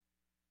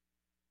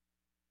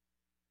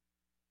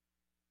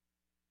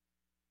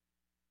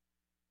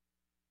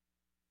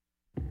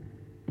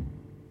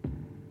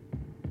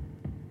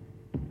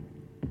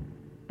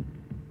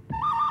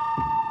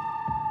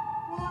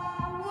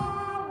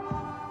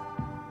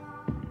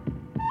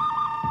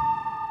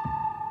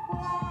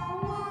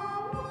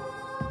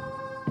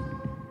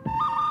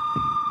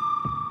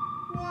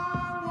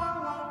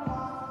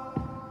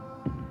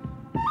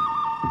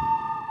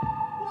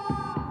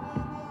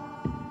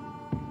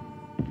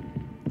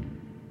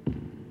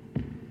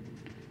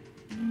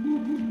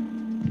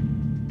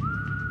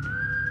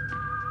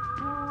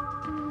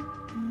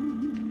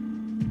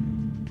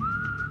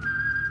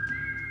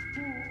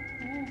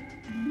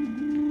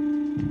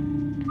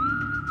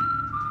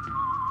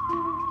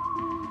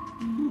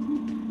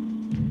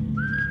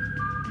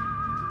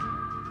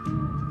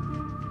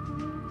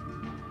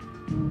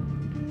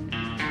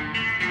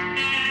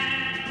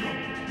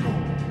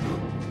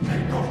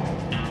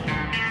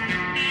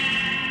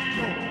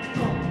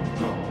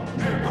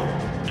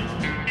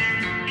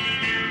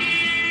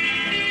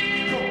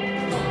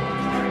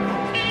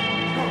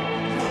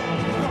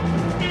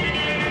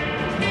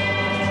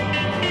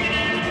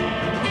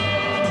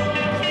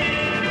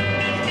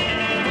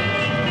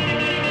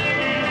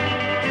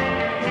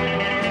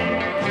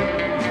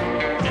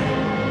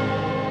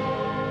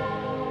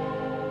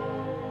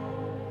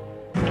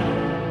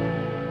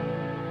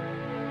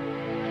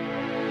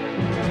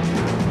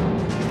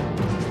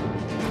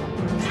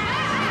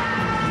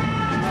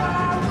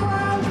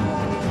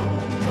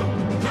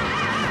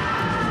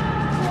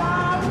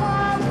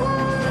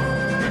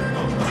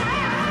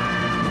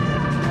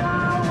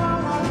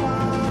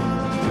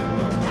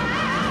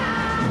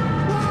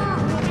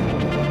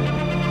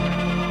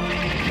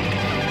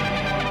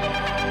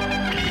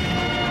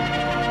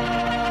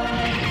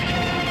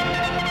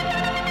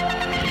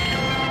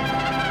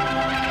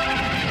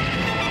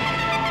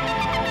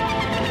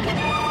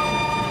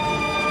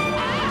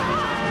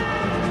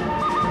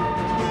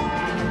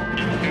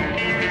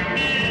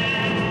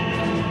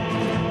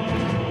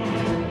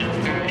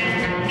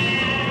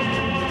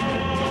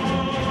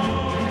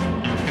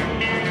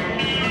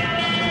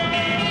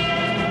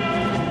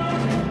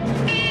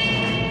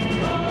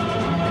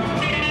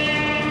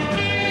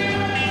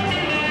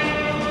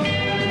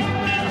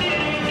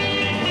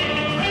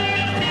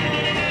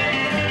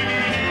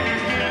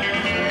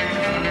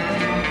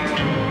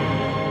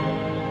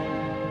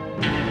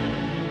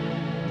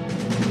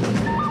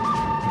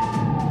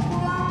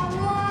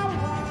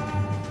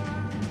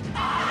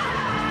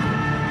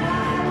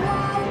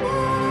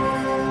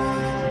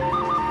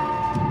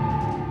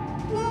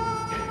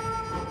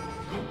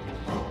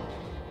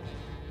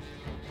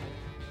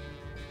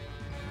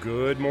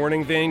Good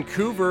morning,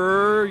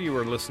 Vancouver. You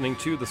are listening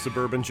to the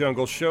Suburban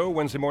Jungle Show,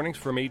 Wednesday mornings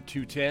from 8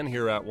 to 10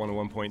 here at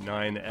 101.9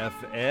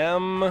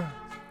 FM.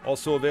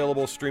 Also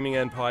available streaming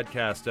and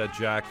podcast at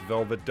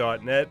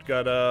jackvelvet.net.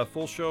 Got a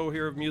full show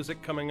here of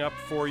music coming up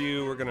for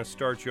you. We're going to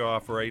start you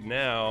off right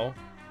now.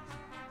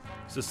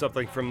 This is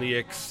something from the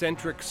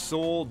Eccentric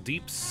Soul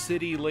Deep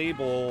City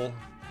label.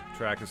 The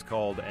track is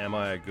called Am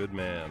I a Good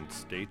Man?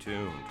 Stay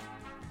tuned.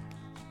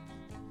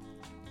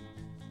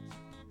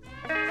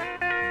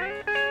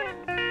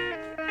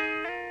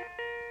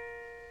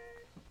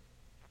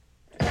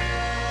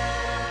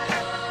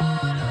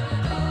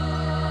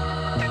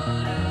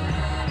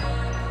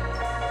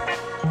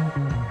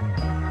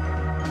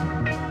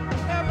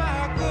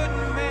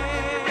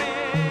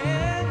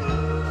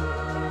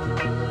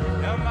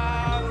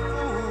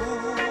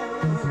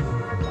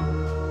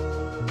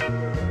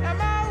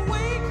 Am I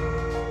weak?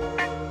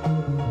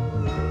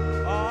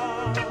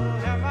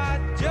 Or am I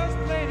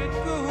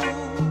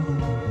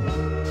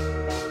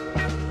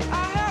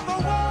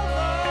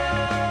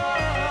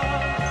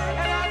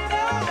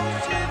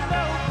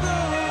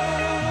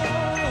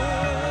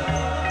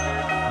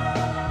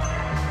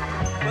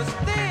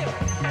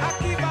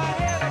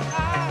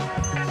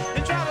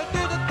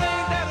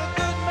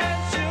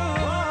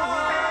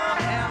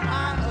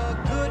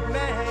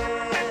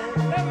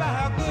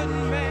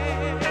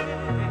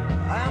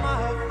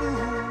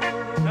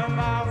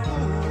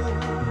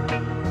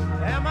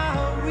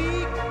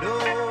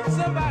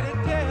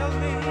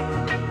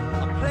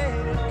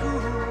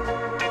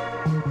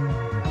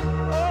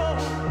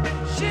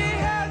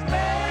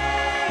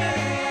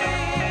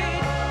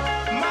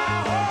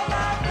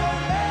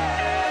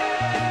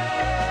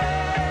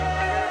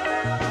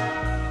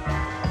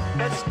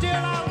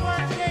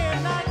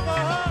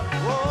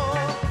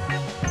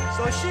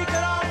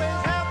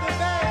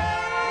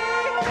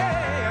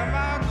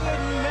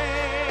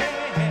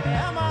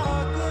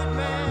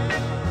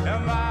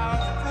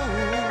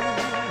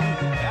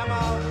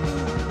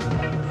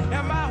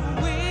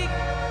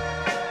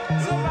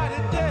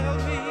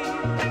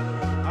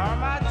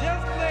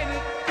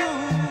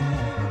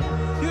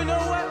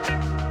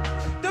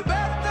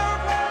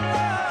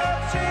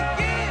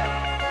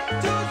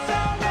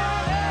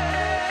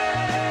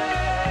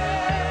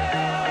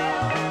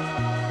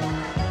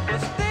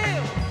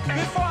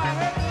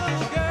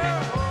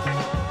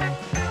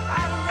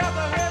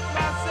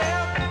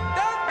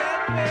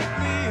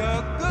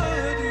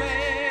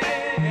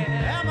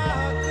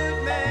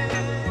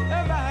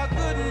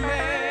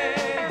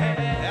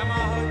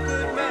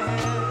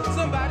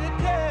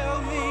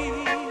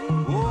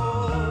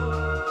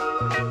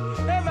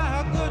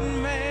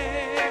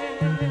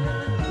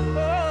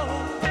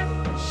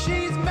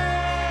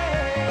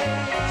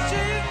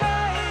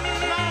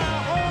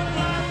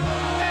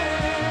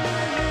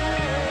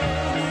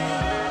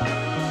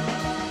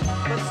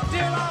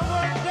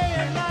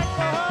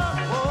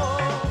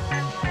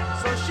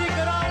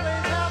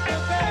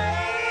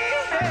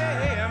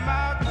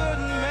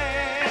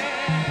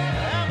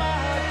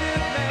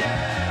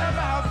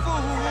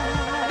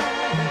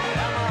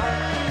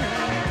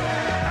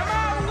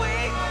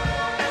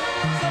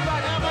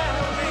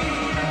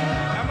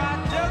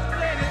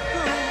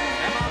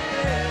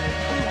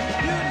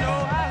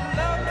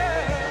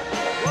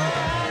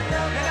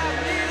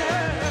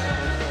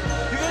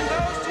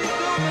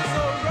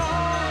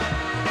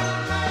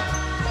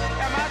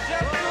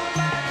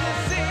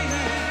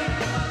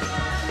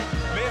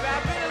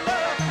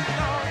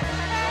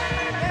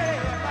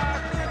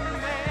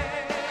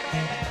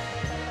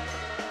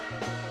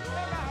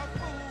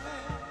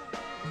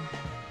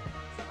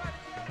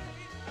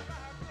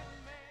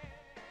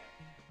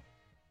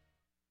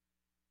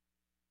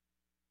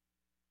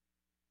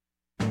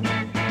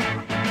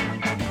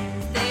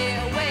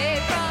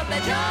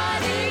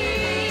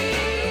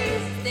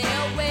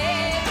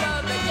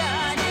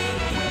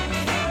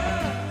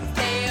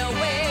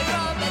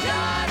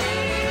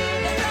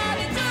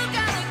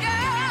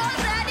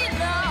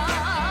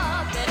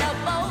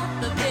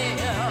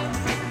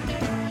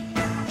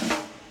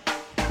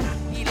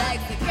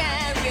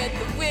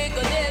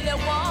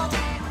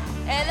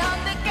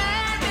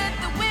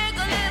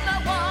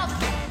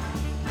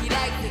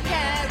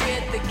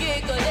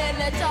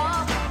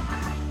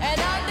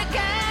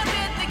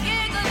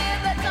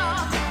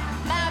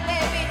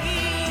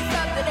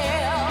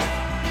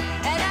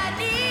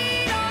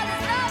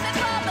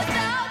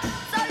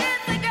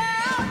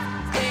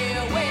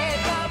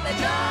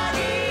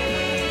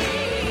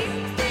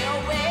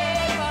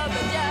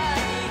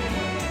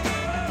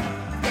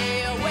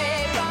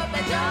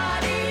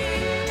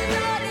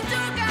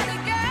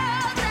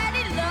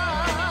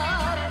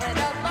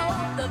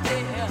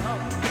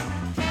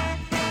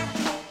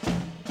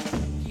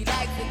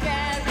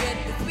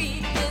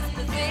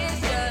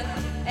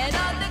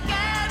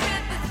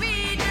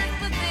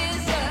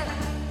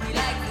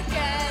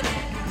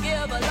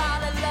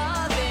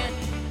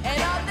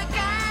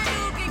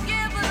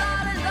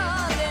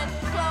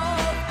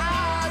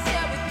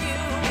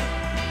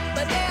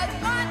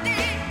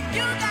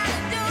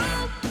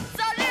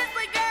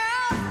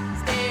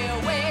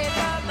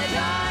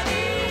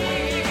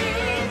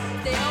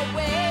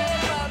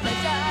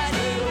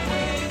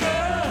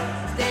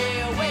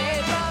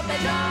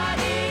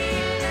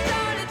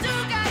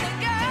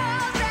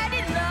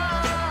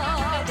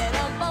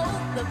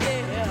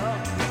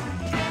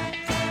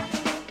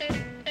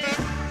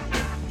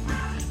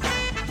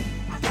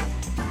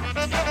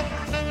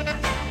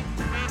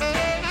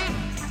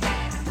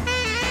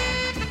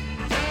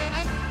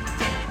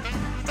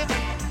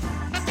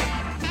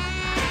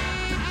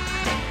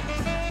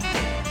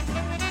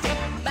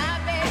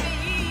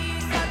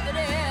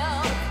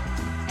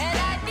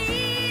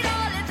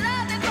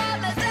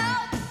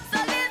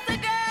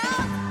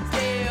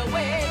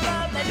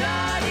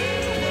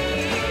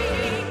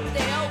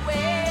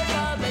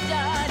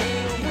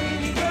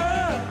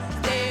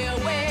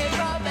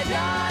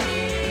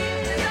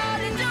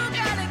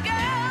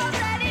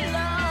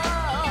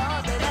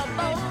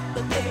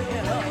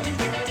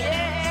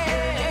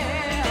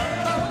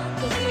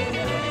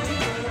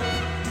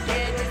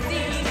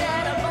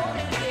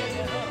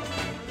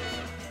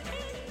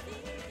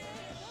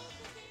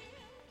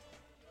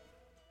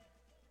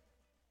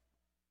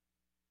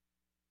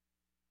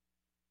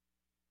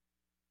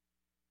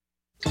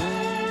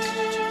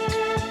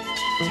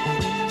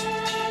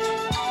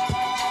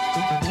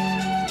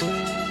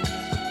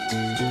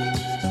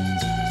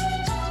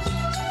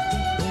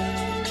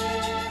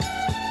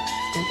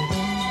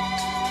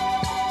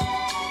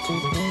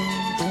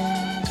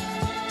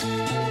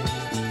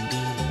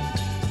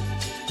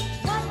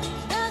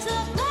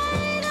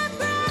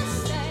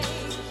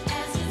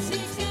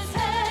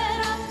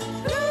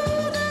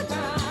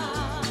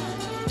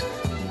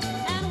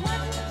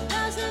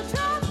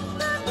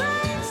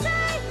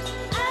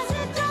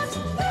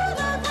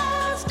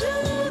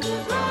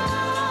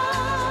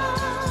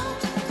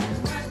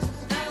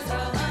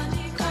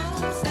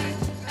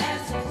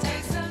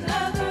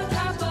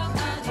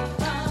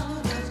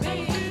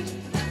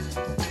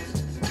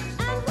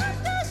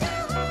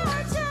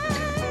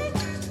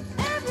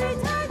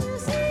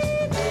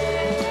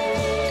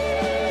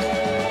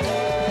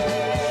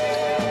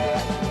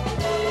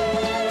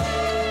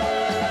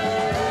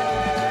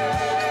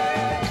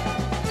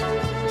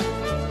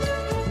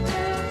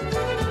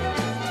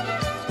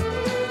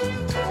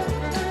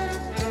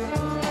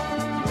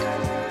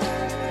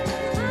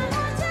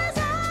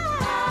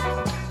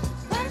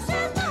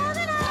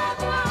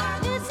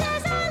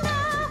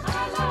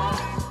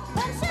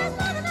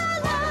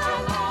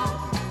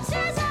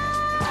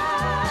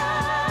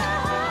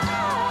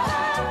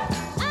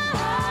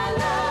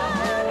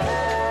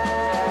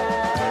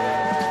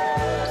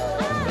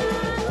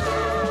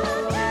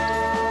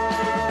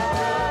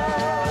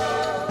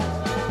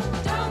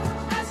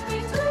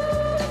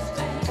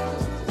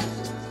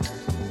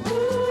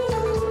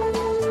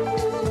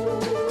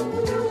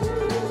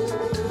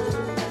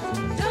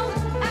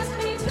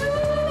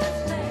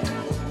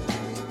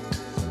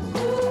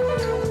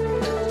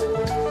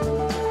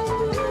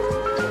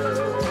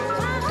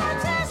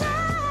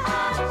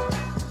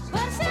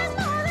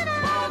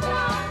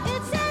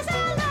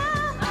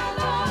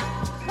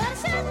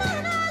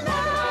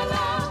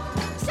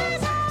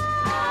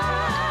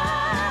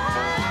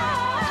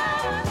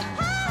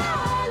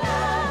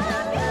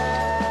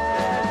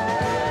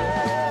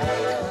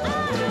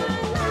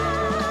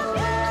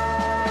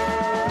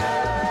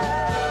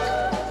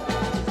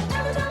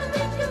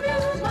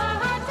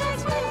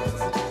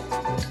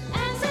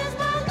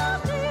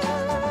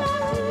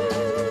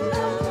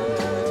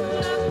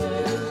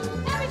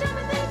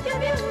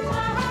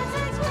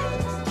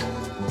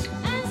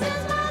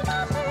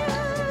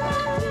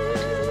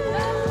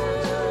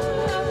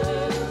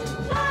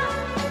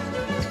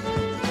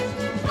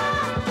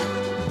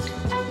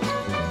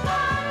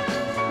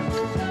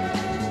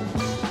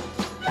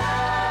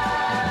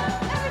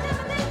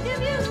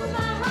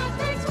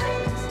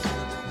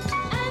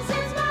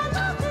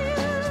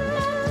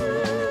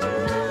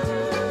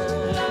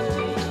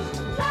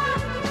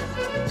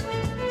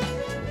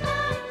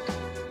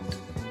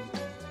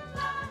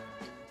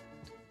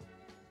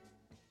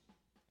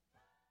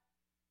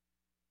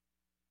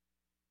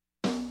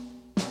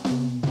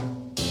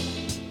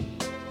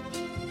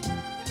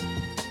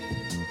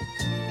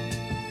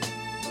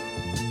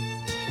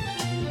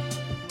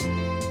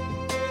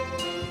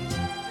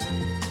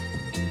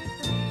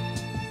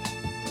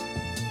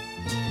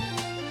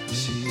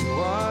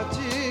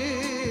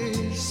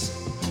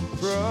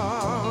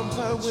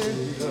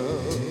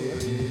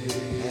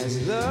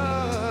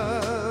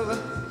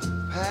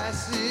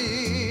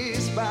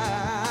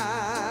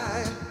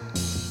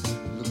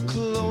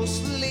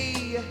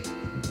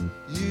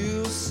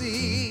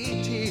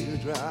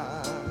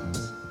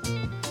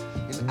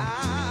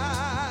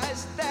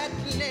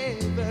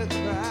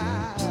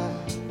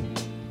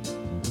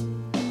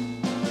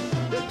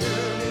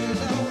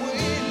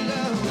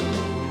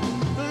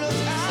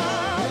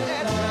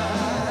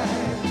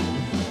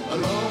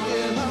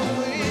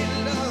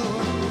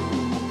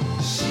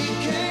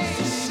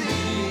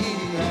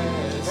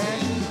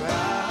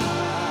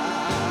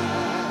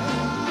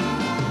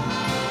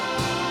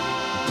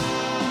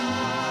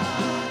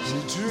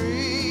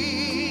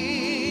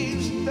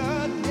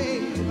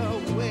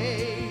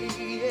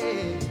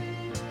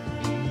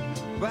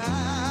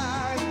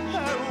by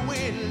her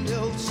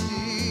window sill.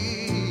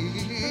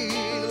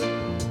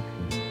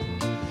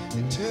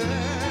 It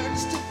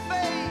turns to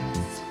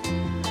face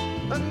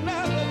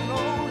another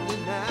lonely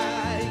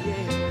night,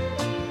 yeah,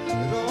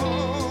 that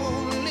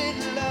only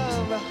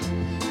love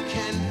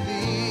can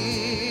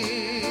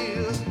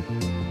feel.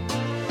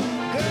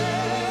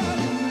 Girl,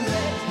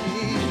 let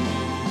me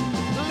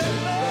let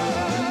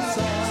love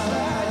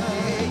inside,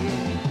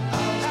 yeah.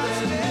 I'll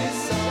stand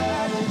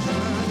beside you,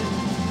 honey.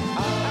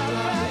 I'll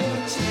dry your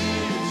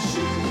tears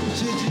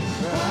should you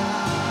cry.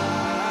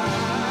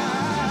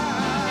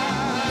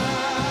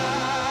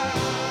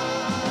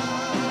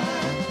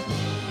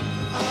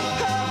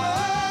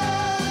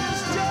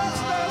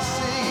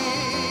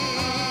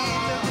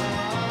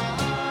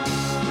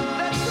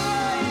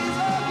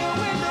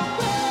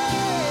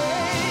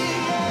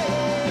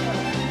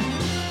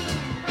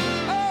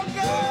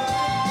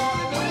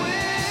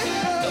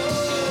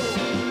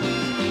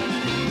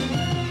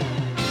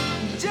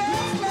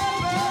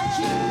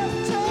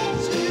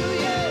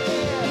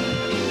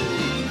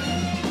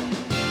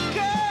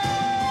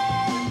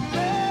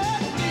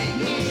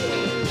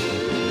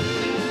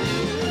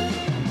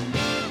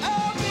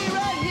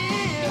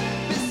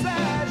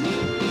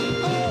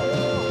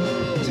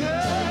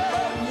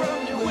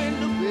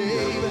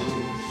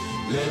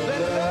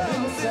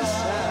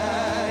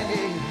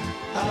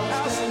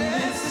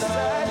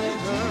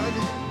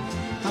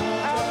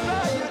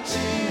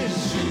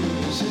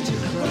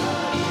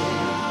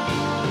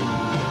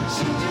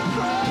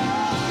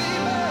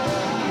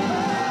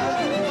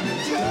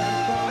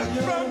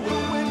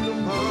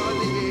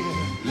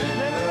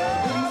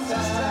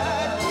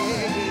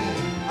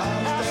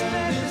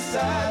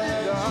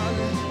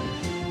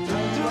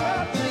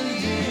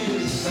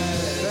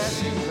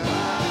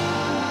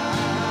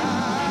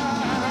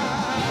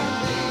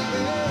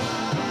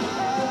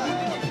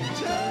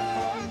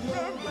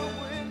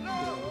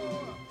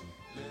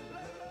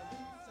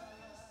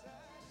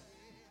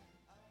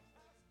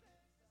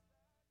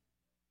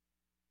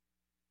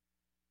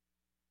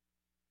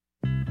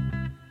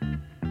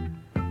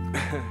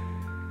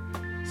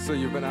 So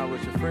you've been out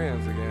with your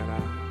friends again,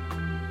 huh?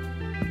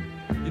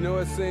 You know,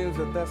 it seems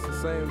that that's the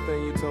same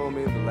thing you told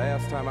me the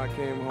last time I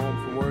came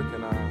home from work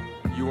and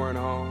you weren't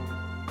home.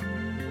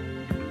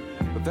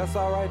 But that's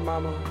all right,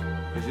 Mama,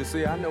 because you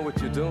see, I know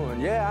what you're doing.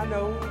 Yeah, I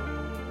know.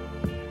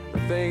 The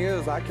thing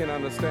is, I can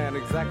understand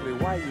exactly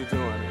why you're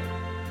doing it.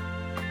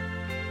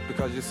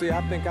 Because you see,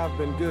 I think I've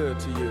been good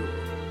to you.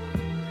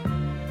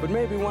 But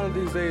maybe one of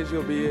these days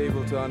you'll be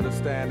able to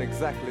understand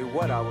exactly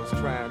what I was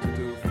trying to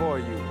do for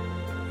you.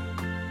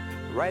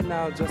 Right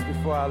now, just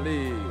before I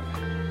leave,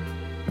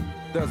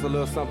 there's a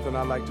little something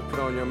I'd like to put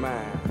on your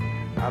mind.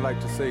 I'd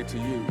like to say to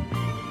you.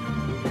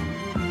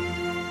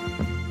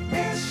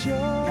 It's your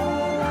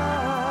life,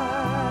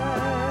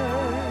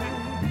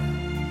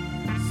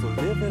 so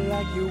live it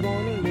like you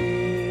want to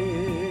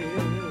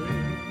live.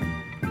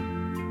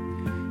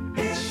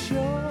 It's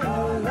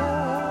your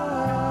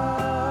love,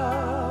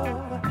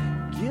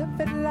 give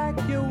it like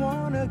you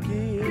want to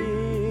give.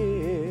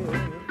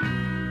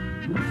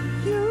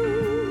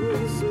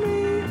 Use me,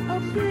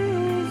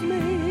 abuse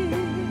me,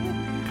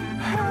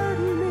 hurt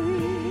me,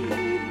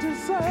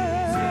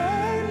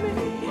 desert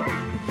me.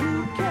 You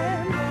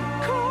can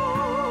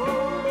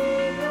call me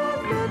a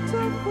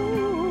little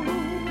fool,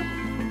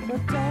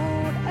 but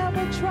don't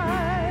ever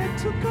try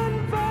to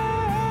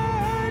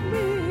convert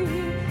me.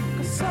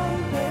 'Cause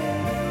someday,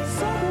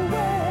 some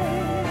way,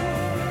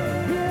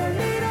 you'll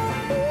need a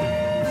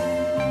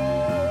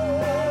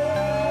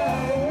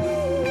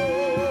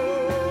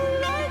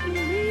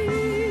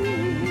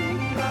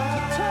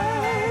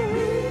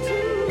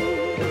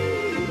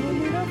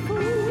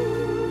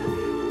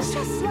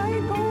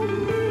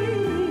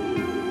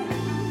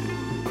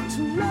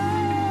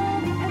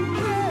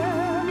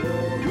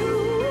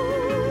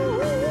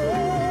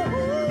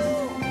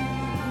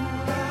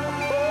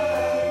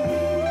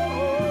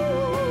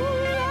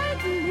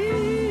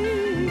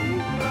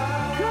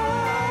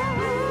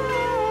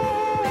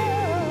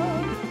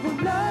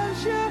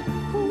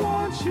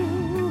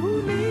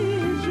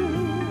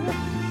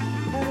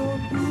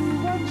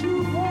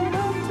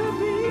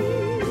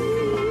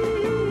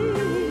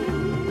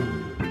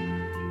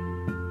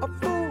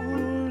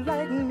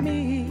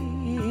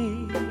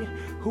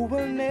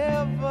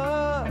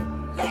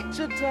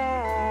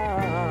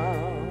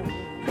down,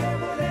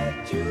 never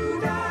let you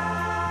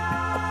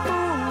down. A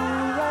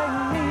fool like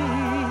me,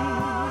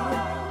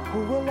 who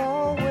will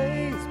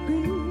always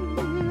be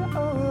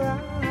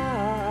around.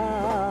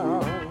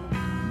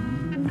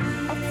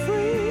 A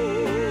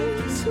friend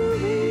to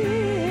me,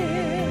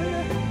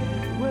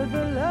 with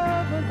a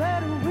love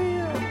that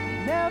will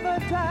never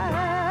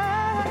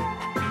die.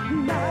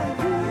 Now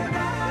you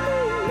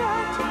may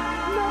not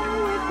know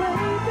it,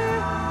 baby,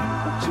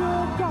 but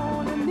you're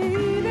gonna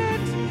need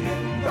it.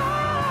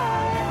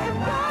 By and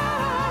by,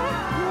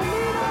 you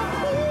need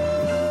a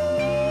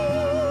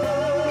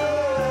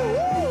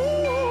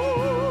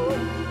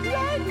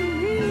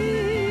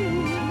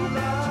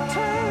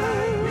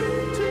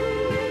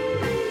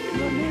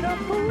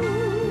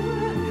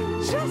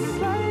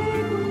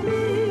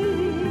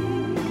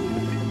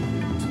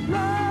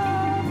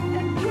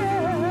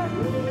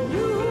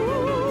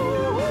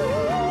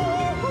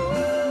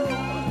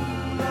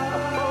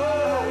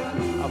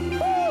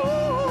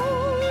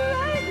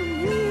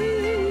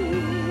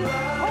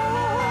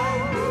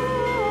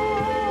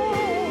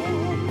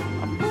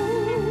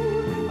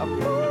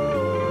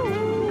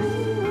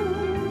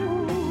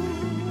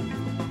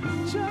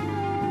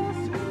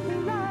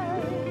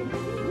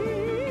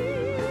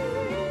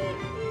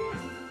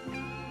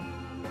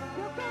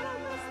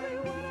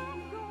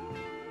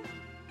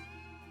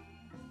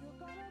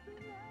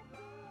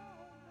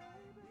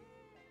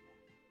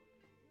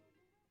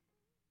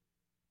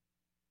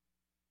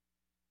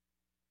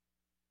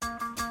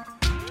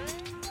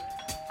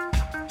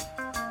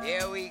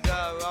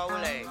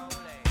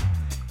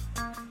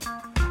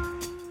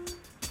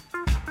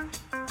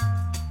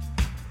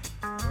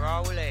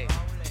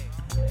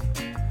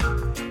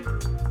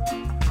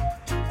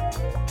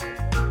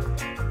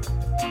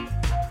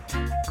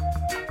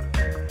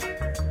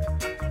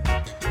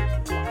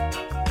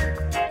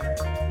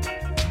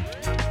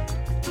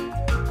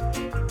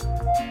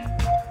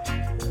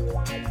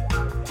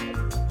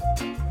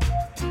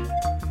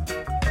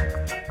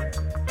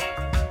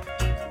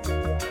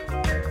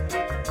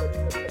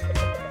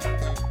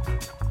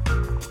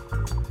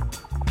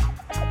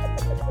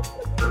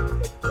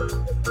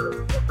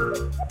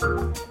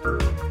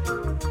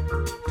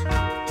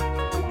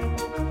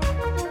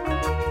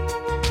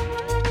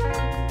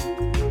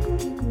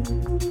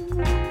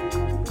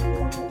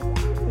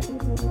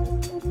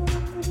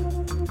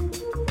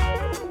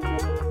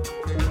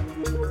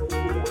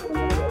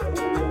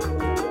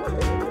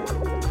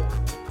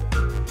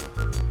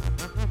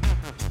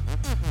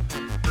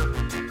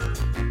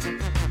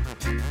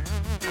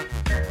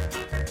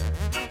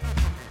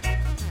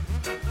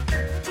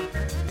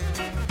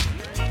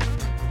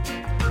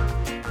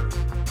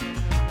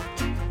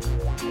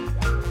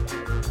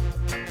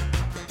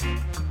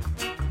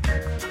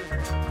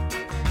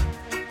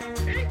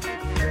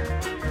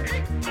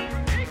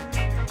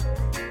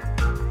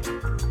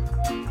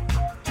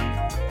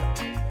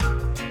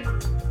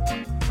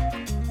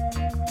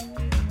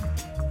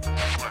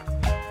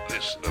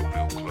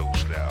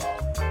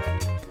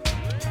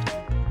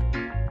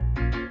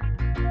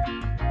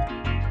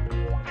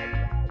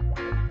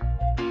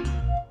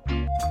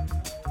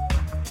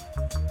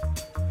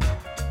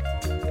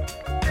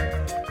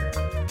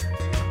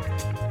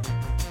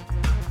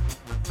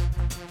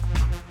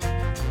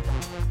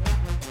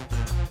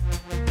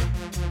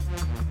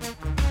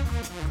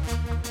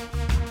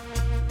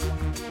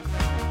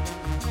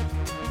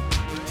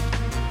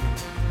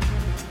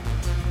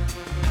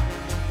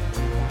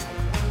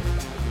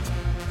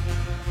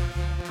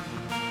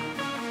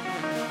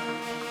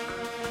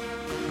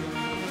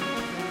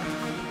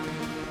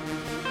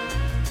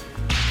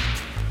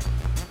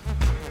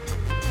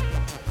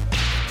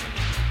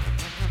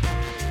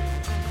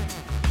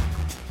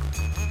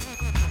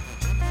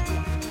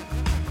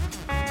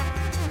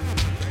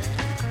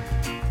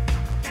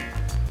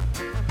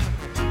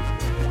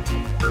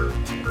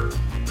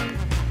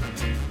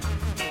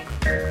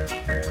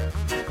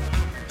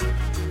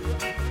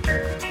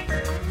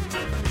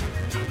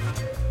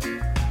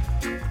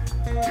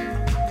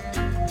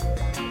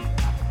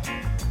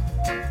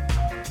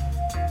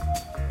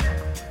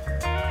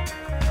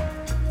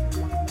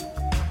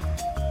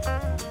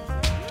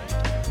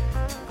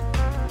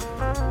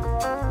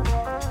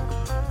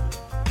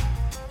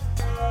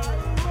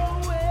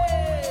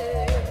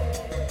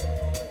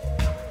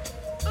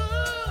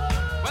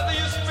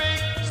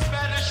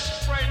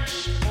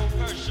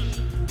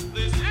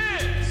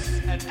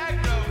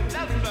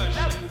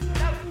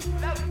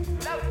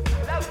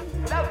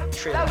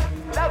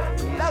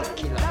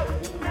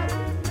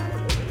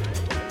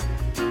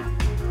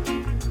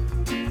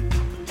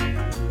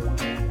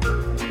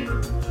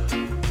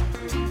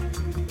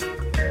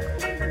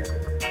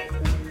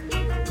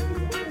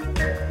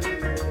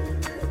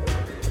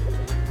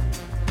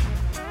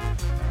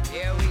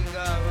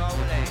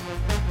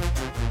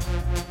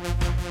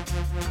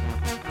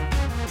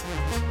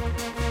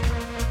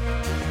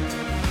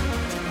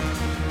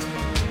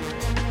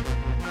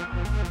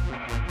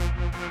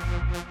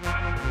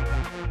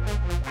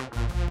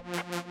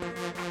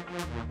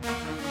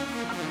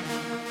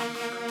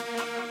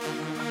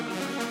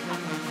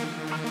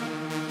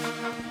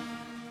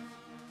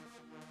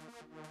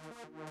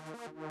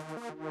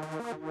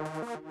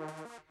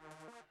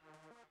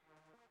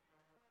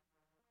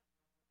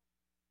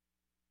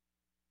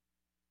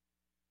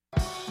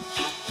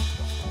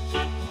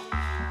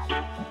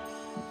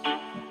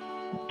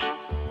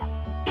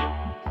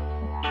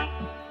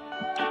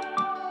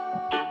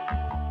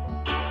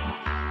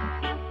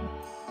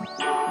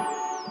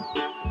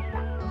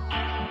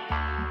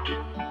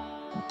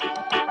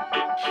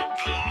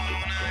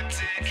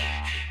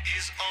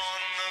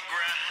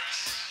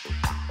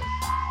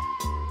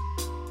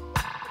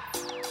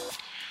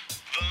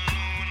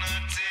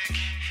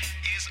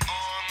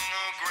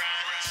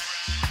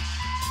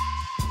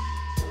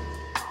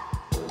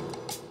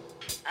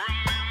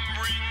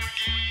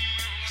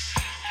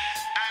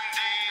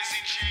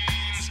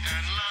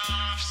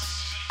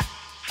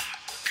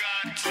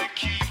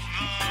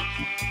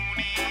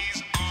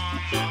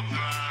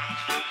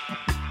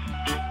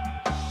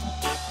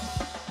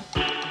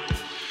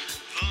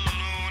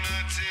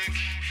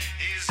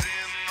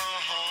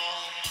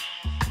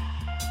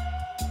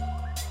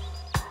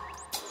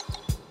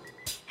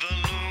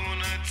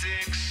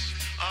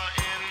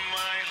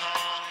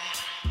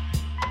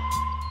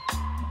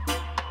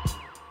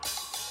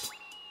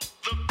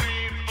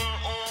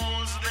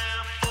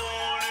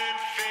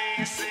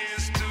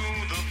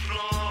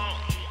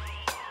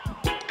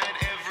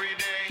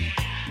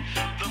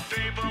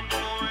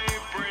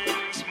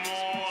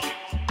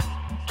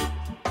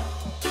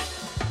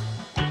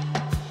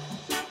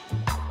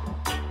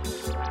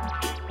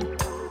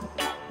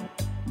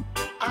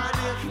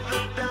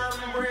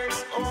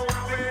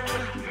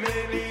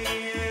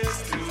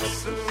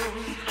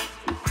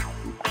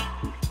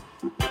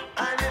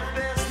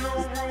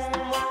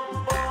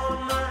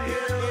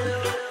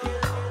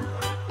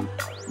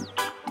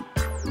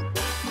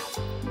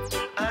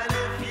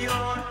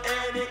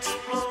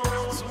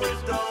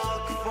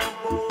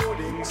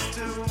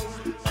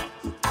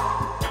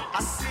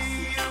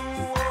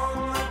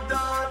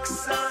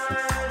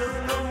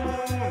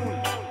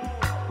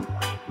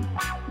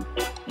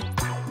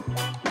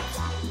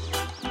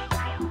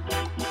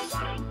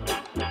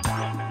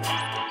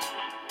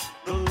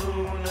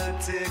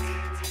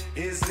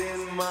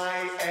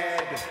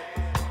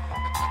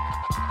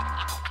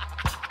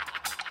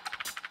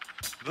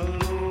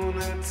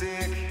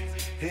lunatic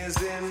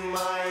is in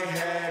my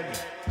head.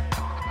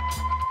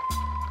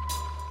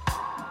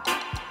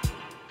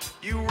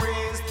 You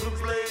raise the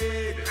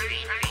blade,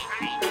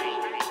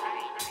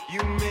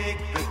 you make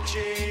the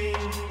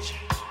change,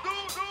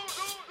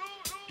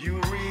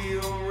 you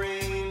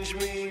rearrange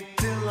me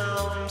till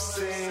I'm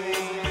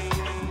sane.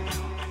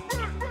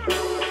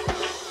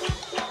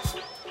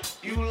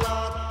 You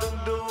lock the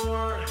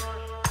door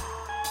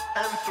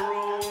and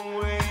throw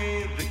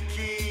away the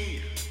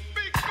key.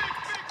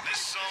 There's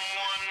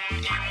someone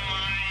in my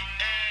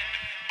head,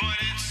 but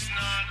it's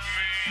not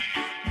me.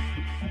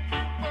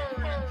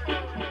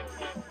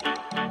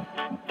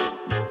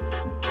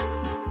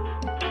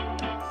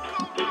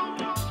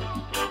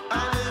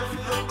 And if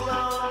the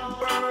cloud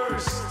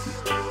bursts,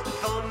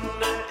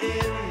 thunder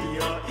in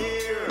your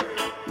ear,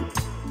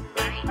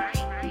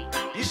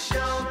 you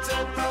shout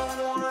and no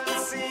one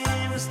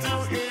seems to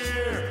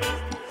hear.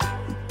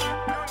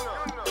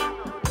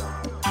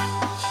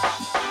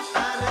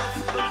 And if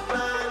the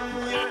band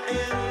you're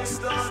in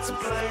starts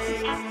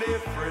playing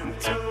different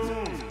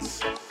tunes,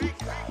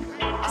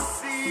 I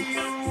see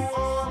you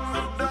on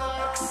the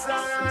dark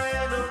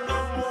side of the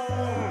moon.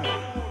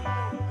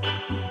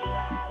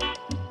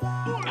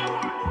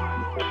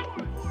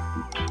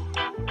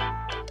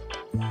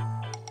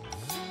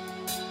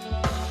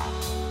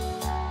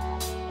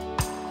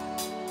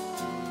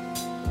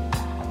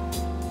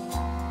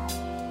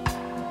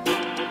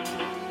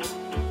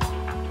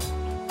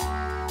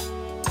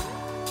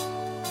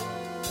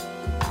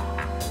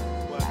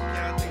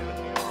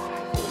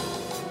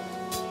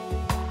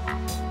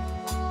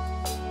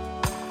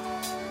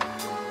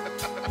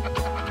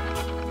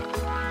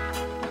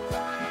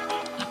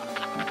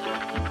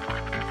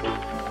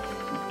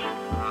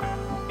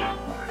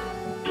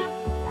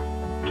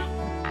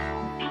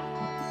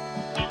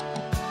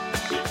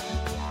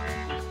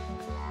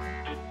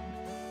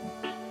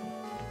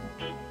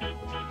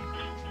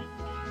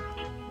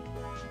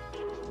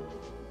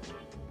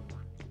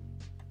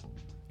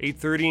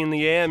 .30 in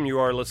the AM, you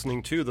are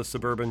listening to the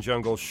Suburban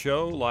Jungle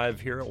Show,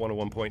 live here at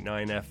 101.9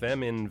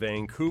 FM in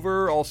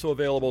Vancouver. Also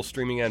available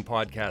streaming and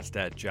podcast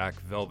at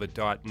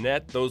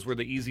jackvelvet.net. Those were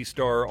the Easy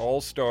Star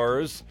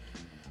All-Stars.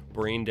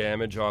 Brain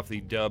Damage off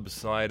the Dub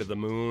Side of the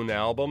Moon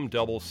album.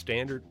 Double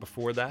Standard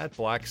before that.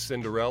 Black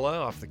Cinderella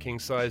off the King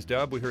Size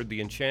dub. We heard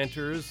the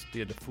Enchanters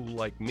did A Fool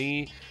Like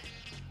Me.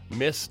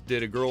 Mist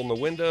did A Girl in the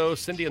Window.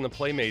 Cindy and the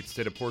Playmates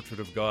did A Portrait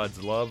of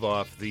God's Love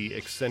off the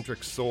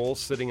Eccentric Soul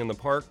Sitting in the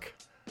Park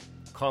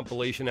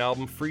compilation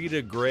album.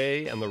 Frida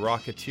Gray and the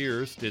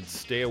Rocketeers did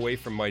Stay Away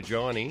From My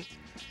Johnny,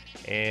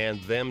 and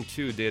them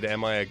too did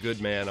Am I a Good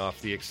Man off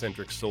the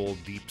Eccentric Soul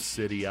Deep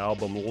City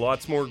album.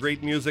 Lots more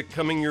great music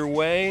coming your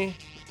way.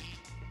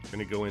 I'm going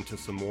to go into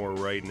some more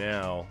right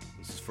now.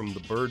 This is from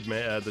the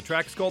Birdman. The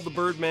track's called The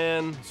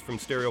Birdman. It's from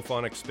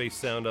Stereophonic Space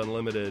Sound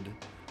Unlimited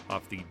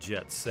off the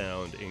Jet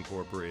Sound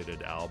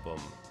Incorporated album.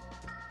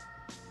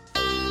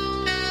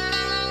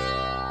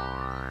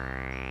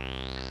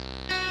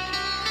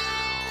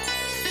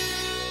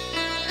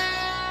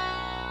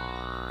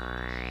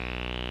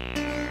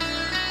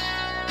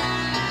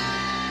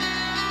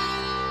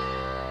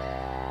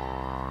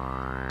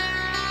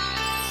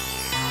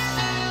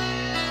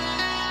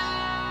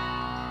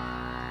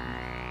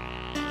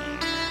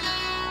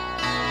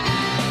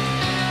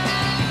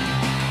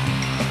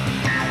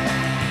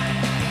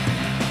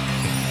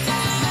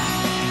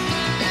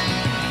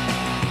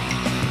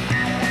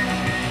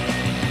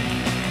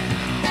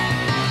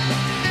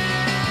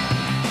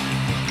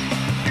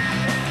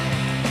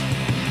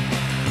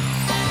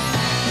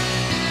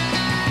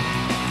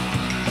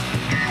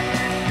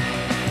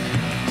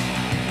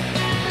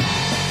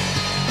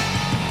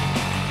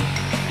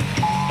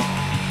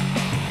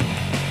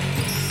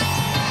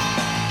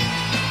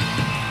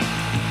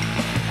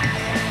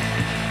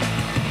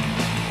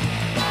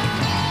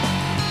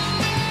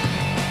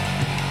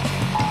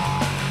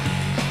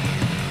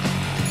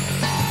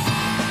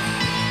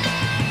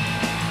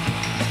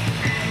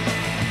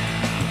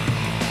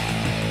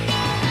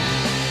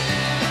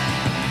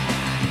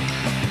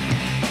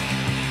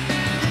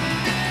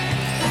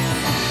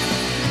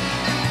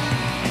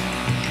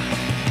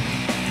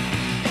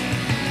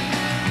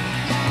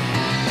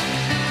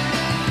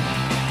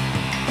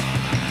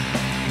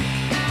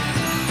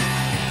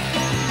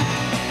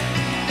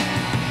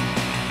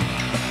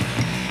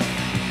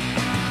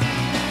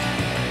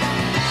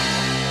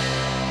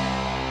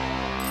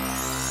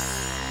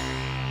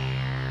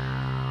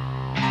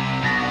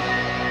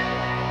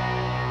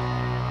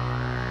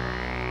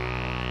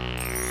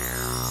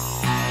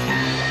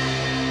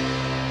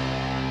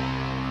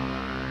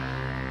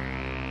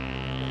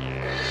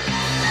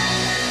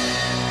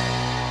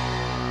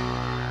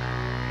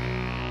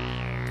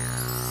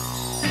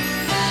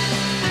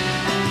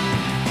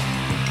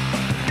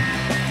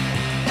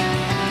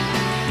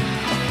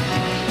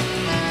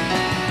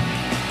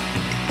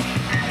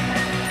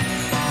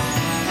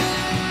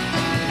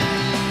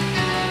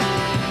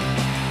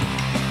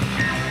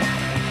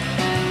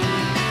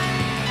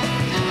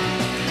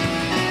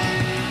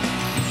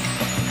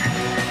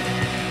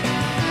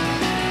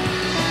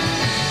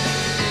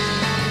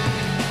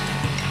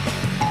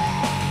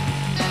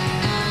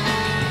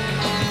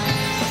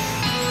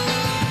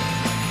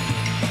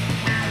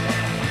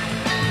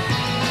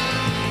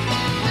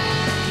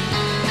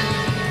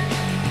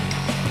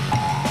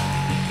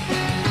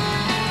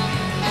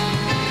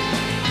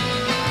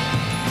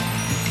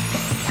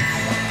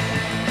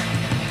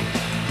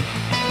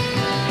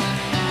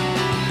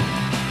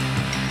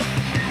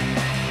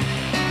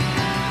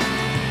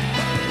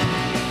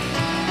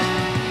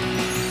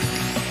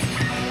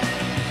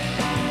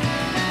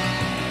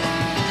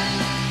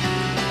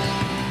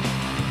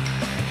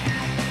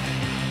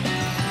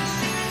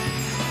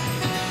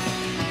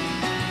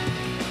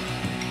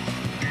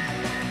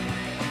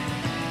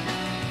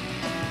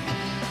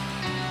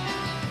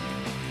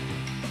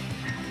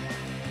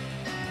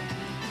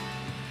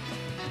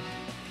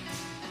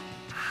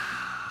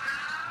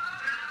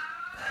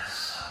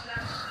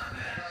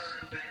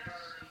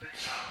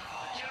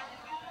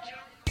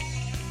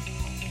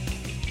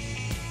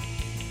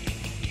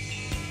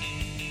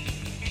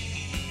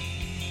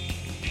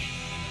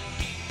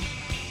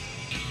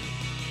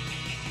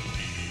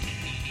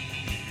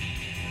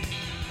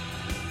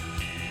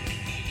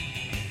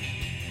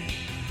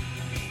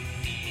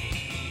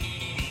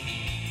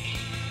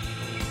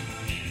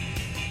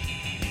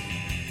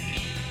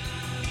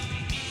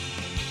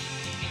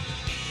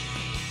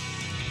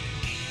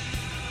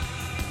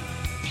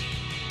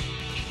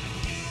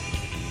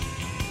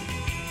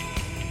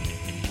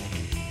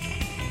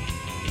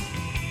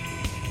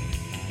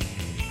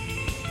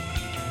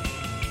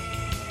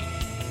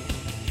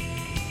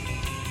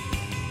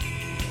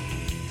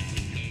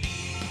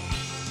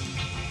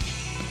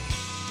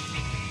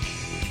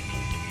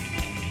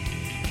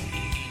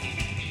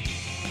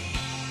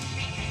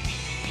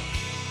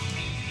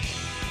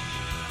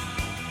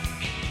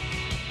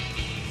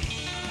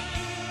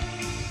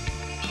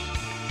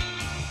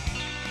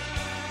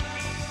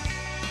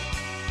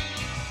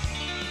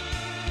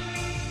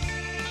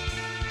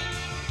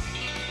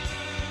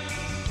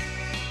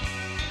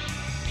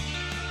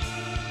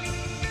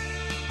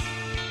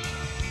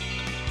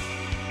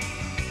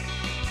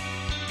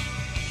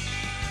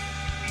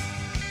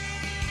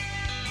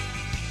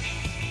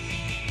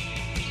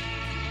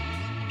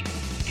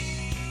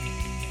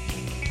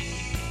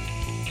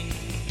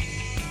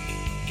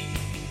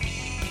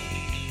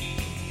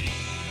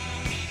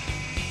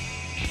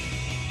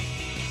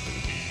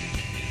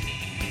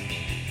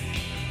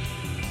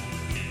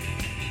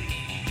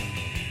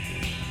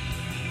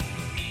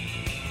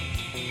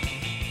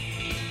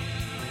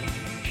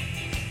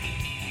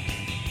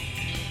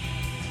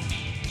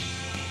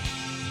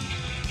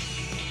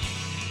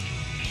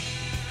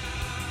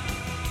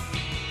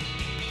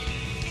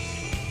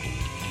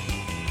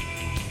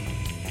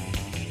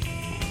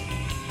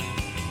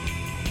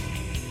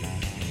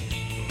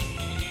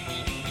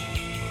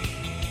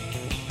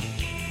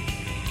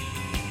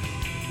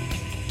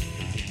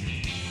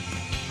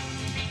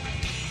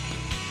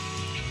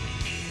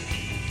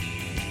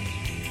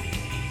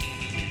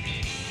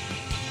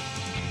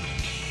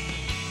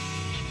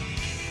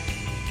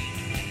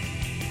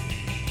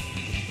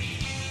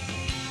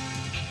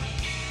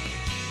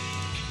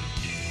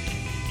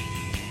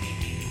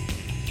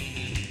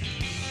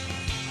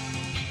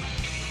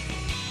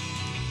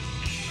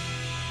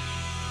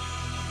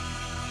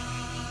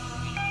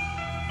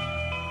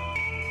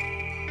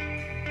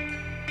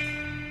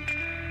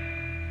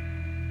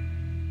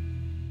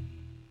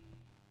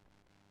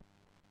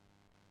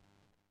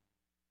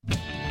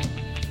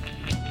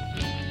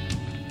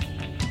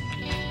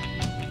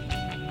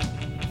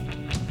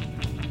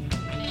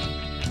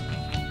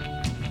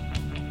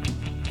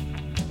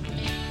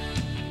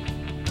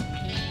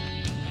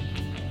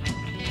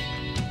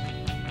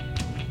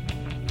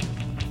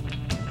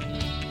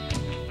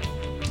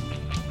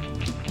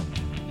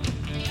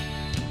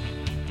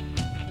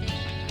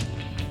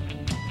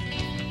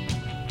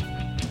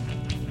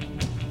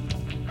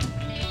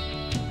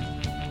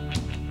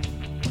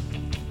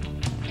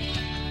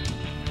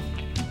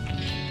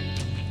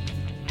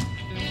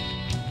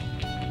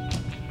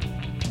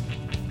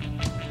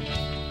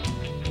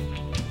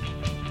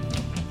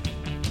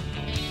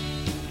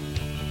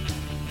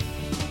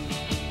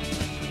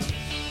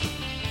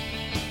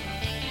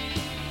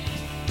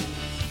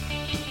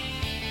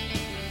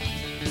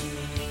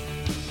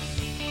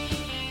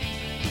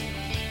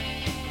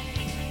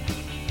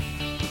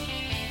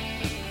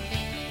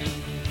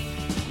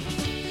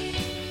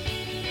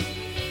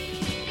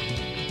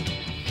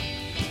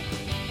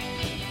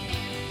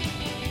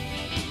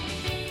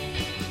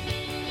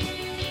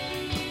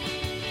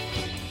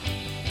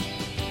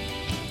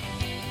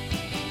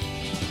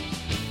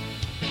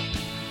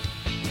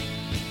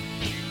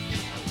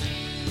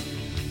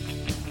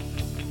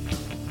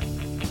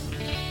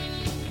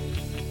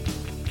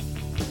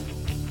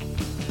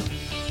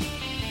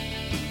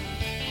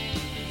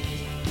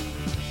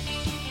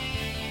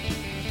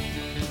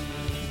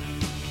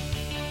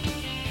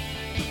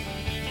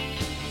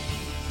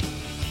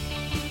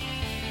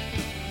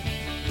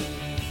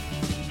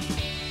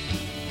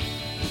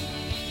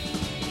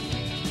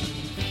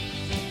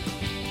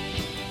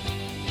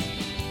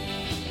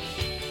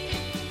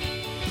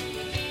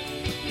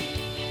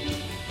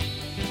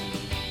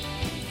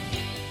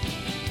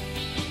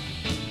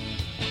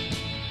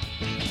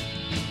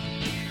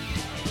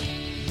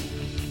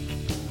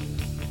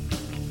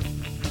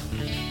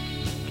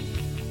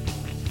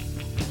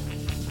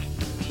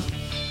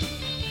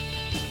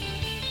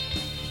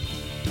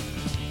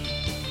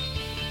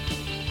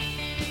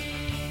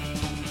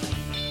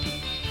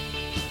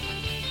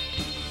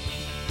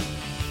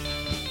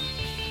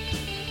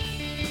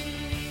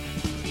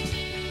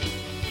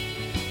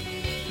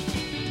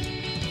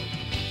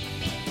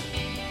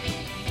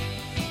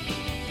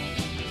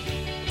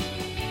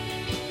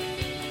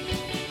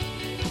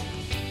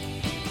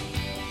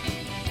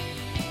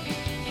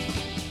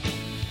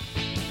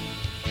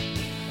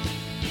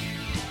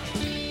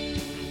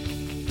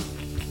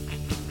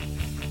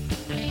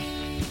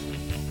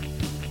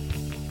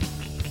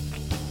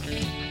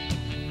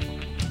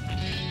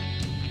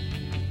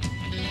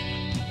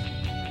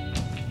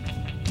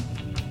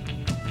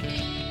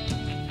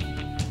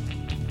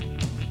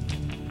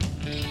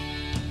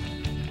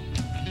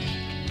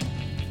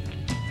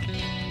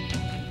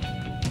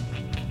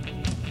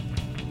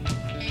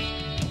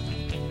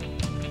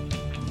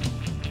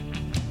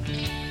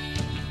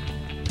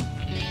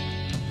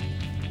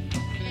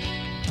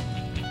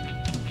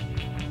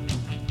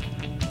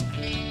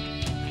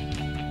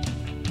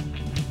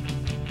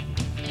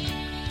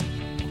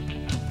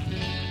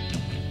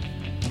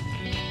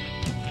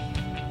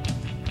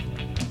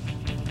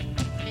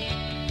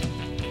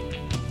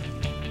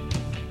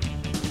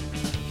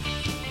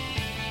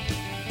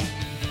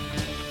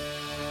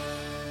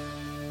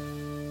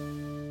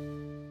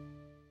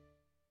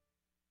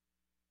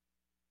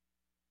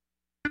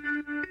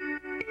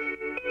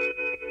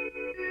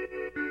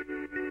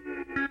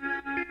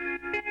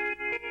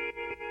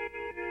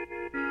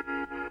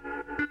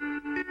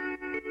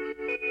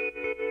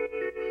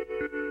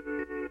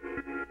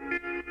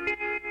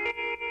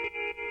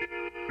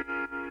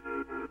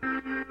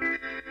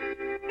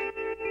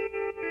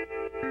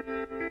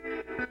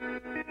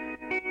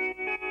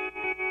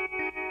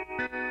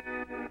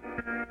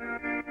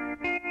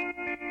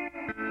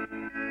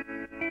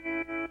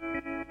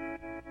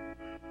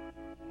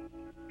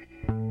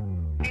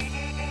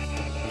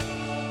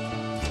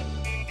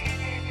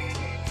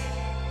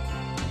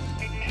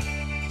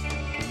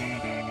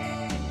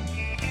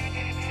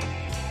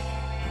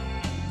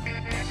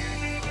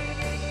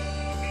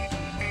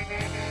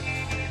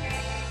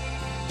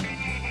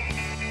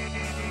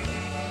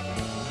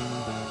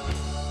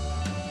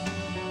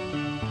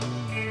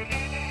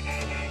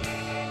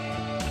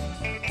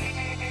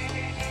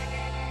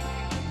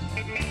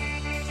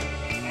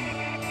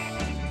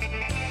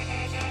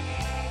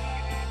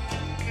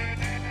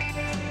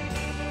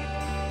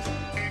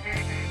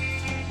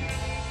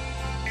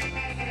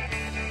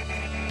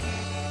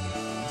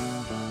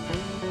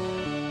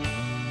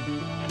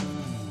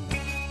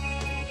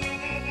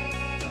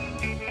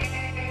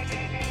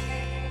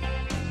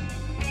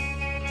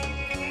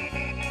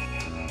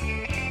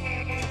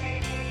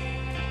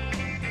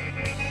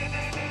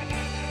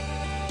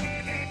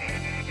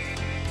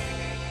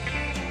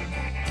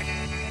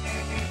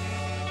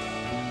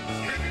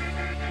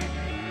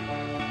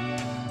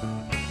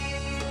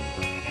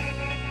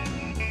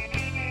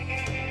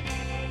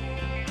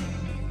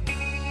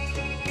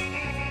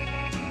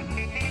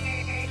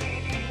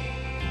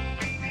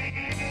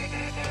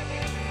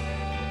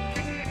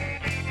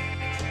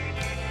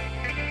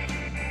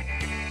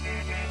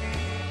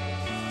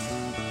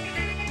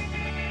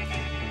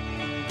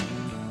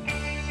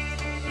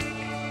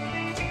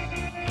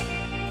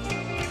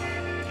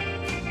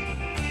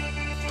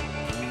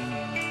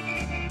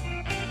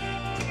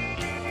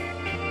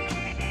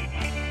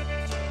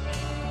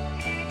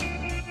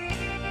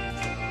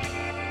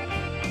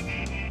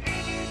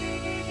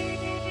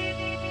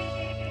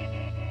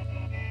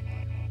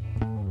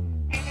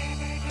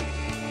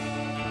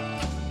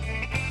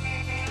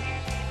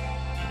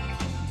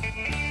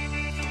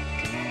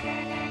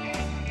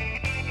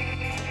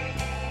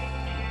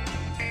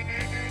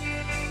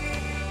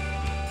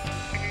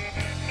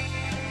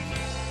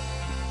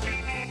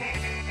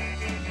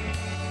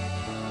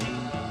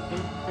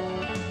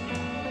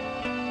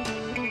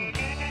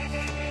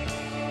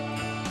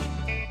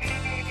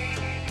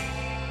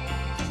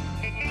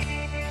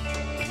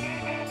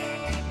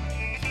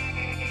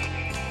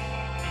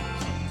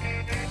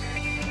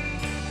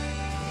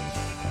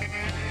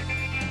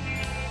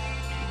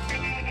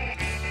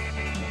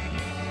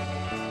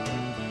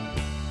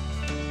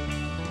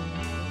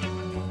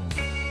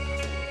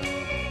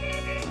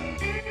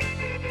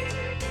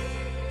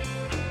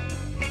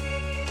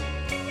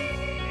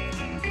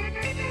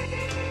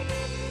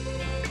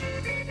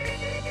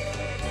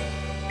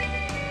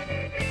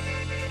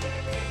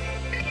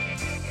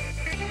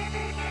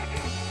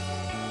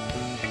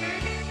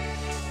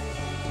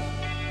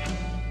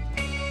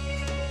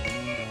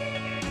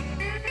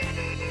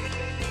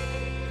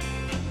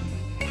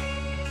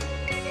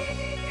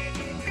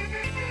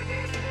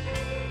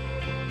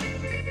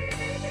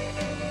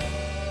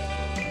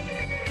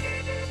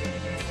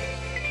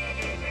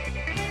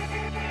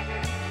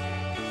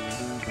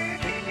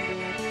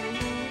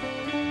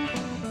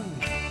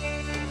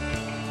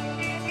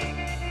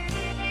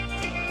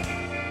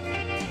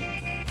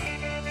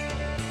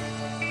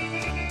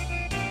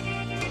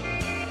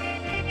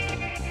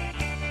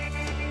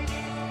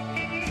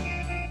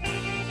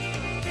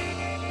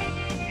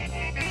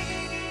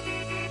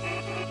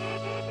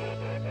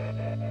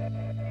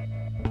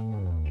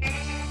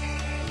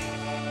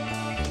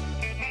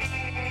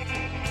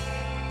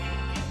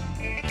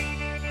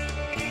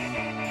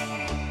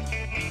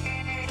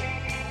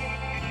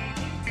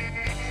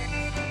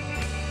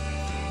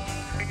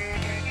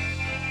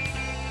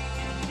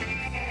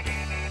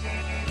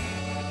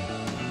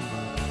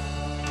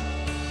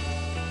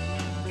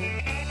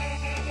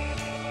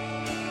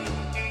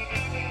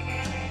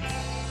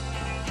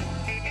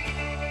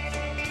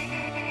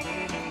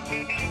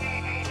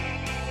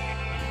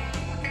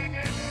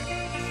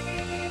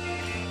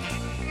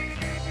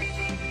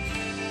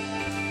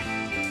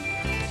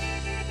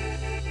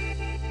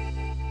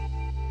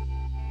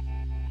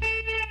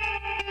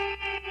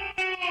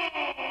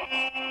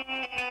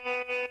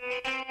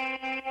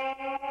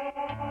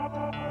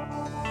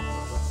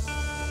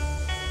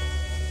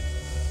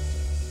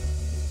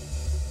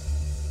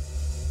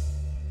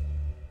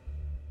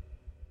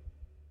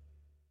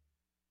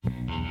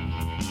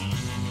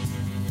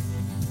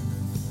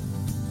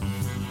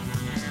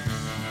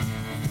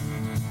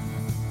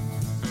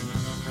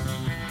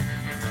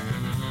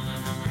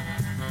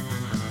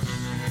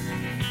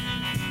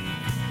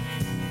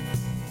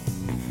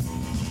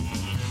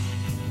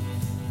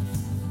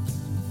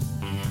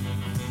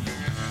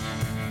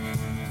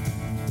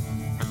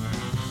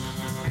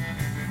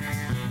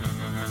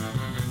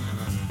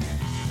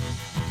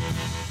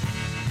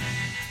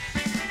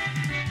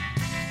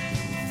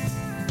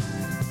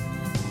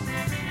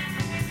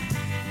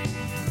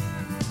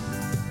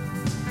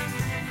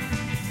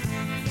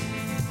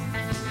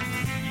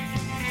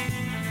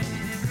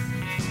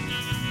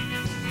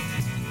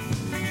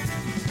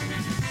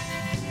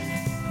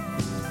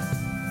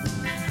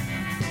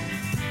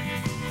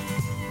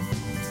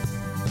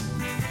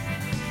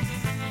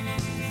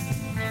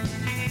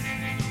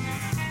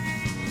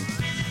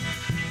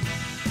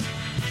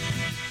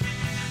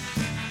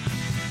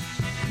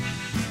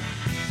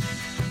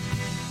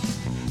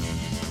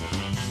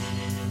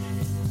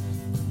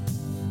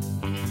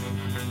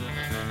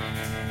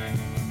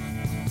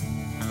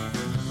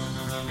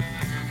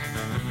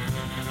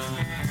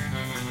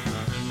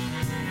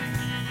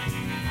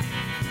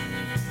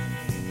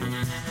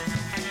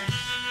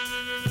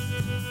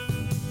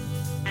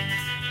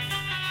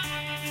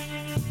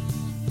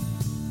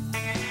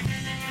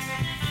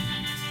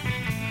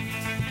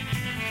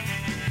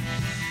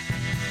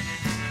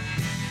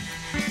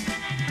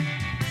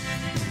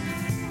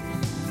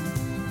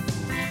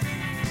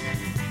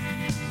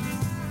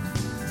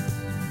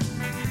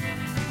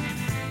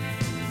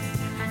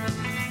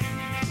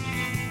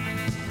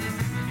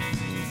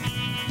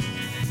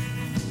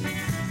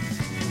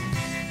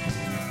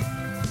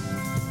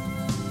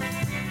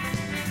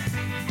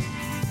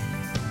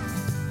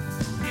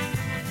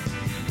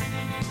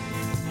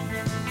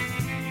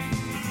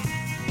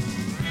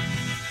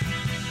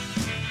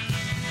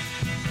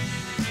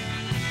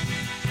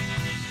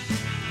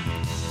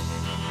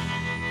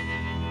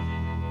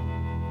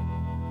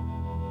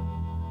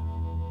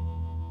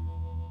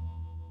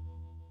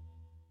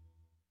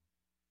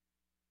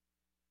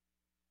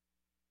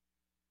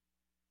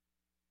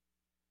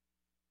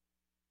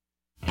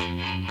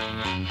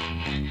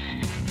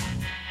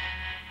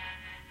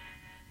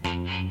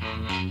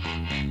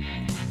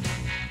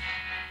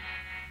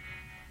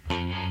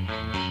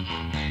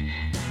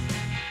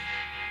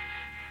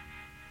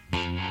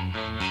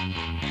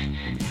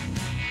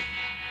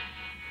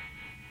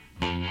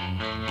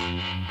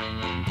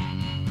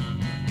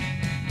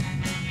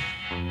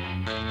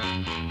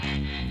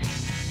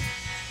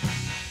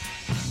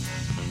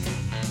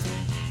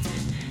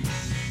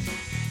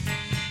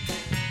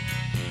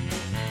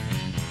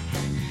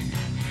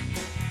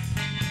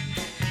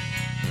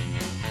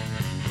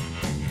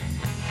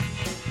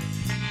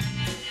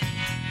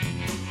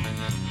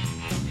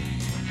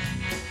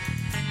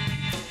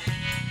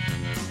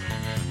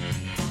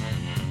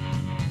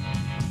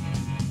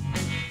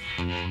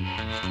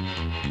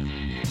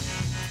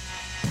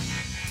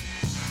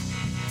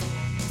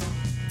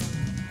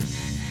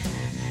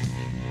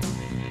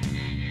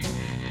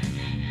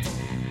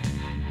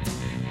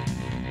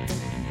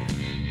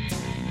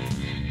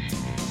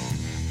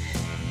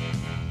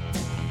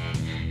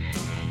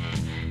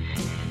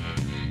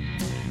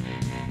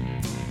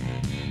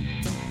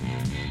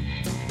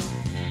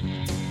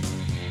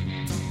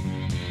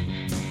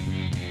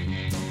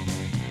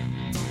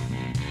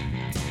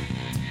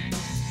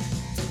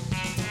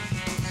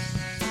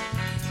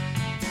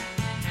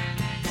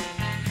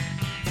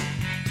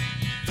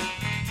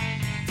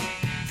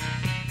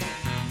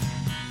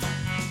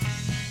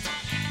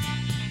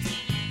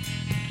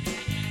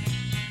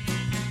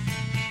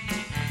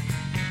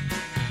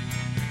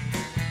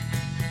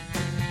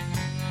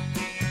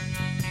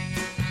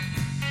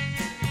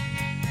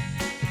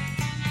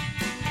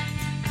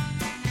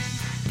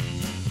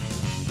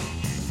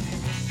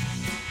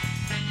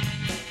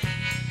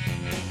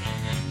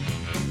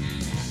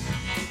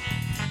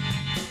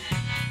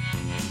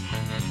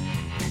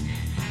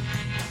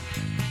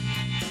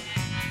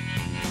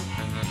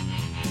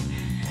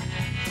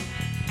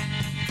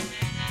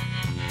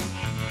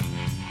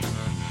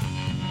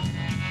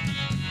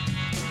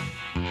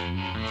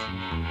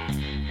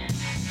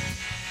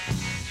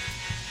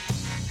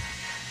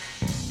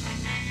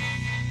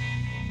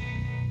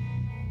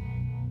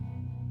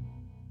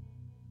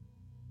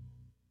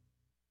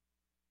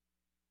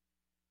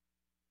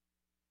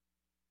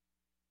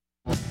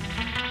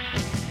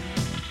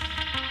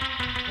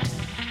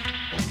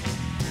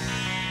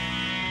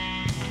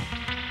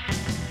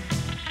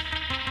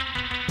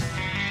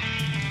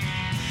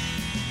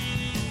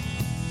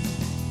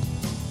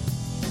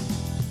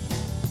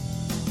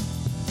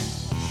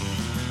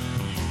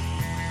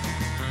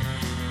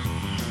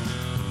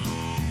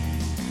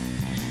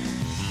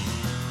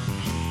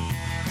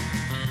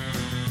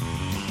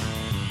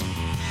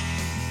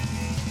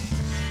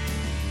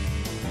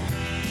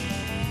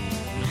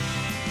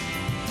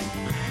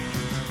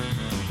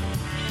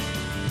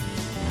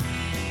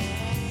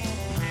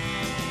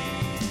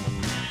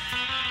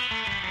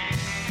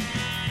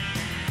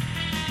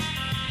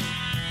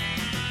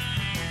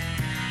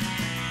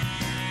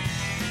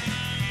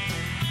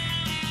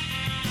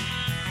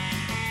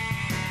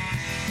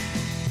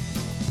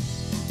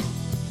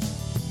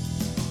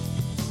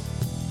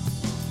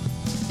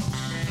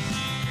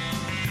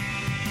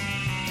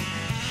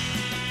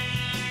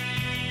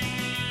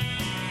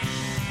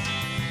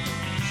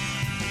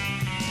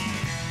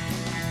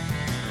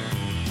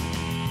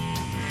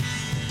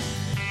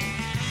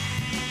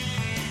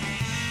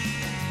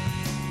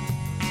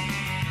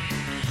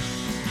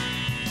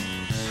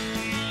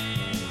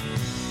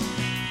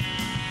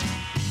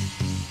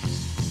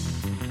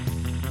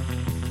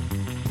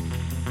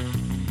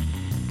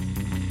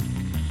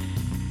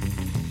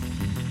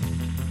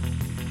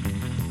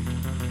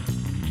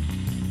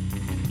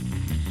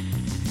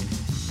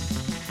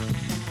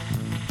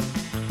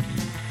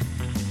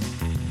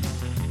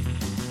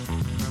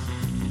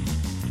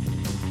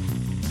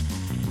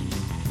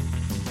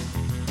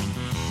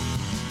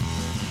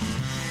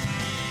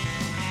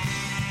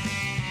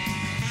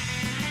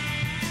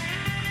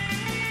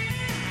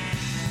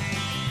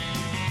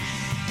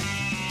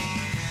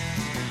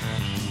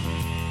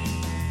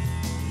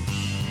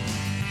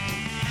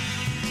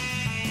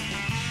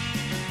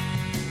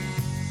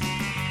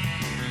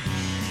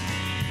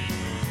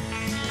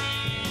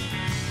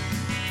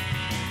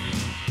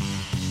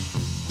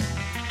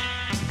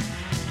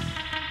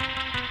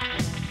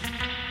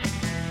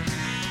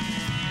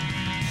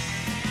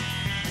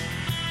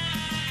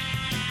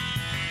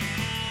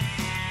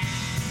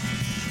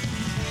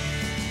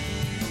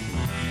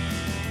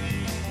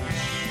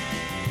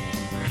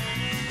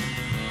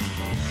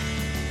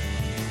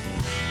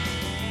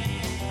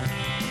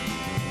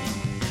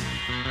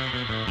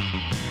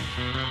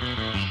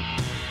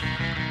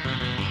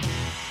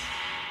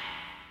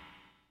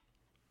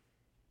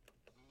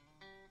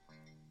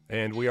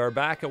 And we are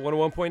back at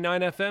 101.9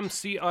 FM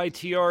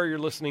CITR. You're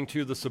listening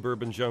to the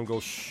Suburban Jungle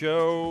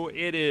Show.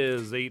 It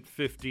is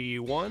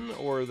 8:51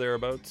 or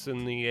thereabouts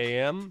in the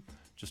AM.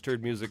 Just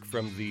heard music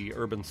from the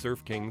Urban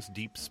Surf Kings,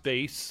 Deep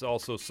Space,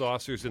 also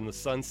Saucers in the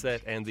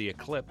Sunset and the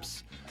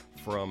Eclipse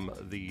from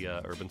the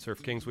Urban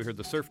Surf Kings. We heard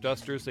the Surf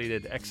Dusters. They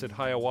did Exit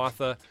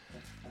Hiawatha,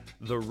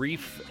 The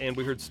Reef, and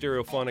we heard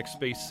Stereophonic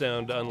Space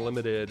Sound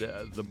Unlimited,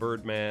 the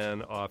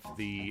Birdman off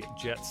the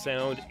Jet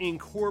Sound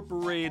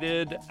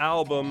Incorporated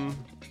album.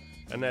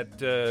 And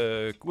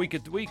that we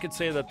could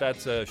say that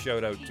that's a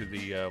shout out to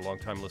the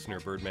longtime listener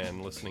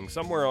Birdman, listening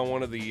somewhere on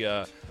one of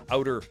the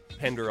outer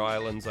Pender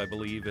Islands, I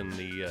believe, in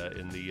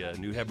the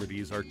New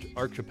Hebrides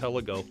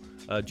archipelago,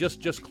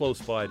 just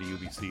close by to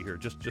UBC here,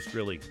 just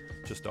really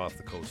off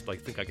the coast. I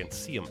think I can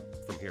see him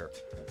from here,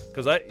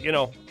 because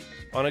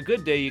on a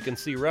good day you can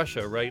see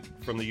Russia right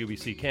from the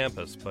UBC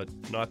campus, but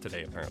not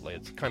today apparently.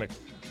 It's kind of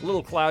a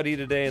little cloudy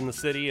today in the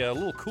city, a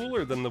little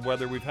cooler than the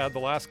weather we've had the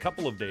last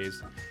couple of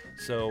days.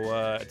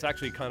 So it's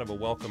actually kind of a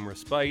welcome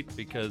respite,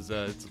 because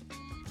it's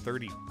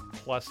 30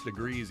 plus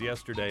degrees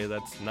yesterday.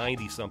 That's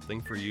 90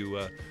 something for you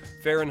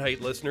Fahrenheit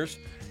listeners.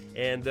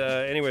 And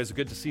anyways,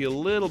 good to see a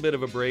little bit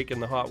of a break in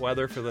the hot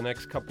weather for the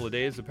next couple of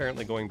days,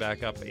 apparently going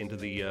back up into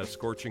the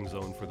scorching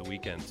zone for the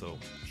weekend. So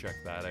check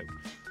that out.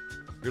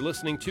 You're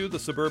listening to the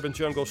Suburban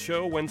Jungle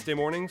Show Wednesday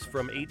mornings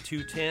from 8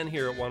 to 10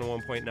 here at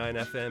 101.9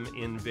 FM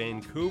in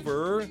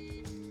Vancouver.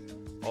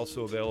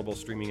 Also available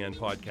streaming and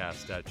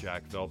podcast at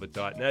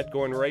jackvelvet.net.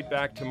 Going right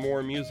back to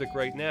more music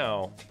right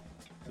now.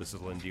 This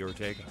is Lindy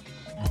Ortega.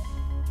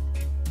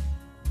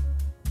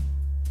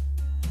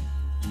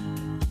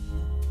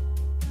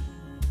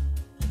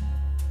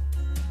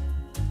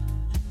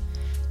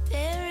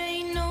 There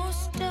ain't no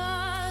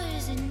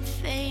stars in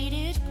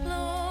faded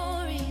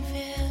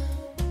Gloryville.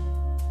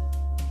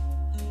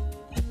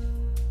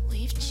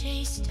 We've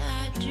chased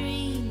our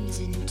dreams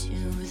into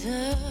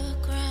the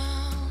ground.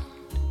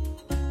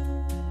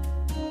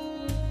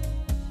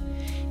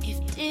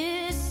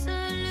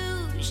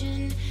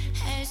 Disillusion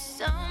has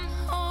some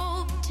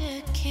hope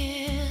to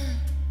kill.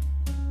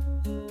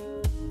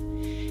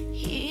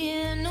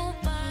 Here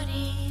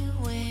nobody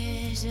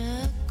wears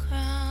a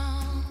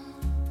crown.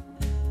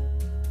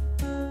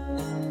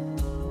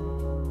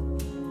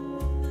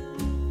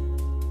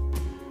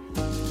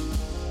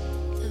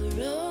 The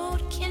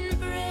road can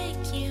break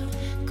you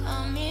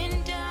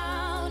coming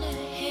down a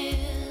hill.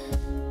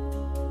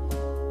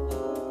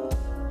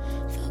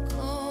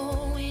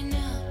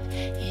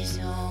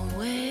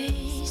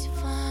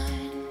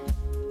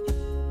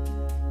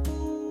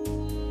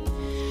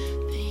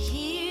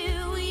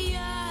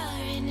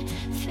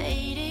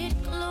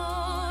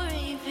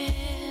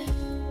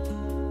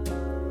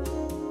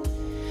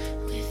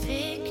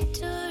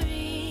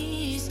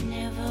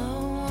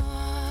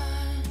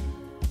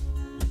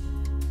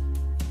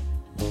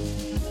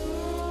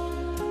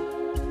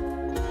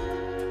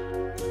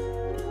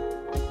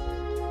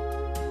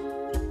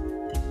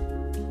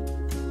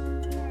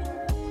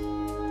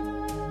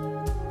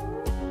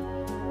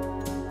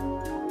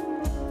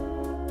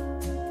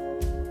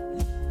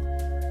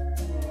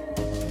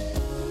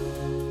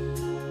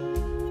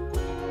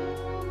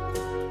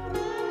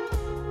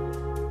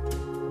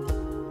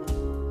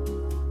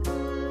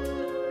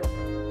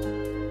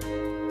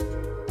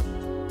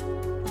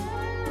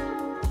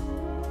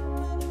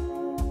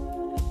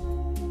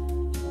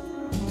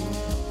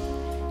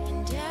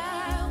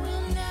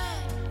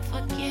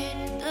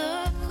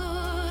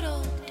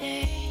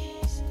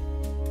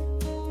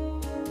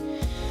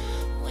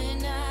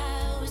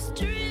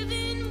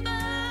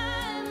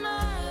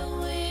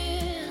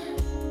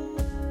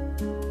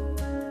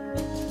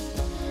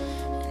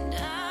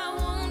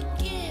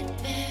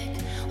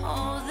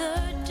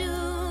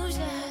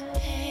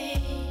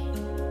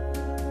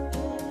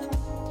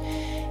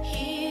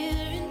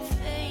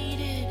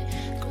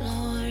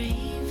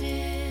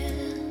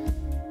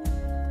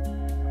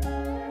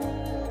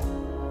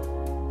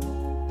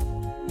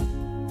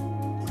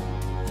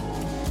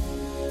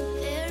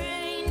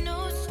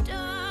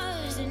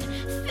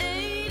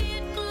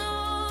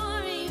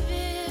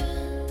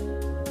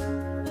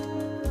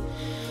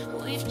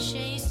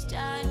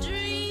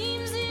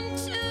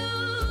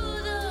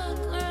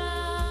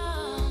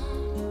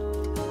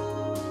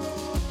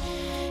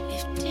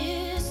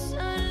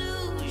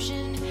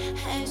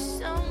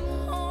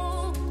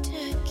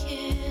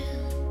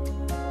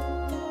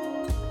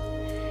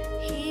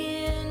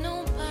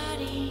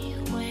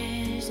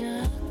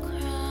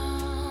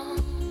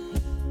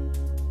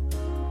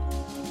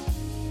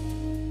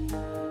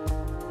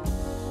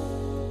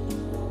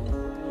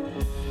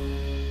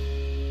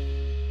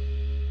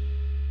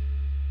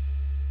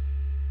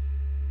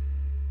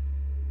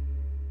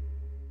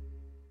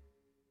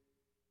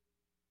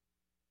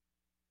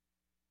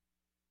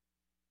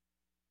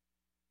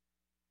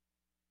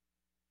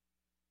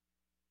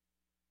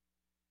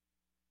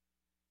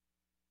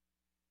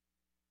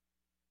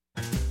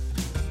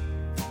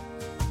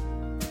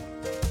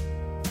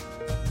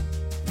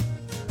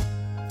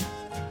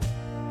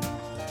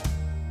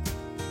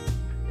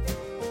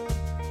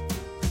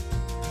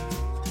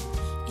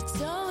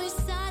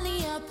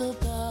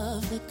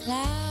 above the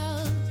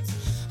clouds.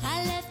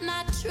 I left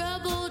my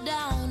trouble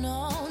down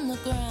on the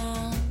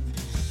ground.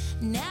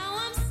 Now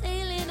I'm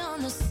sailing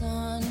on the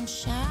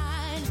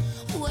sunshine,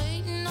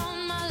 waiting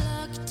on my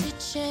luck to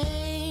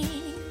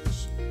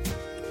change.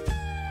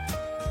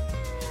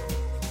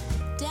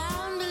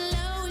 Down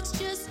below it's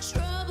just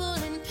trouble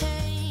and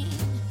pain.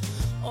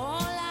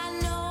 All I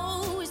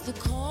know is the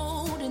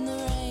cold and the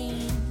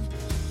rain.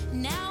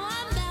 Now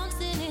I'm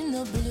bouncing in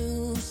the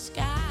blue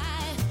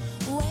sky,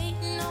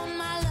 waiting on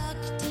my luck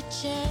to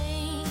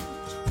change.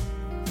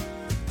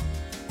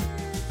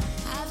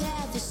 I've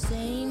had the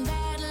same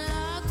bad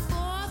luck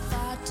for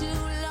far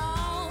too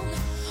long,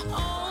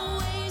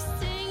 always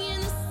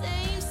singing the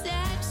same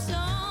sad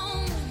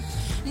song.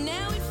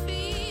 Now it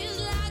feels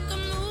like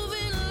I'm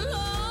moving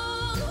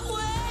along,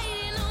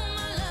 waiting on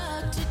my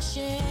luck to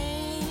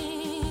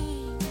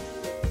change.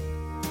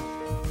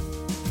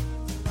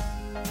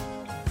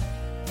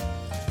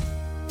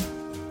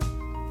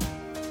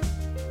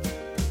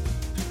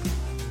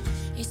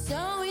 It's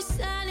always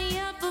sunny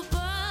up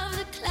above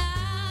the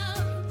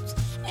clouds.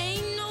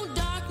 Ain't no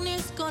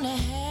darkness gonna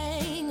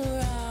hang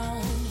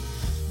around,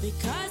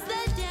 because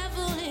the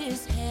devil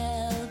is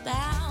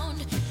hellbound.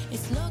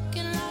 It's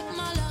looking like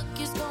my luck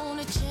is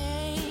gonna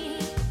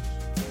change.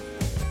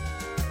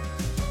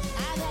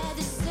 I've had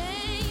the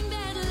same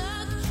bad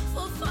luck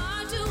for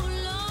far too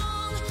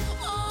long,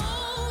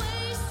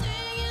 always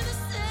singing the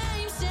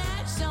same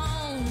sad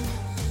song.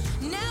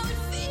 Now it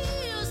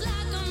feels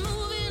like I'm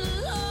moving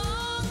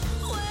along,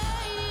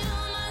 waiting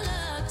on my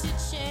luck to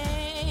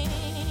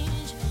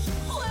change.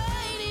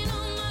 Waiting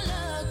on my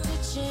luck to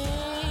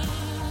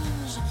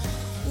change.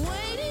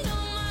 Waiting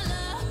on my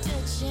luck to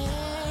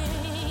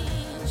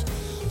change.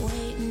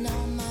 Waiting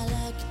on my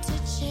luck to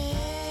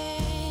change.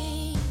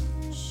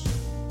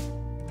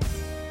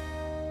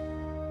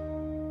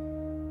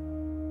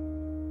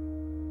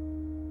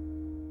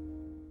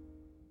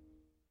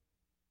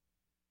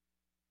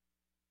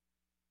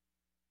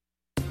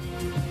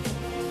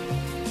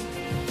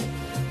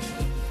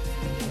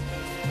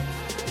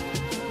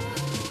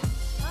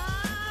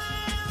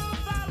 I'll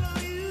follow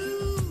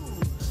you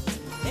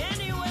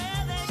anywhere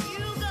that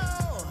you go.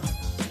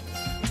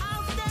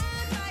 I'll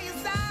stand by your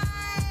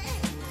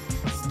side.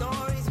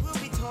 Stories will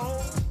be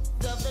told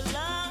of the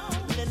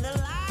love and the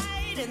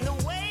light and the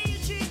way you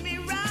treat me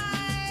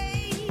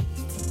right.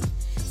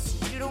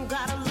 You don't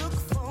gotta look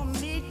for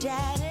me,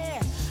 Daddy.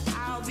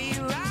 I'll be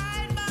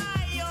right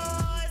by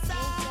your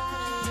side.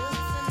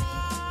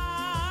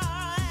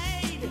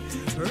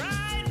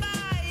 Right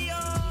by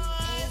your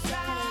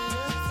side.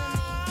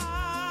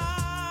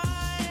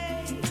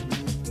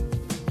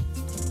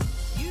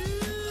 You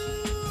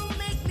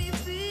make me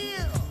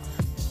feel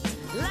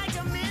like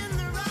I'm in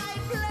the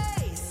right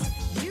place.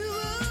 You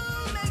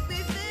make me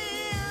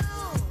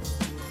feel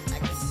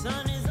like the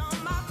sun is on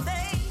my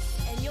face,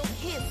 and your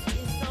kiss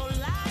is so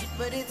light,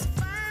 but it's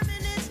firm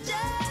and it's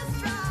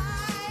just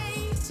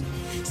right.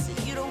 So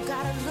you don't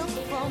gotta look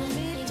for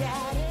me,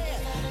 Daddy.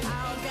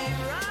 I'll be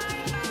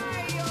right by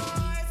your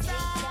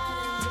side.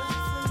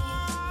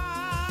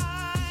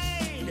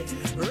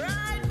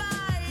 Right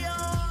by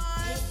your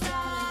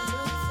side.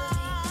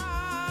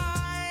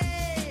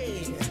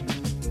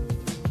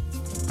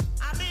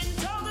 I've been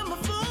told I'm a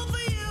fool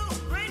for you.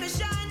 Rain or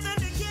shine,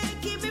 thunder can't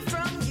keep me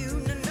from you.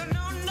 No, no,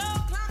 no, no.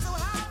 Climb so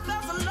high,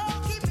 fell so low,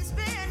 keep me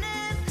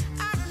spinning.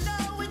 I don't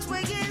know which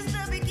way is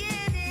the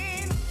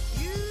beginning.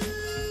 You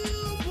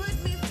put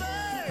me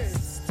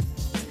first,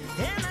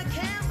 and I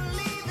can't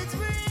believe it's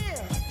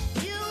real.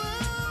 You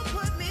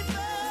put me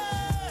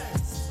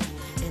first,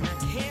 and I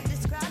can't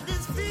describe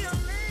this feeling.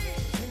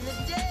 In the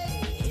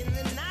day, in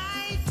the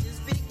night,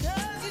 just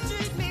because you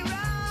treat me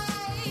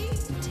right.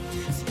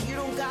 So you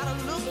don't gotta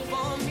look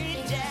for me,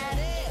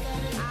 Daddy.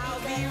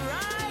 I'll be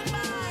right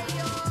by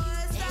your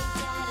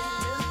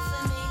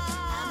side.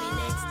 I'll be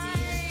next to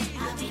you.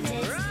 I'll be next to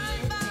you.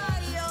 Right by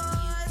your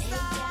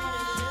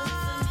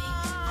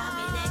I'll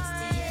be next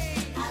to you.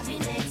 I'll be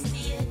next to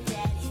you,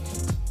 Daddy.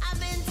 I've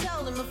been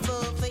told I'm a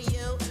fool for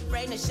you.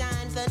 Rain or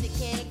shine, thunder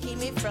can't keep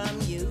me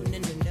from you. No,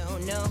 no, no,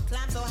 no.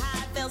 Climb so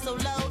high, fell so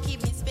low,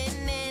 keep me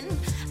spinning.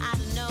 I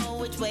don't know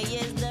which way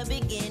is the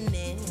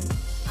beginning.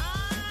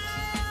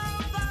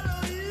 I'll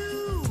follow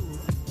you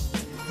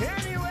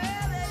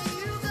anywhere that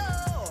you go.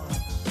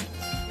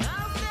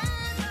 I'll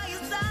stand by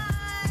your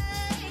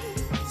side.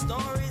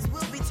 Stories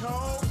will be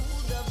told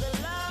of the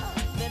love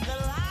and the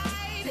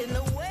light and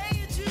the way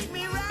you treat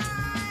me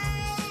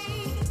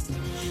right.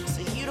 So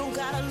you don't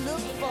gotta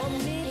look for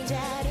me,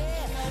 Daddy.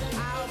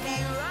 I'll be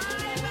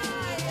right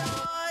by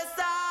your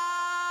side.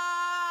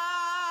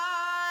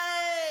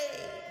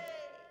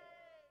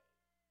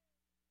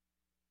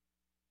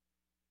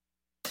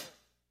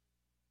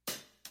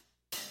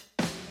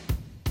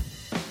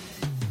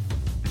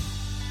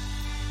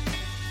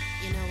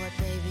 You know what,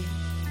 baby?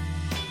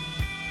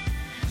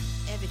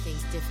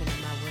 Everything's different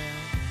in my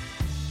world,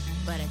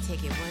 but I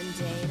take it one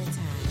day at a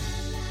time.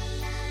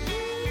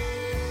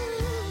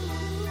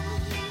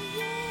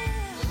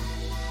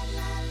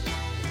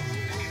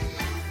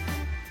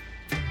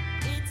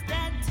 It's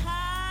that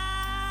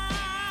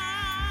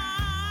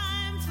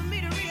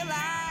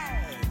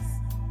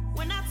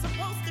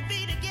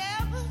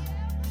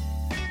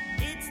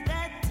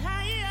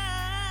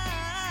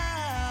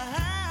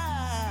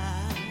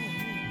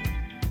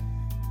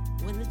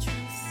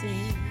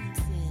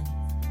sinks in.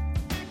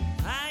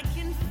 I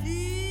can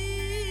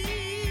feel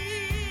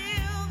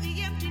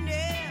the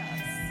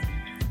emptiness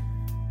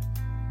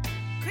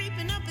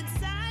creeping up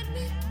inside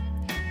me,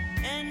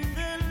 and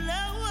the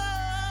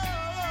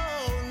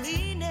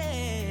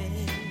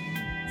loneliness.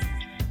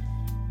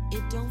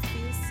 It don't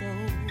feel so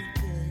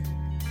good,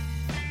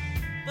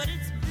 but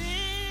it's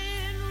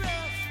been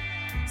rough,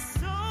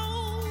 so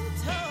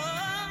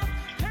tough.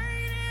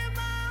 Pain in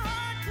my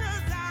heart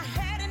 'cause I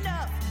had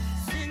enough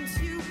since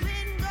you've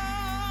been gone.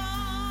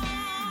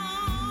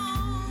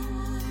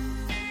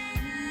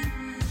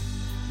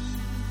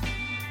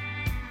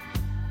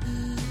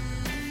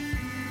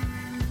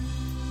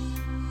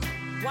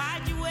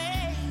 Why'd you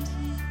wait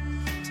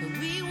till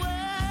we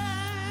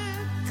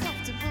were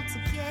comfortable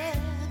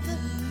together?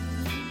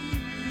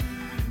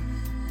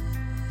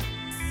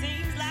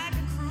 Seems like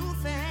a cruel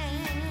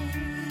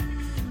thing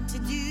to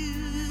do.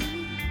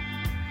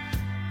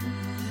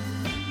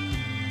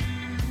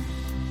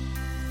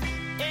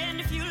 And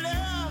if you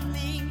love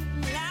me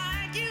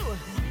like you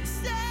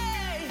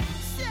say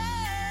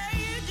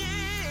you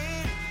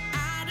did, I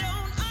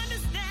don't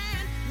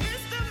understand,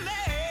 Mr.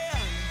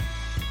 Man.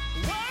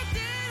 What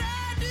did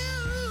I do?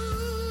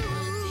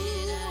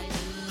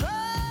 Oh,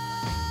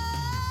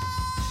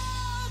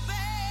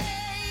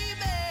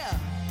 baby,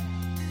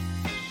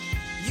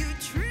 you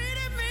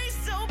treated me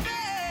so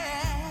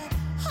bad.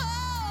 Oh,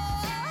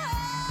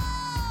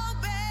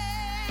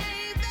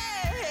 baby,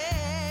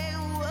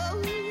 whoa.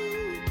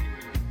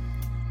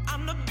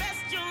 I'm the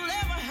best you'll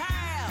ever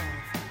have,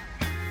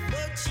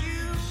 but you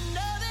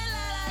know that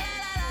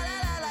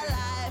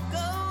life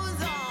goes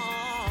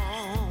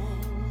on.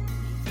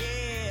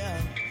 Yeah,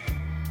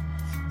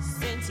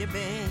 since you've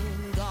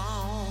been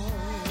gone.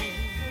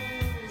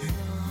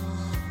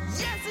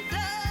 Yes, it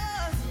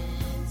does.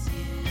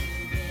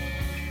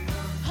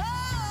 Oh,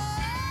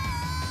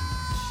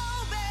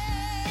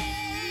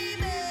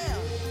 baby,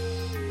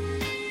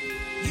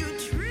 you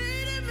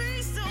treated me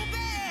so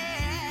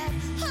bad.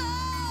 Oh,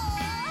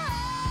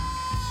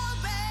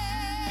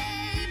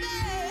 baby,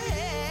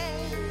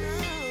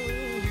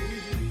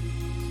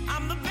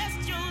 I'm the best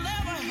you'll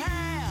ever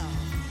have,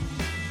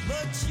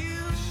 but you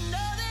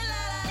know that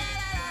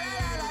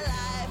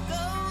life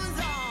goes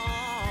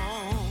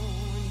on.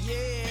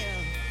 Yeah,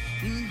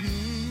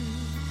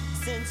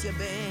 since you've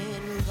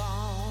been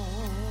gone.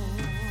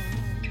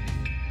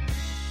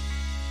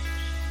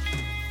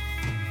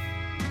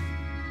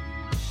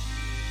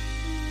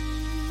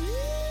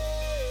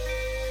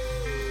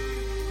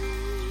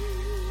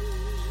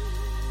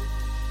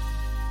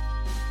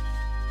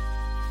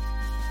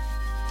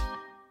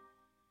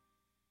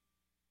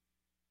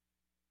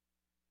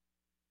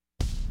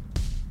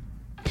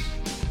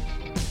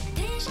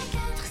 Déjà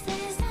 4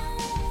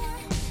 saisons,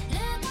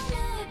 le temps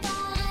me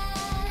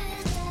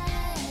paraît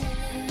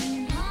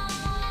tellement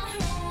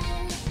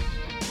long.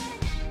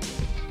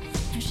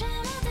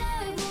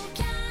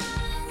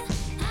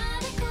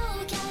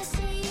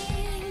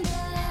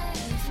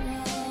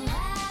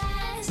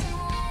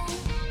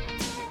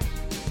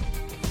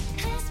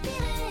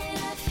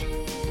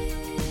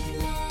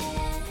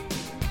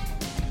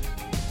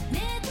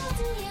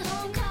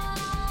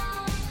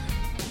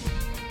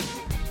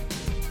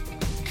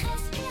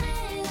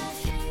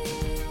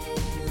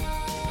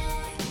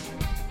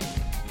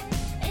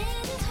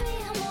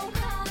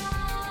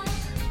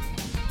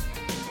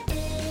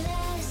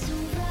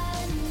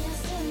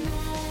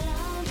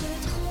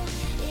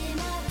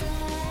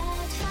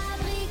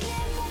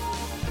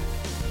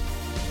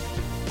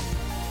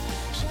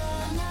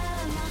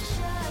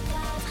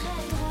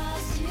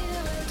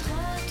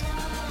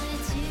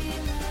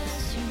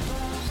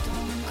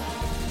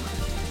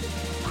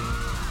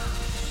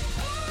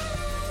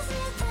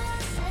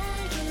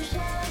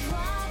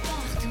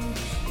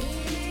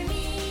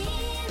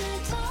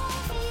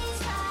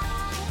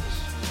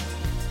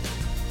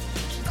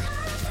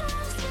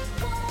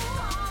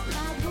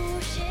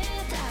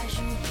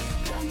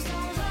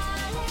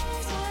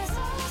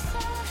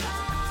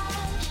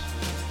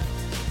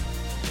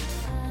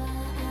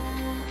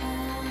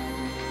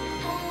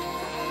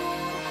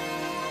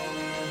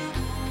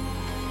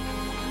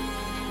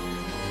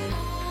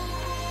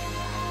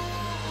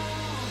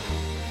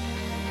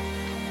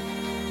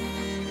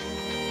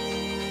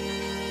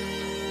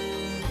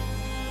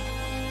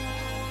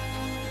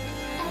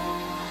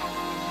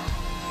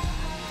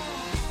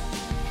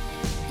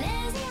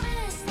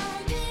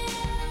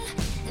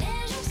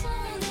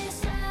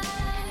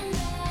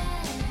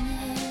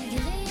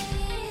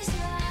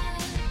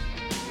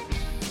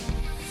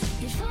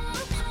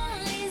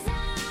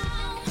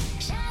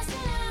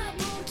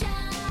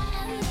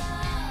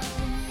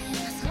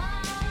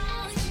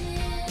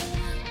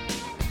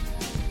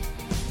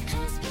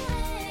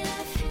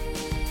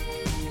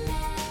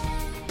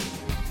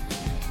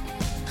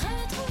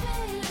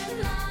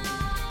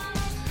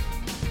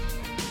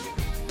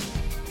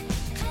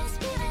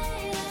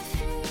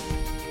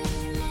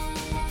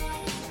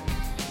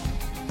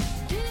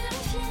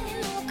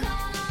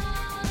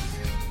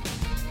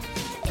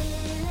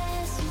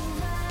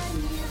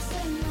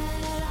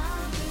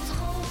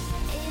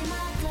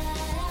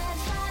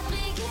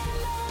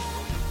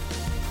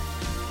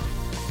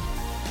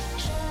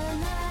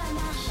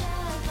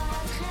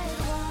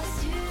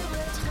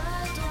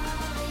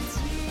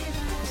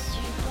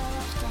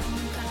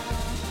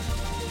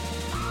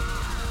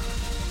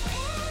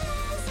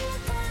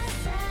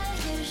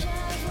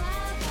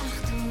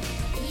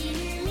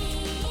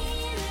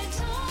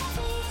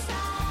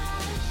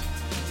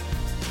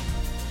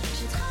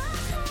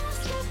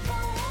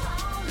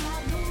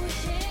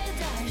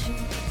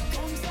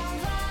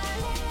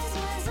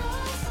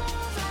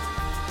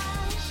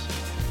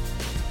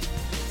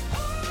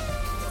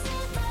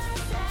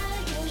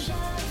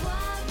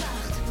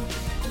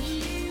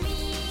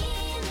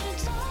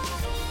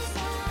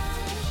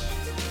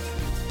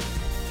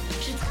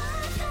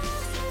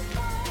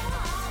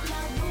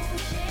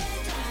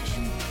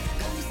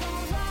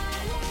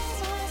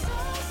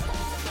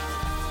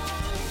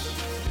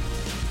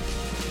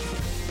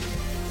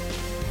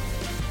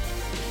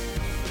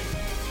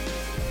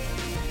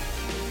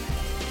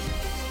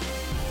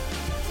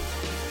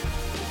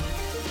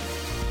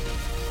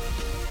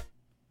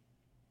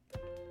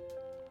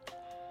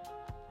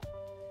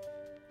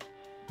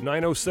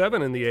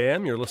 9:07 in the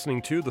AM. You're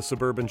listening to the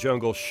Suburban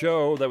Jungle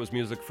Show. That was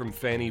music from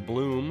Fanny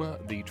Bloom.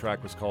 The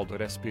track was called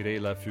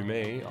Respirer la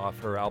fumée off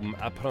her album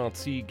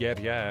Apprentie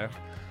Guerrière.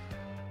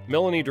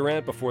 Melanie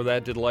Durant before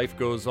that did Life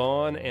Goes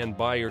On, and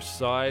By Your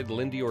Side,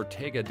 Lindy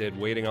Ortega did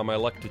Waiting on My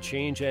Luck to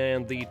Change,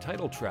 and the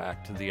title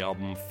track to the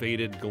album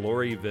Faded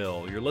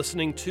Gloryville. You're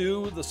listening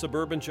to the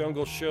Suburban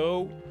Jungle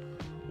Show.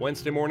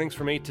 Wednesday mornings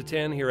from 8 to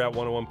 10 here at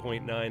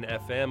 101.9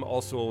 FM.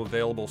 Also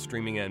available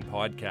streaming and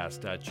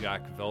podcast at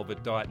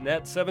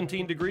jackvelvet.net.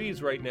 17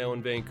 degrees right now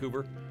in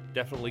Vancouver.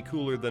 Definitely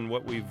cooler than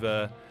what we've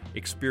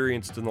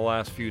experienced in the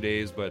last few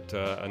days, but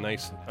a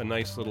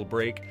nice little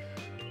break.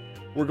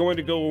 We're going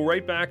to go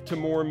right back to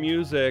more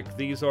music.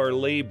 These are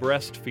Lay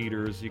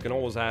Breastfeeders. You can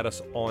always add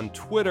us on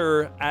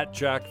Twitter at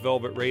Jack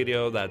Velvet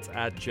Radio. That's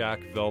at Jack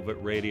Velvet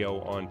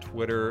Radio on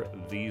Twitter.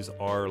 These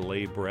are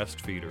Lay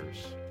Breastfeeders.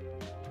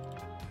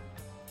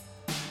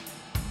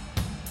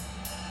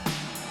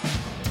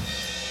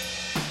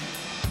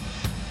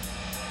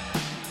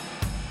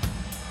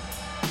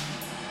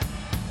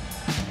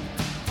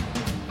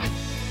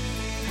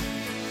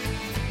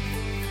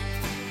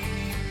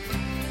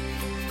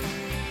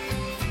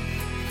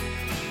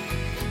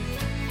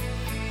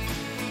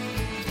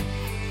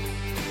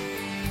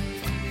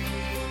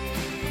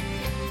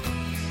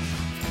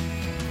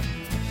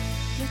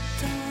 Le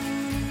temps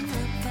ne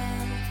m'a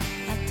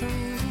pas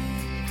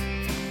attendu.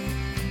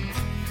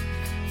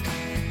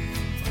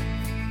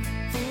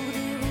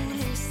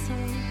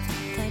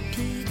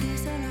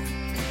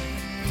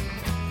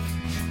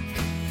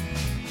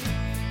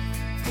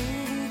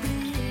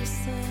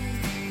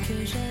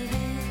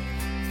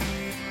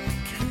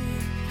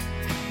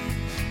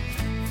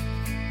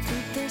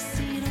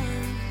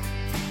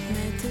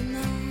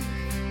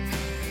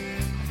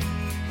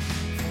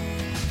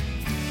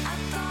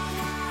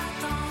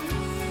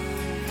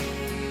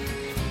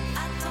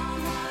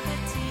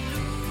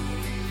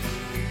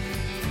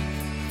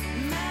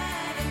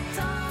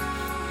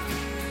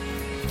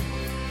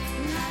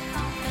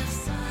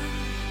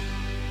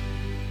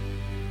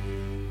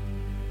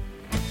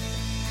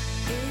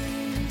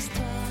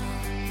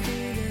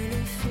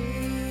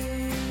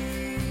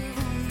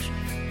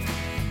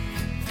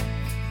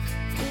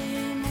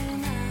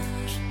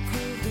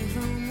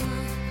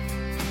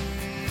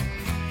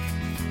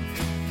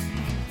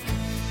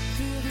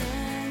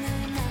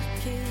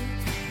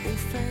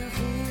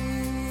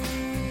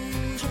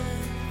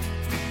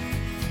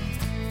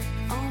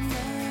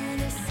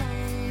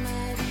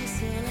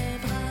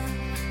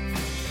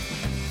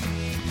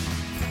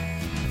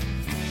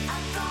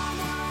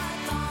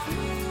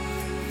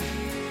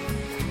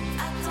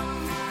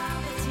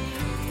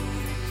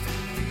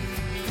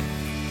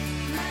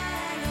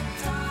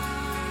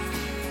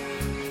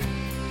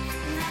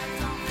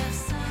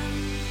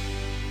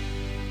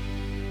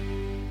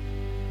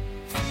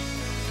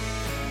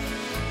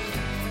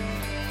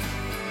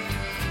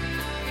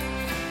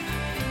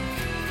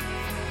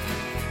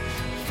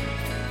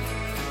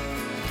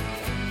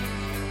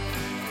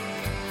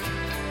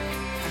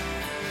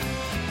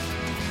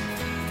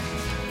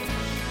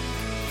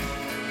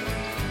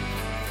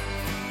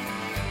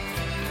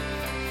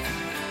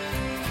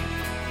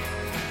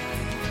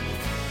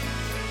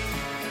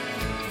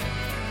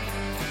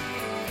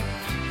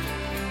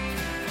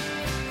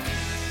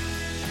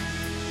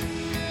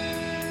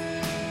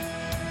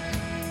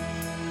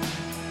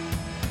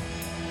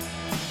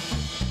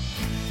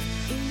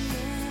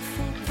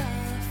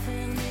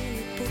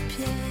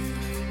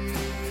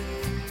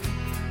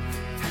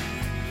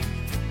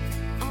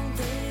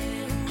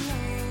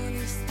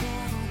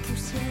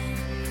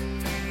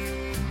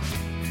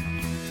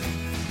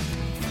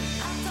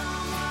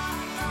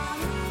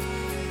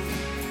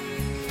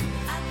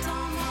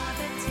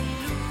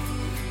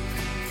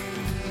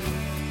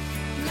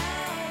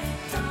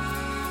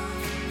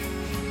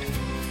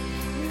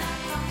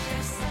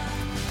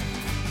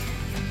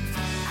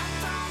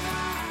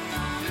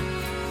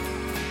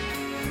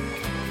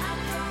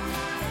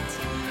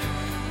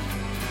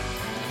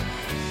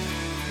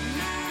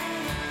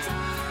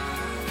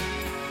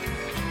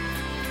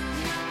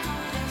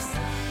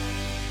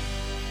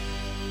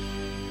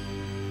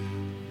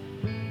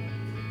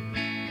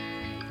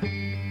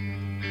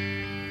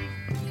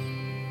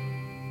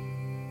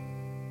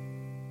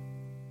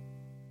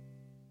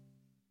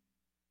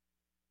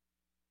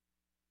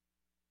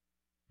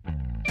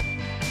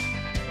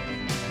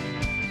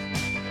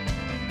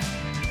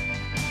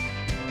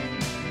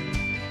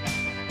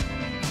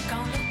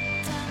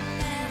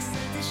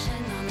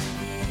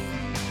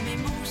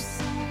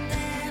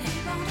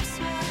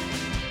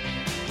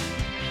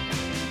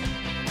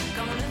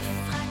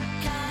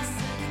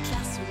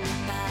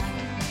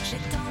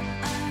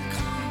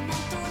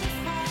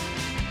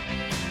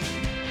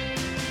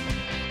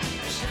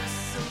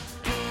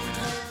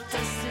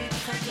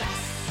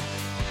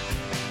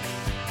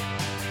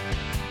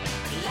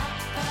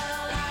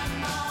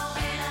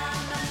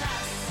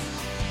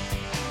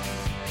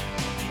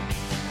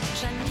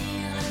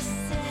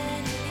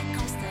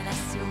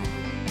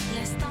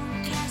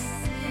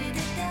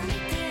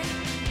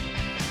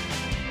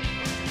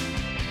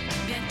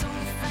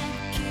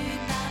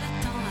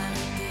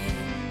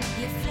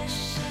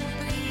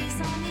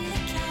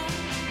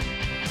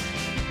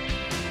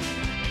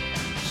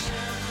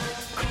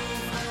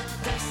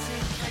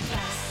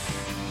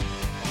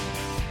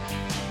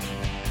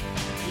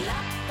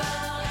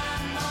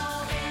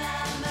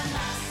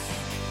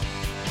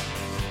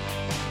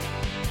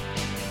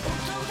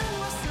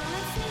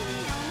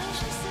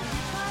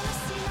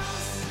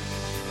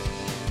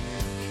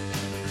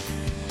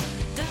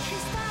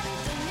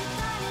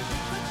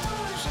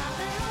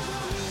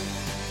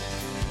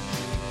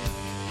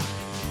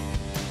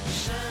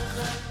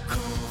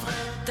 recouvre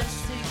de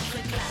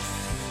sucre glace.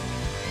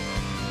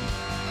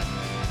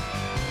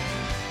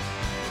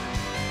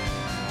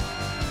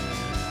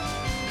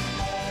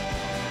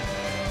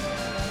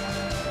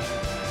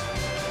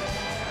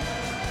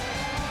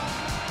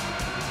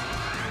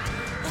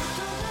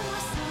 Autour de moi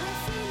sur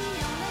l'infini,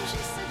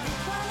 enneigé se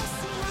déploie le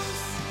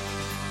silence.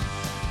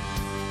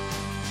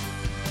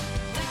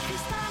 De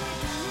cristal et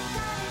de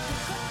métal et de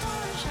coton,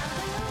 un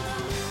jardin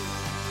endormi.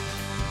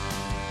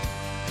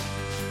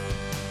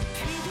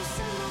 Puis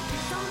doucement,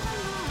 plus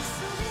tendrement, en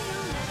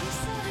souriant, la vie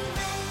se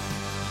réveille.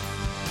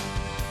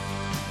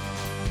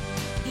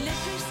 Les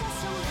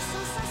pulsations, les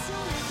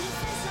sensations, les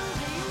défaisances,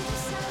 rayons du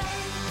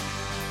soleil.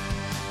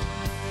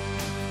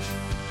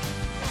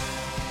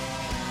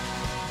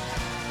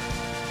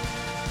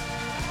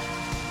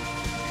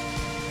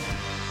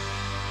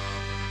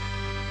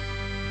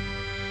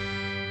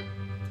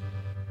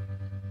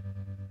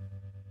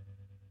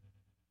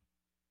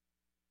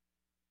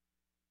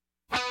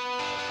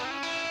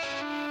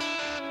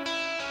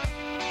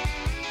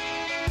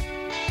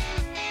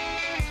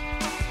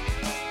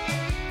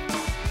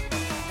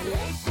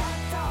 Les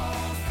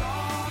chatons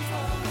sont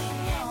trop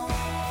mignons.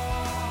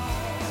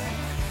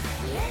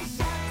 Les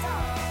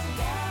chatons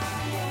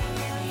gagnent des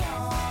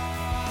millions.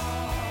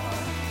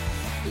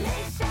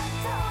 Les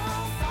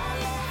chatons sont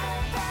les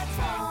vrais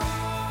patrons.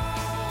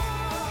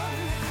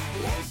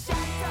 Les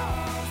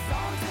chatons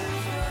sont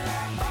toujours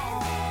là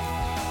bons.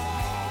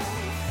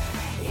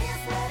 Ils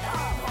se mettent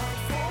en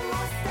route ses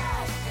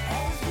moustaches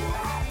et jouent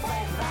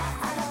après va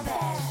à la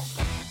pêche.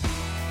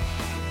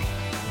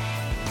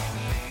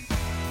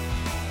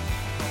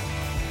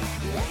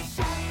 Les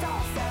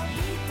chatons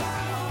s'habitent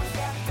dans nos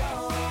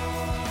châteaux.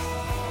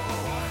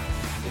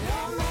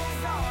 Nos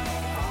maisons,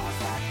 les bons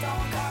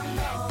chatons comme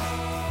nous.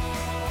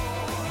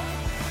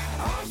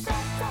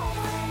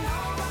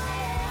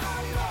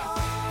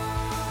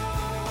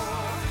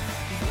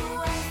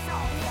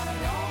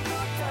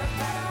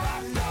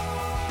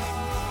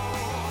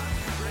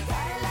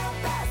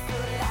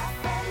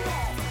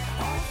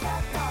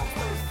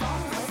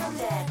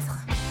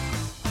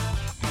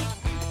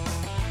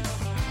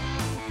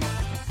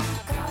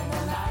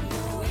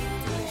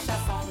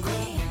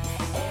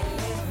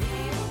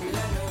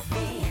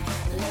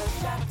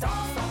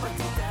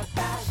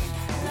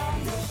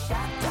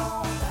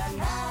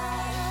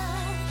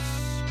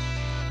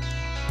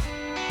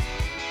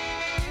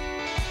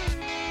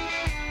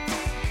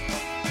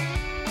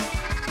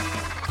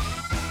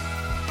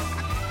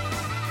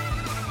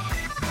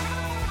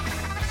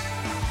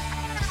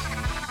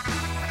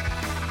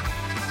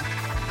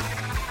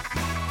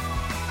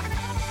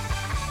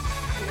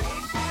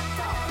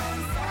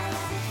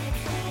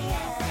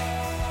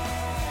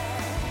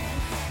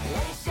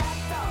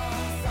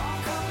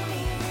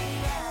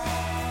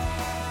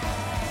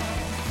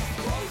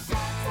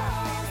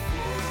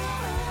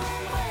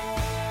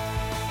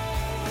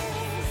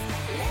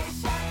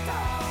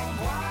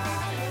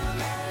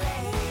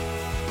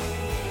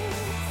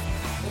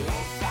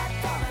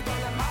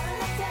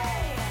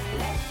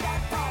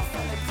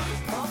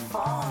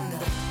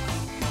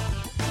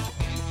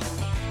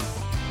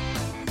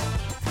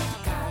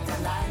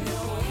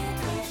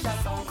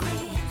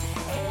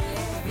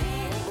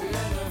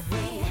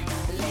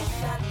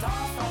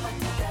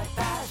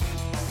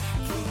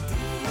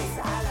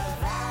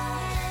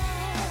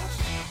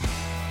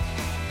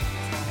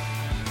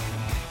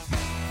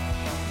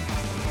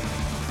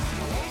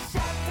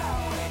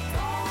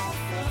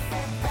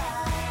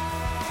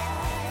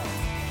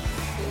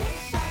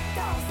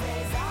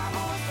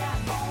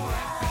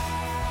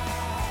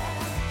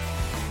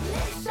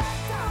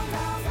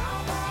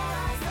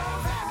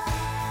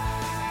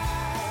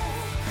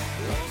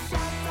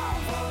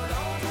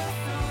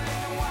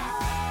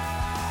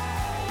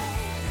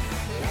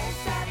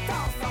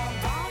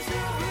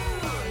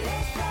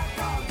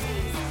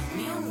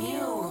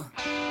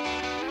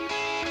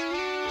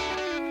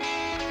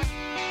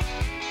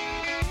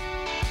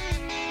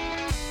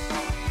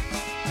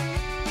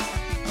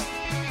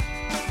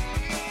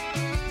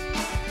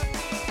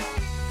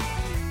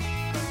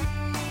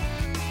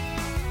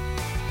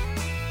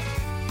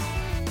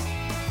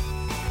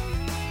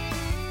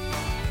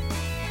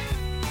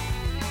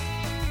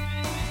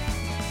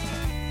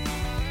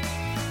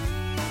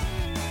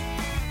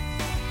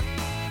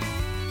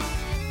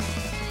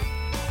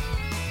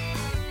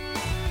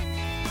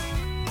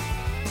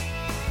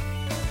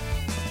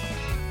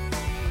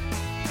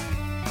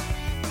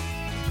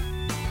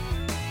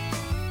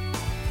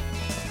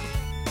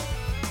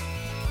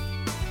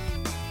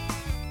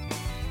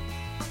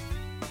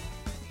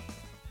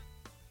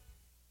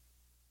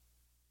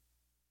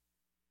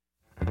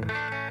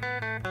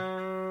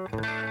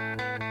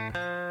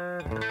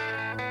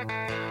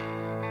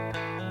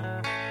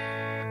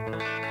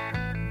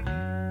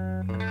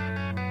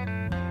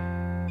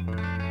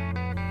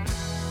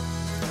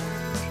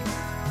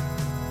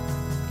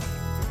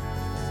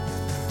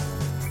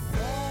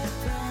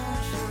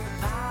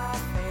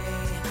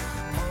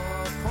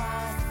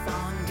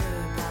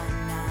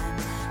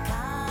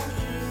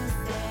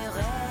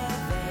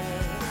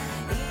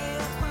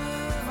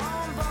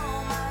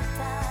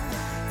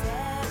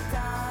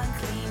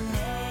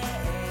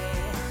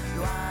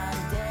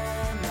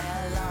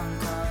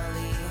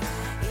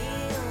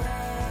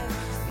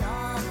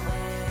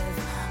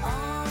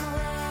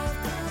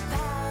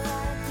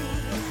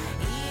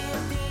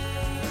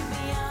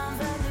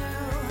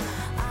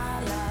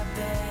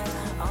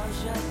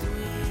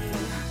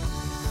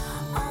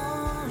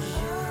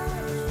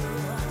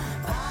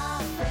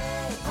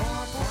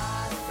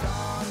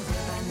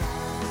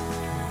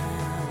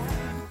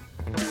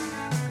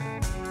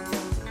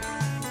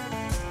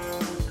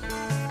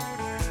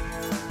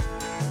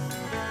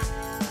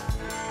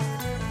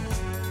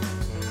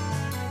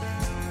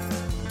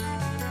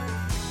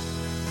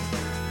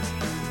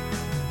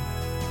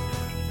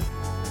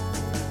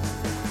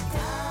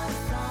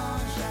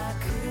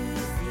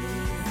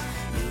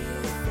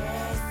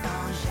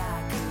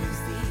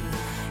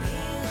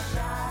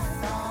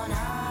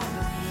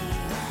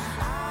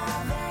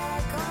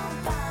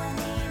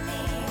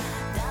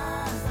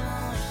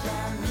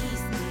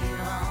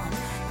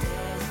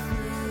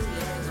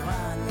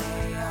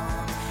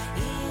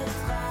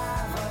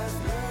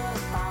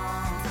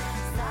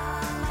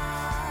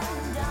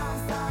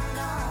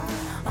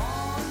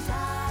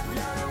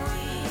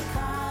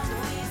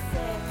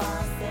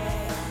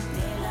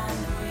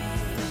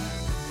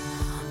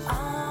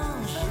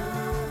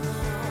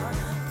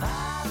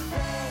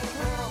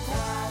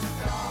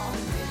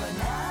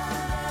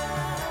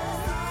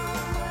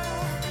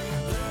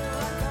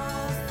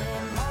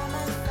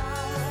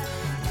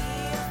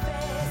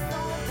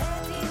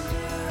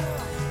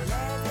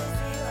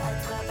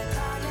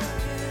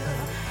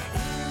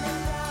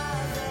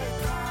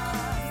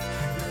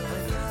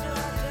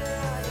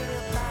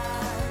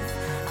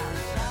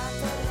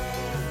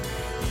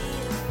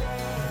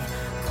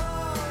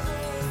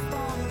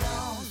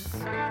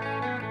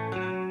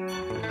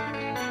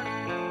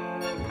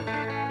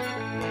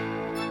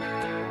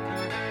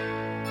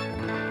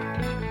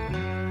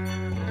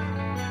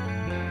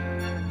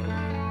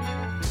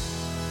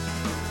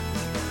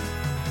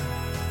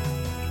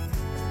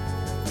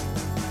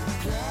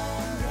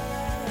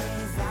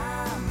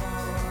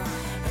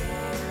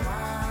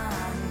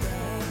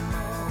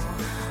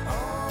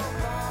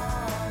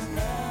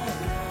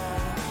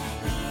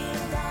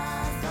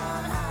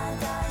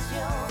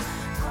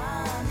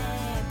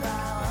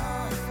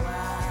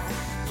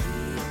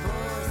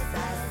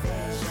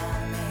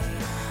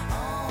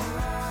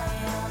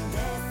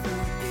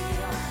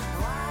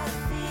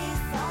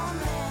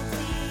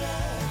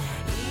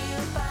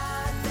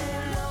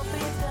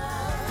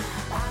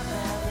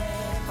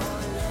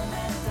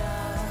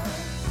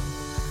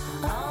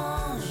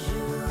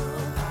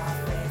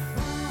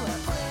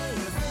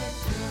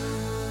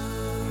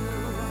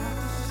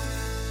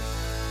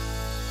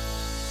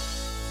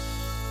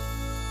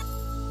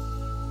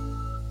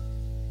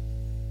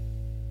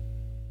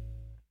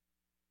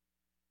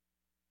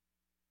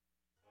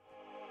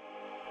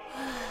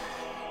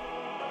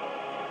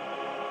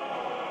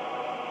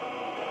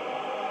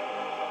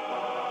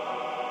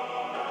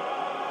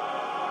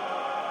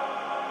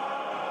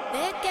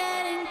 They're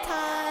getting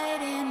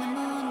tired in the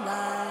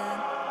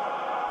moonlight,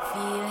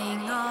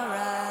 feeling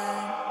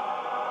alright,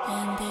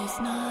 and there's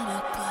not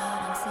a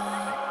cloud in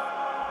sight.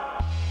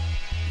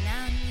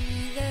 Now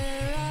neither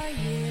are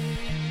you,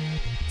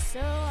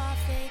 so off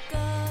they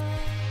go.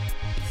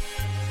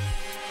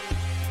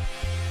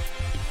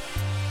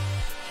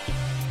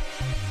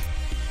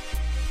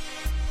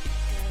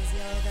 Cause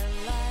you're the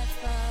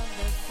life of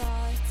the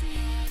party.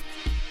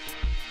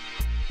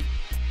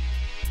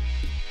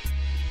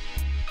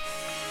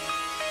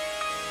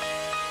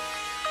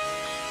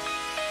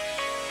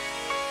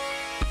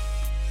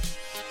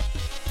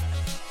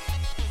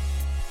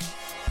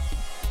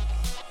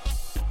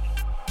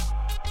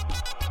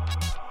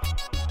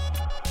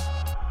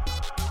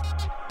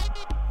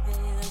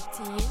 They look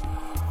to you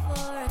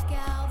for a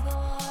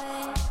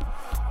cowboy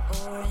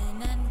or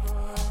an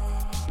envoy.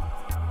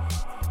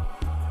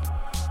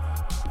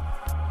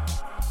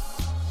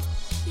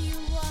 You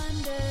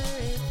wonder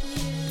if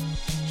you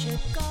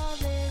should call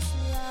this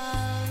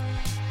love.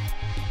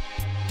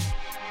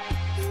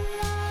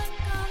 Love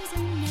comes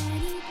in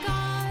many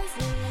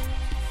guises.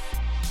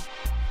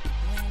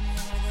 When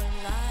you're the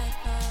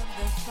life of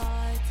the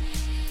party,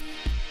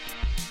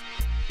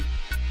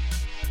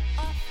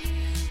 off you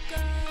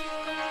go.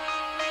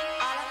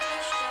 À la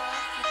cloche d'or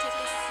qui te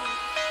décide,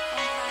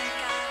 on prend un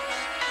café,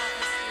 pas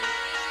ici,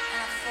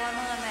 un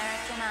formal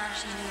American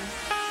ingénu.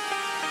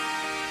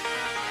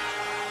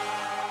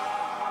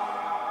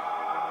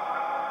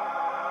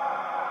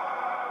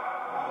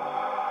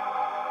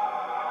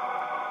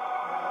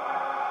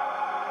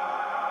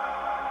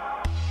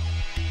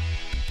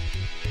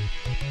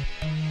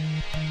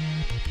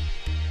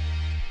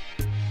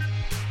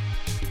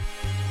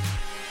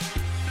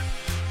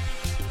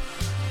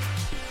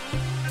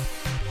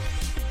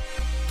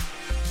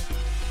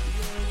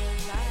 You're the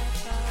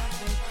life of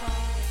the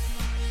party.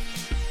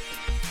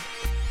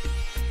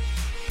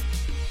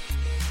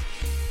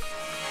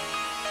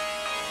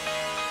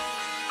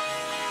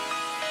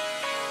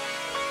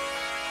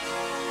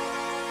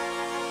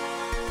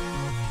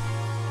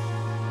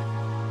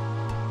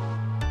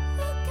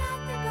 Look at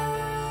the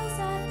girls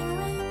at the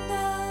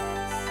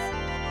windows.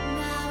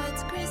 Now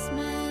it's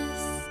Christmas.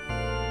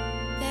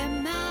 Their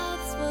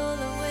mouths full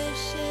of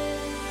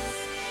wishes.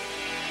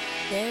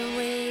 They're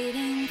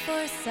waiting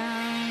for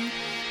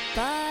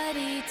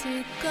somebody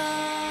to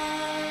come.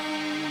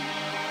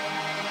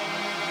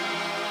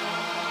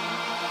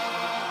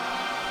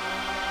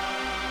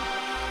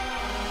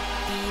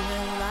 Be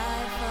the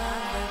life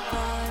of the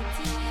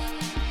party.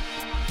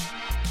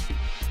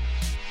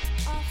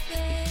 Off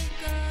they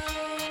go.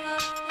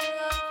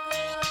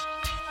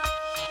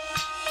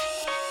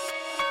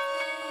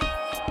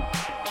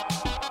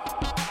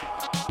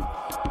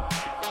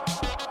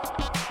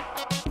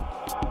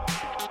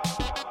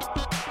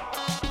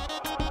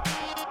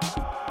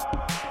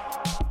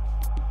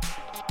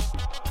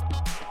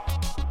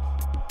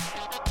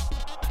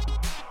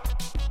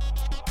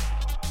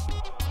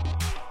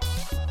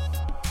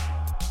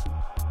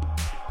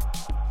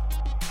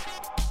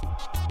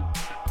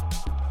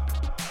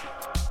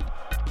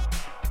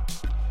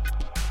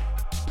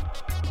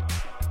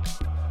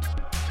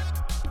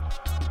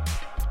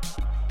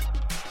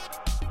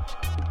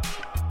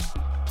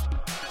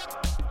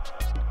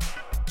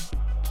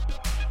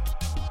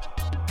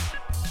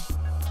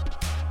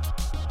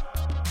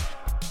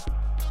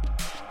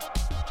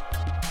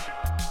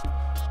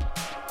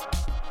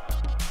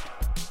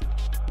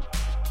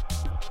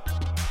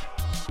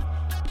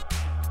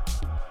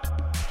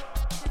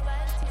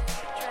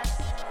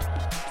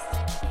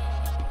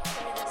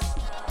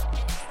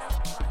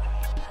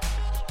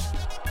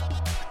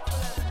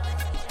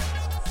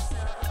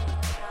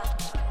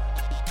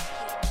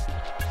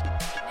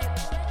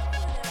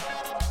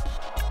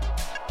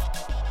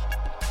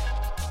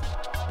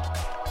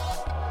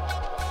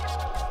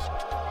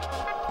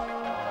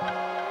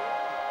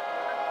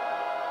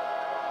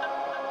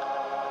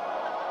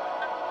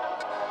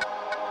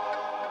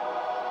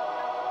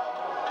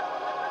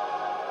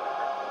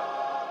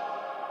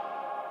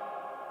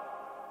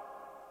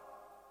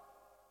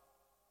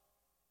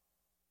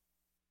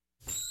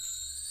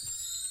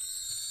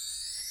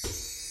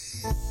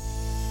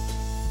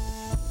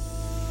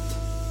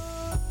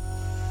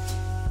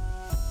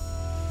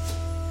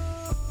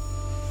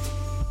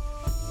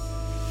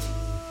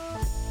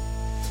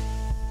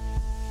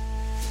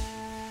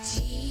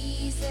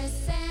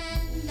 Jesus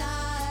and I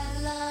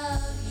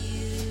love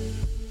you.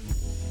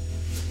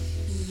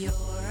 You're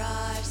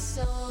our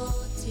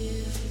soul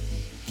to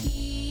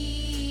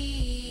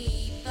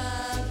keep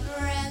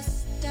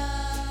abreast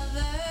of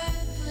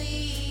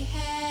earthly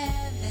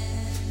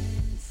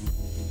heavens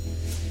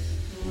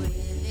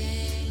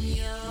within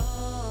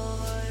your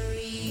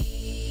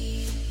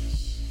reach.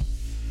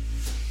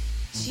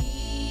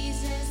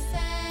 Jesus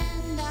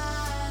and I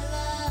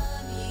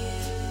love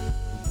you.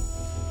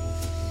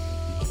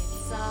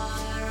 It's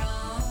our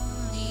own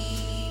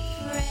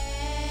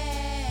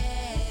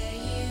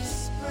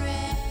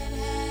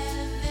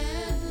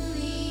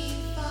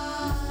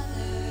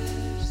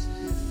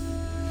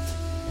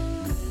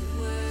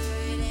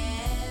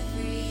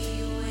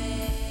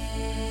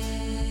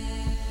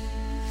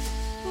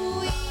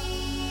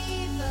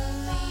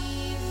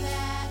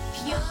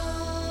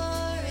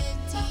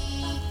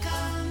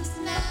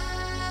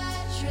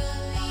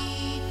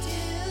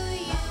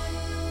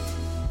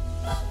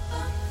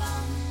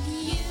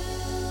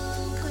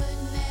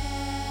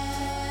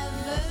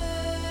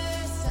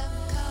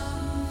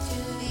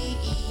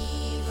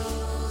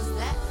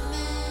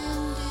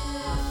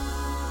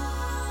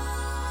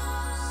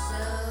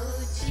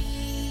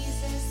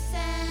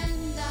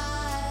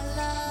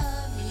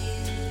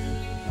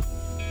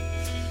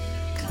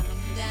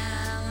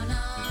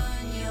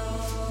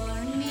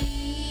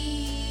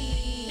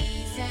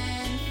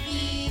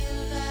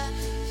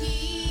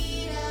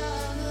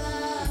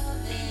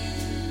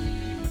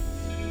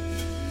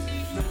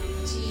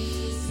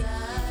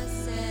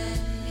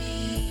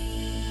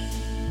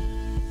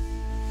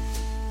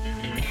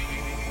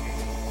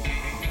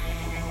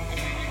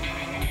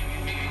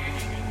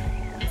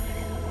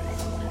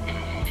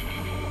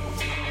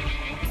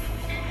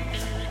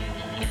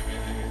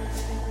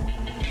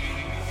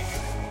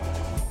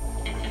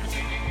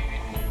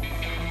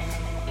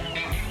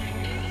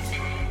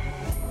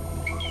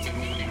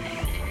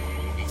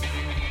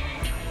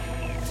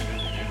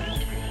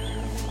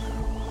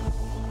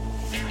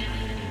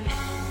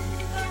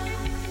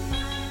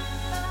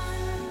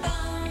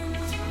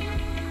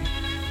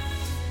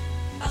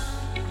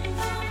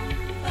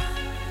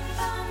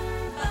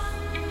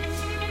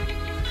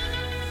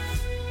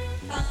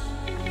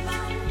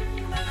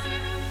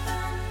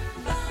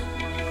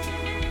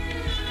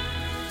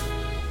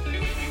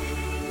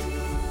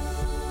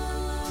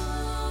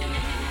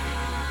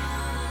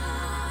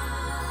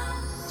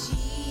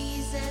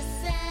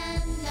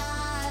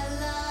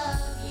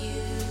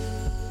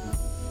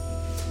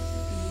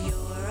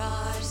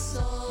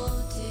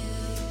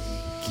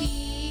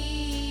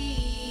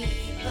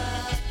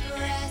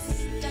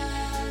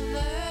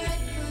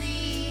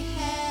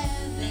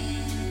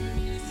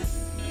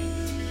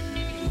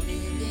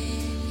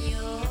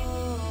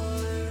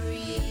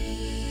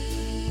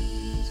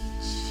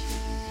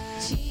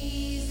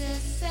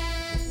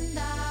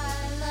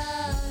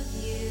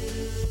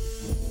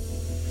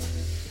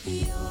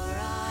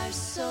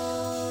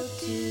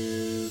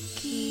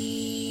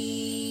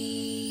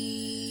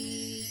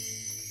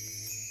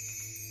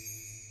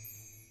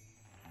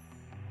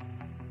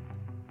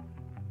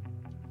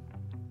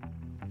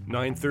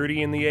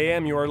 9:30 in the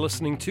AM, you are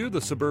listening to the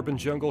Suburban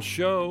Jungle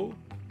Show,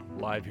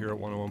 live here at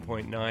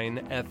 101.9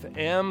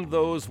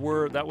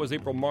 FM. That was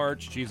April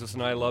March, Jesus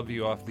and I Love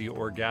You off the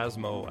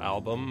Orgasmo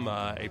album.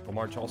 April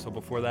March, also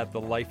before that, The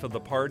Life of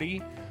the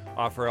Party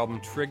off her album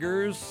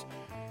Triggers.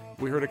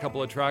 We heard a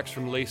couple of tracks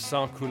from Les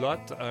Sans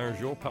Culottes, Un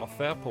Jour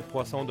Parfait pour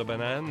Poisson de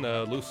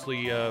Banane,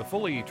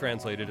 fully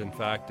translated, in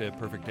fact, A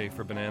Perfect Day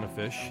for Banana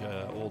Fish,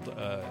 old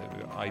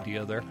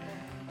idea there.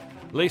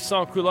 Les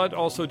Sans Culottes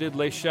also did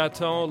Les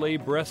Chatons, Les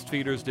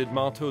Breastfeeders did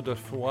Manteau de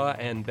Foie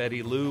and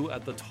Betty Lou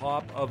at the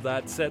top of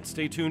that set.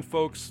 Stay tuned,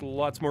 folks.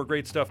 Lots more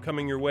great stuff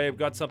coming your way. I've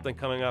got something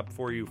coming up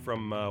for you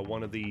from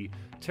one of the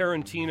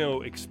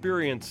Tarantino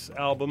Experience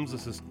albums.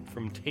 This is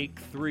from Take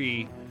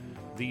 3.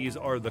 These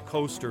are the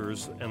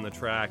Coasters, and the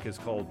track is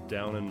called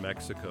Down in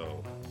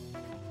Mexico.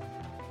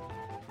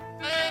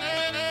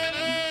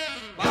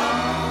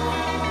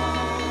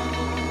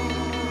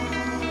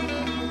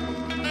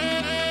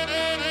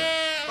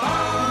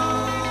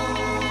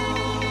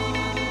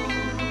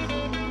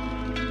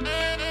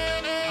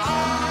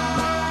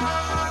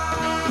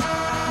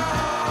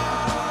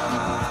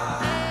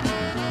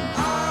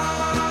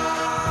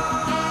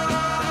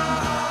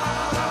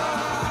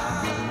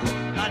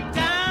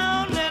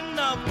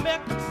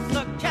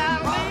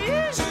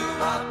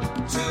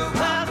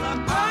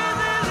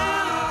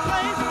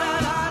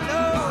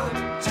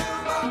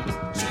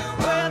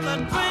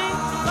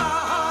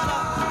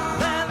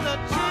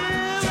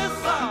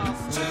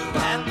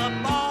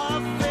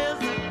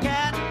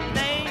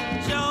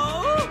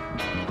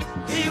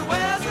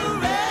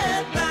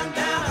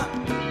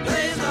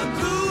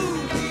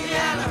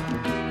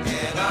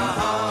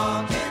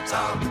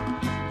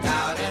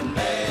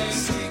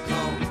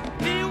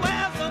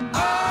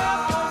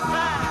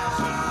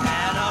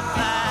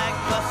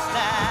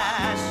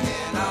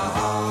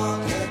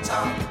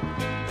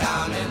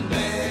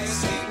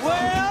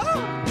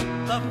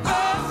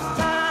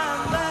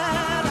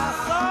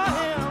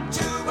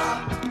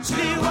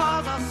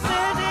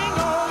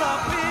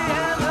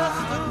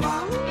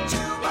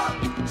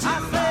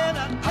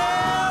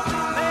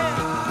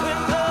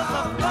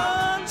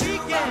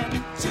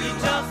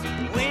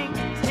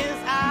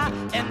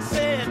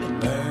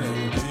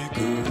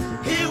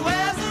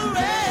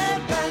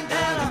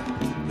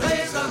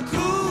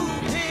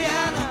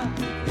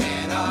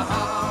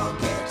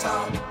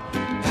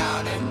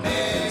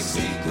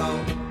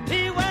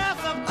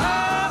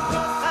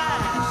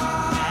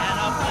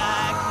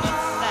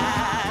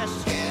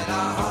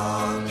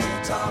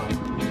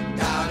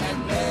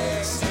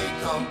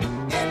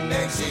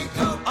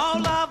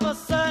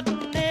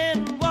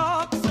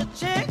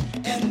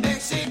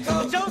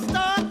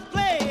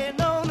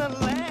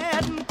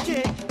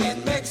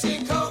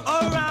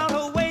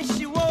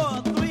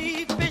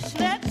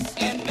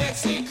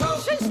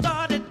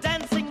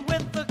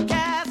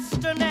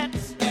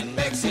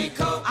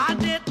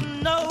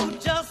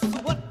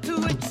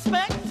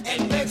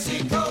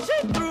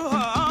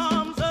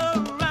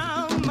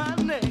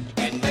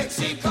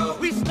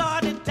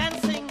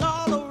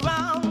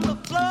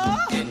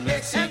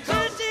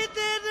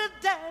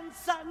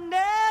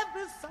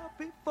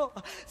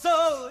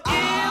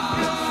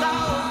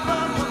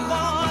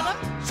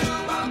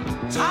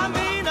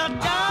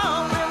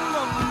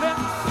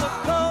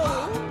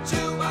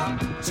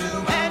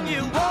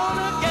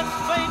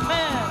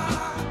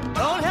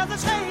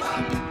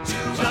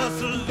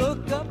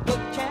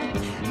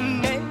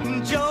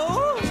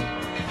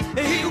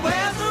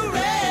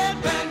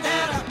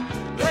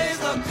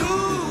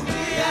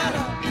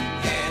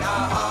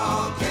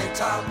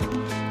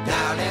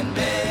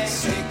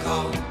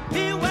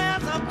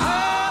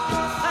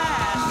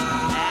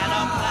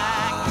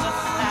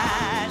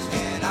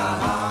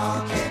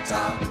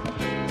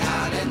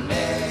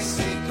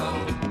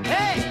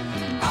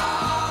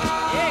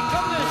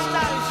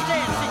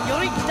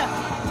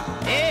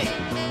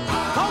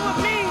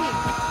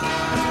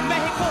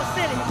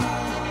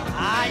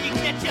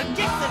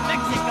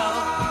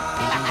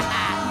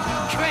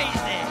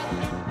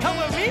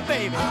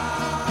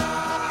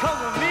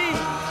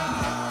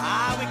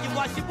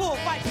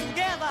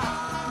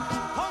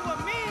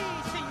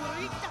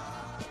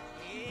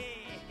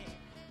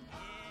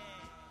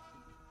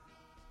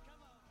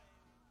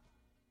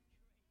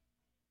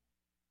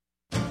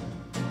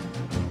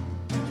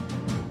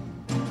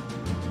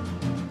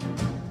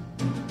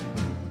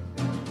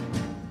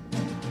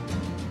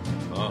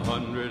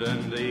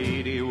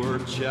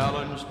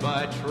 Challenged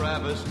by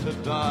Travis to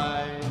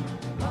die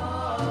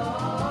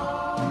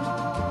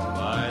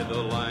by the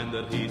line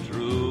that he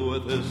drew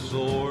with his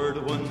sword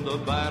when the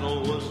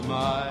battle was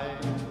nigh.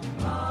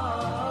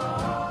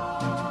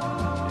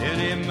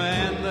 Any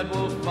man that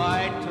will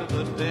fight to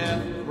the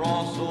death,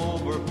 cross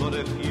over, but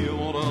if you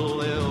want to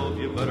live,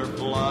 you better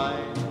fly.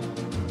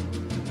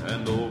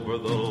 And over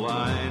the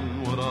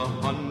line with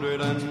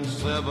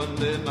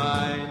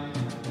 179.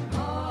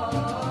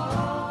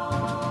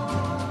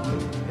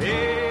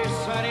 Hey,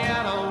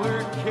 Santana,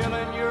 we're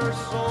killing your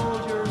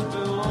soldiers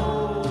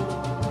below.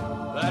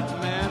 That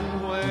men,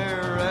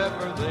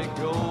 wherever they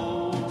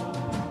go,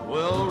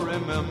 will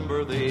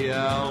remember the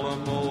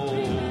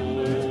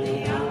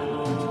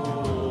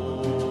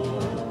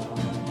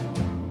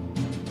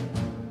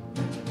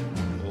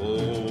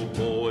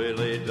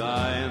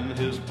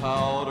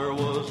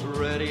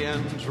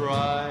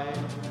try.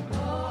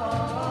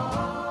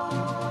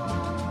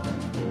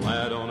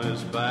 Lad on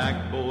his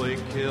back, boy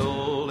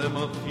killed him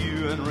a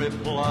few in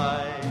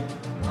reply.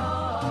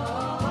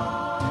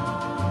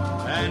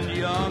 And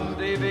young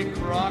Davy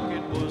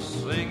Crockett was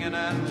singing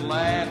and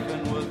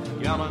laughing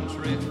with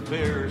gallantry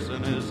fierce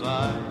in his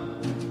eye.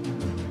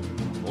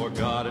 For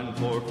God and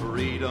for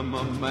freedom,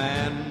 a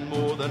man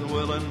more than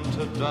willing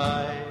to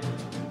die.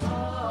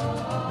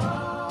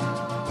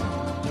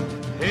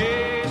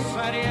 Hey,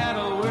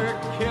 Santiago, we're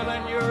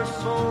killing your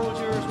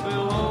soldiers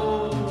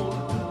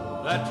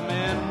below, that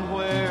men,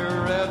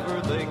 wherever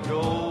they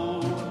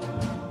go,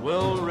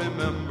 will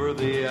remember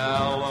the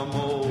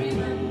Alamo.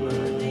 Remember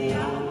the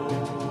Alamo.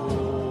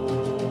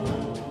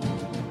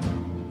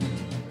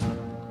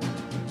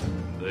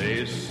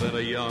 They sent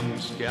a young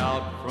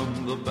scout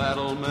from the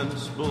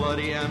battlements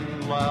bloody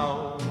and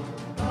loud,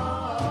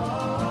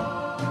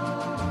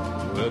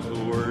 with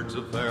words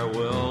of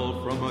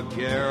farewell from a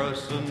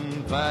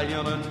garrison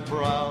valiant and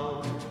proud.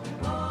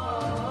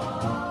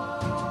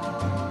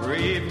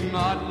 Grieve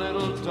not,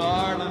 little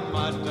darling,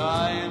 my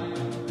dying,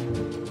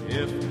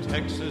 if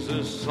Texas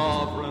is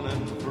sovereign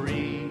and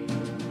free,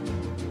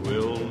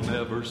 we'll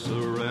never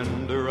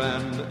surrender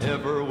and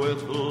ever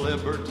with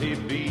liberty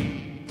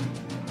be.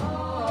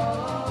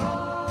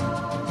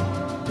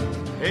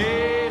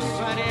 Hey,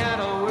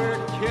 Santiago, we're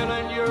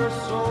killing your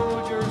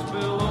soldiers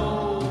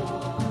below,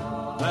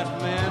 that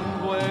men,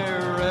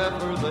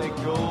 wherever they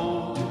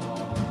go,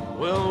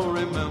 will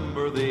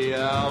remember the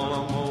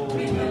Alamo.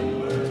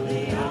 Remember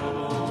the Alamo.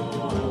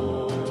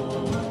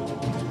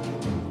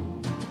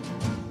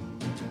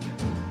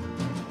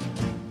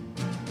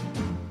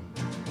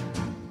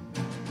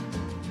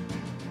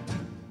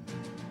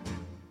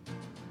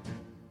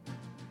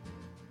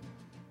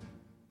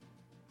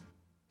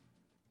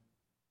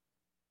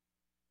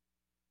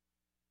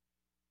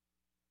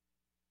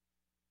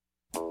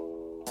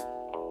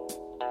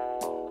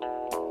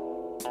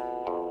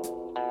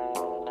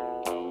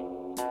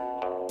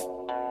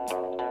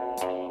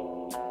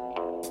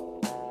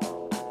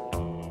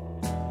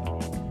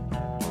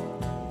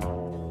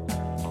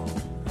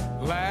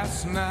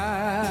 Last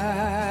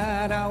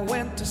night I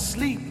went to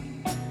sleep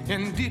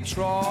in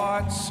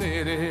Detroit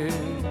City.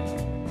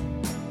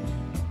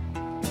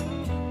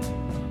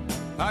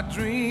 I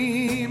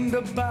dreamed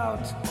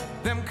about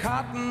them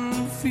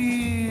cotton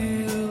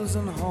fields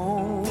and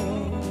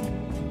home.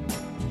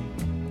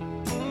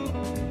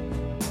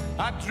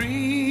 I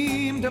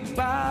dreamed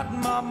about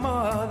my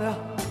mother,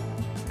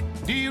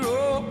 dear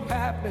old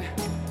pappy,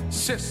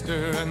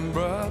 sister and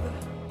brother.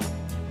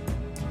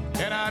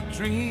 And I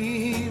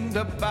dreamed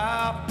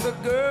about the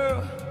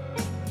girl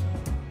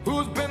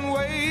who's been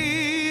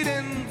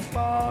waiting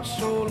for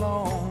so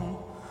long.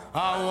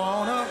 I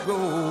wanna go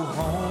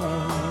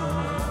home.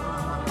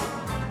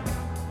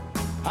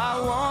 I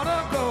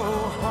wanna go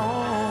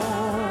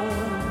home.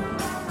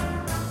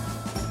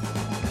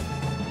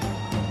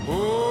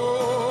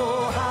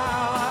 Oh,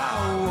 how I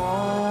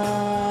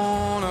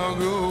wanna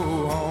go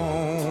home.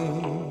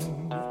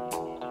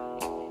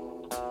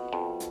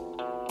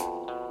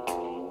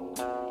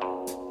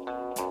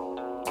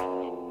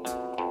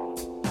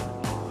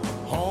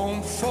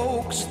 Home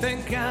folks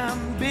think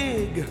I'm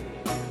big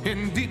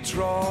in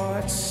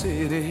Detroit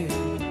City.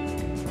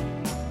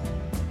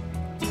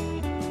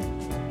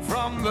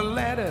 From the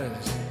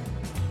letters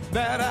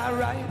that I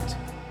write,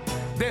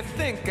 they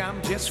think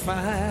I'm just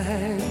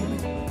fine.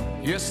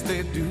 Yes,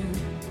 they do.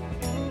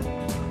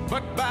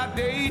 But by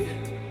day,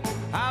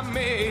 I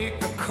make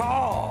the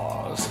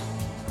calls,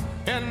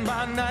 and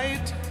by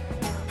night,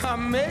 I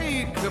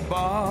make the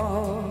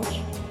bars.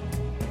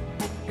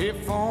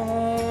 If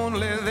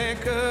only they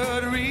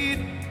could read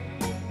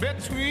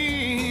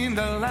between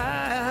the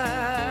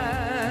lines.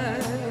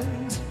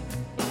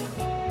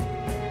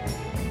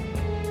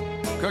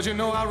 'Cause you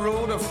know I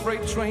rode a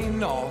freight train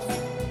north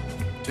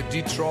to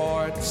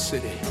Detroit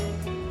City.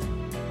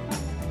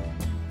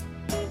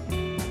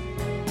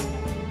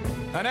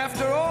 And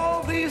after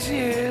all these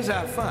years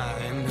I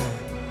find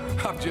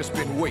I've just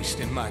been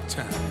wasting my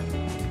time.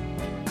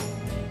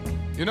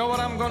 You know what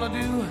I'm gonna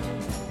do?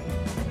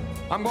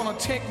 I'm gonna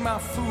take my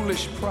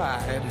foolish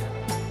pride,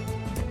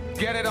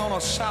 get it on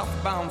a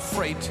southbound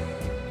freight,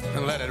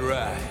 and let it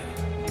ride.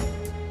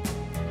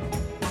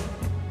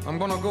 I'm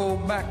gonna go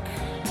back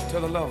to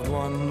the loved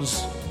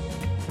ones,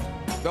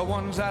 the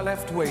ones I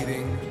left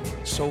waiting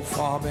so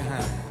far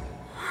behind.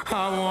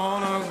 I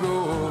wanna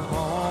go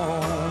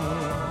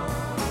home.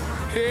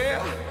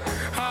 Yeah,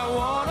 I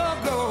wanna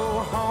go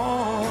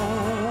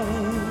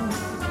home.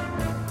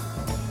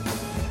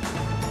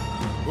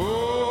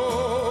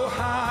 Oh,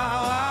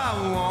 how I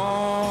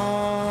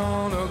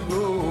wanna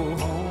go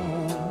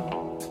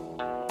home.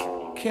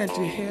 Can't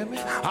you hear me?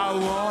 I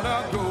wanna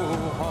go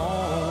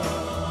home.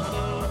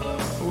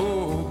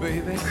 Oh,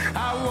 baby,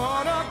 I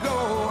wanna go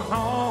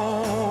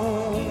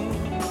home.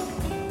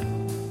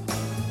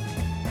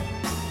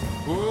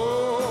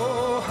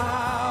 Oh,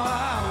 how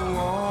I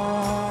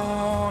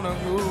wanna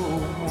go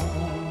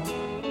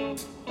home.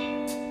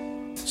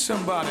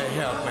 Somebody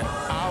help me.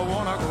 I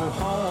wanna go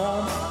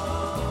home.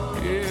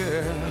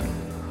 yeah.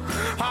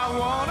 I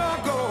wanna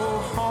go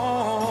home.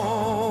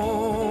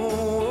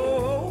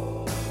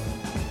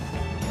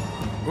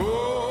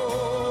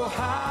 Oh,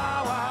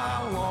 how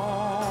I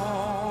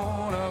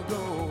wanna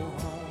go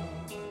home.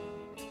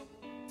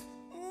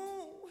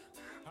 Ooh,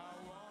 I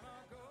wanna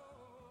go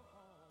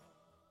home.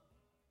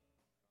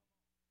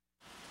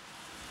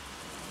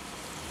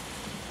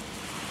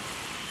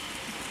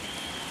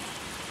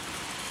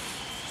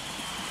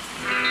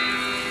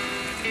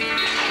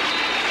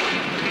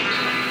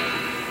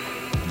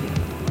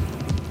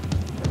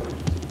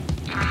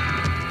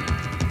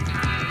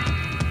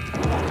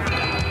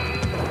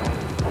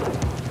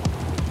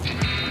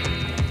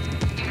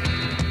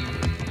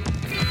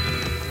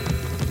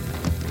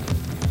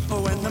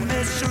 When the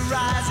mists are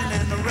rising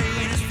and the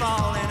rain is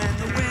falling and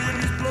the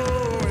wind is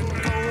blowing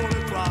cold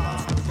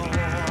across the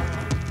moor.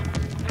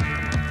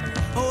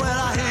 Well,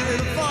 I hear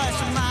the voice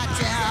of my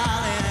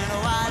darling, and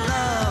oh, I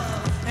love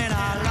and I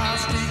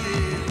lost a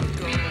year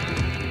ago.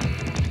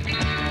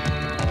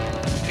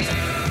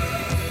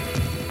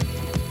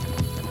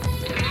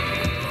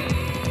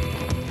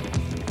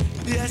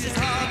 Yes, it's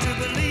hard to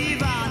believe,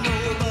 I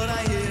know, but I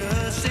hear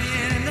her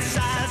singing in the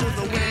sighs of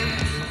the wind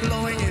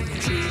blowing in the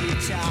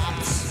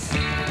treetops.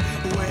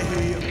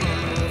 Way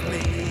above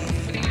me.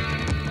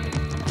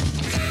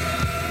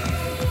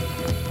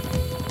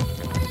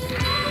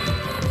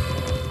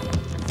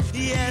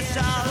 Yes,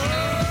 I'll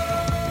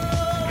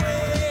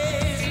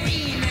always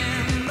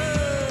remember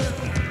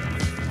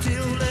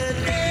till the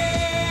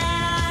day I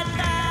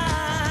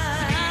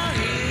die. I'll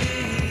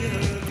hear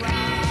her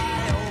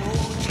cry,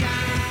 oh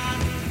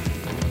Johnny,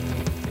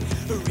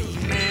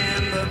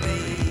 remember me.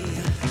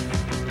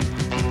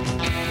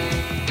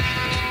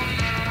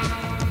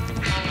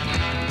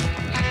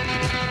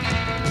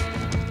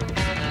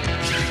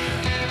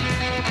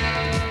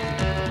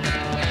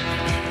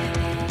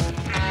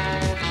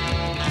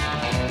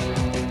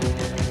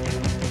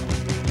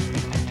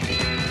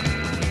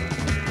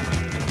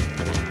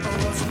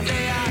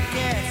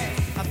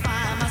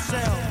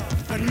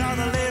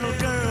 Another little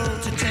girl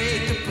to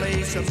take the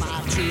place of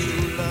my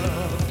true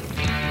love.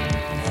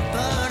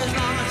 But as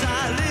long as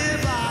I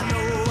live, I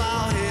know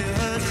I'll hear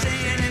her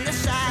singing in the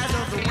sighs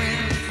of the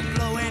wind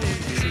blowing in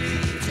the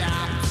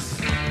treetops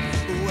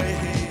way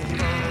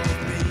above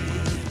me.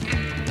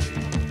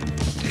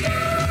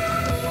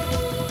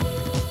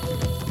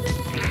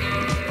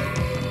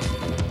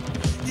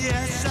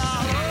 Yes,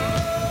 I'll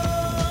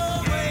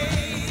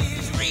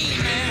always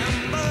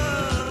remember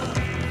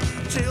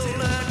till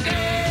the day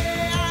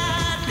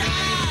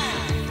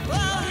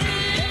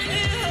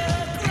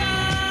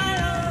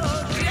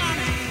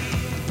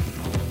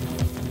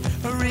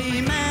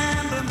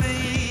remember me.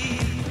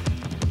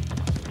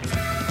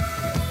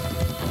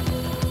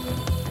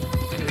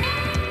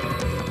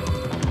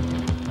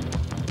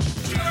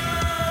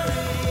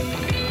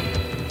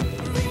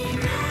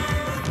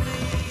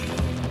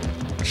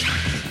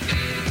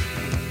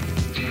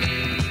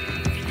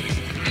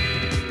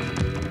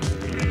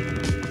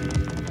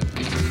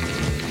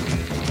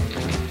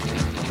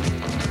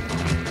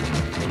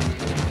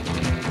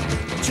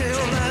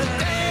 Till the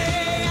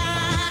day I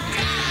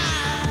die,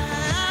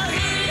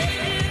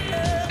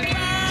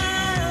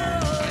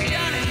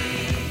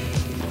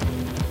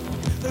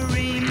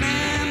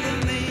 remember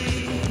me,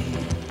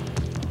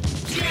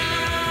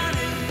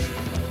 Johnny,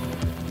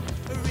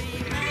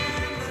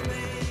 remember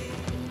me.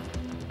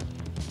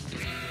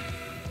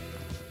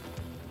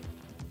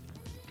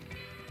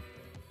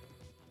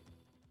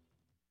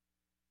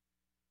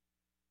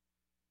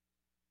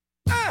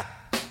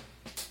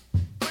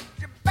 Put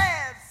your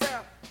bad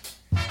self,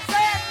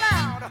 say it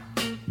loud.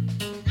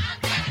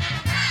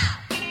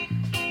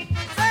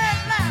 Say it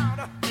loud.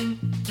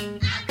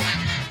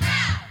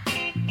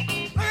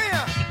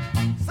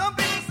 Some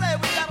people say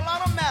we got a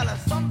lot of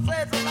malice, some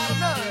say it's a lot of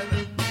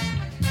nerve.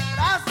 But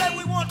I say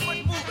we won't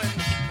quit moving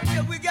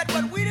until we get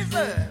what we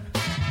deserve.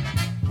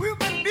 We've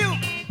been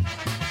buked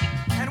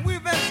and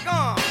we've been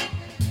scorned.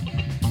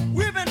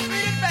 We've been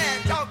treated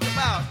bad, talked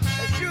about,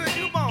 as sure as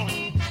you born.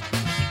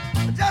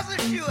 But just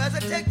as sure as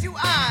it takes 2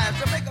 eyes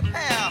to make a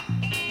pair,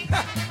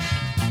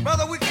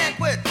 brother, we can't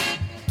quit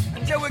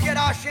until we get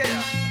our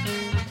share.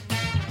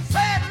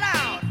 Say it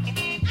loud.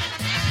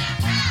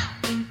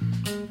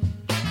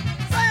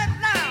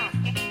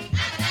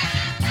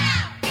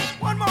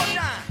 One more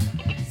time.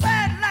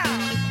 Say it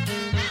loud.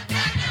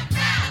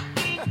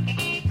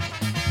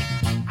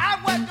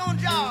 I've worked on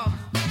jobs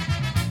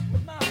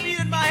with my feet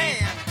in my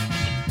hand.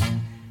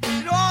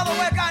 You know, all the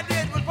work I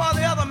did was for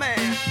the other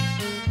man.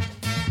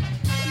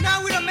 But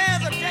now we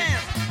demand a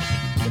chance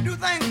to do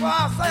things for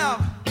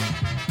ourselves.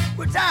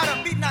 We're tired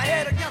of beating our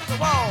head against the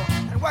wall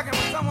and working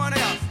with someone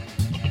else.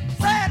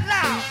 Say it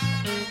loud.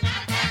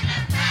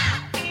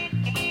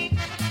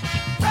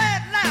 Say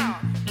it loud.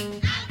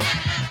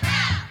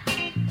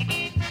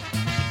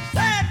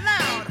 Say it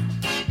loud.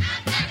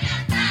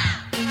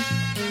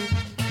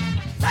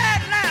 Say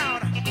it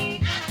loud.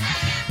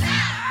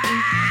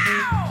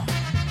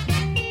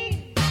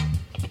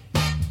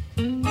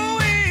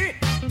 Ooh-wee.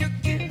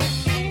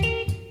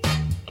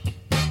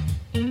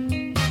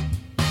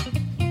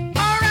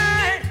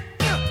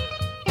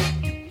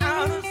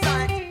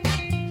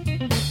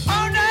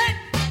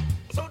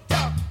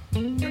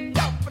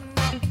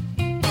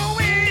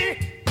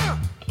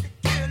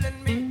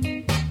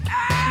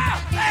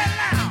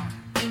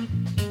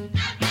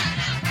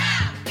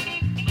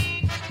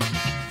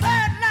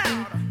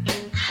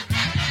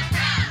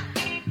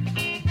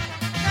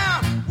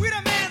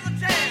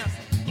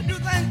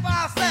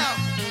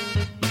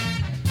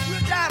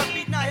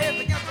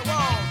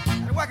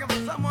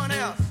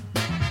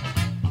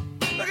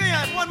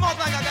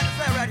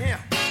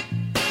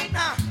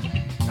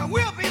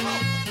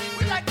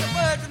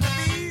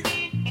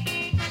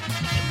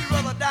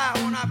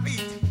 our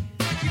feet.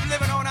 Keep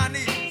living on our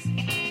knees.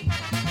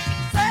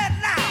 Say it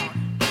loud.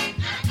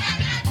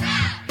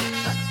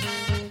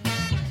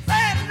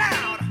 Say it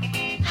loud.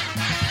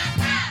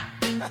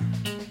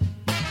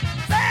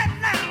 Say it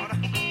loud.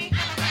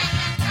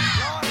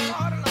 Lord,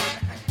 Lord, Lord.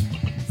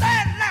 Say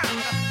it loud.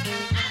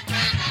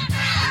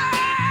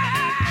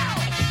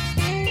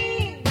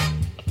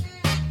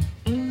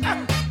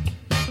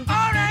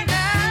 All right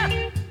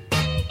now.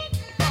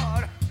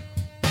 Lord,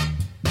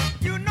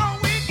 you know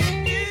we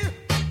can do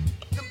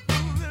the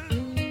blues.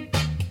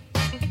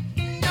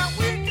 Now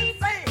we can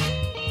sing,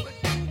 but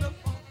do the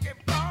funky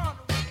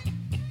Broadway.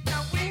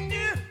 Now we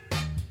do.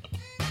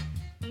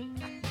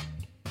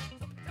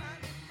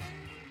 Sometimes.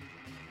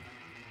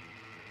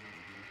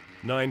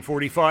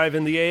 9:45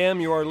 in the AM.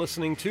 You are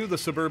listening to the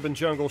Suburban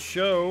Jungle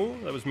Show.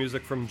 That was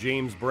music from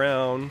James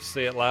Brown.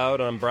 Say It Loud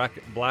on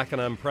Black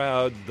and I'm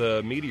Proud.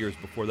 The Meteors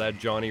before that,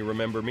 Johnny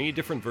Remember Me.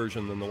 Different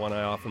version than the one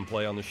I often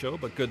play on the show,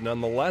 but good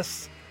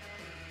nonetheless.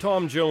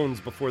 Tom Jones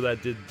before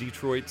that did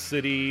Detroit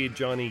City.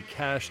 Johnny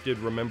Cash did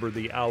Remember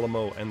the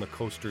Alamo, and the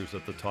Coasters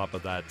at the top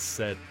of that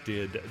set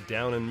did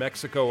Down in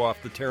Mexico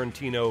off the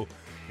Tarantino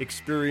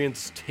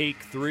Experience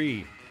Take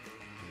 3.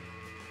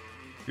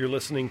 You're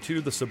listening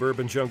to the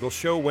Suburban Jungle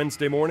Show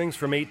Wednesday mornings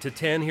from 8 to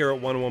 10 here at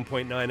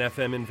 101.9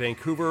 FM in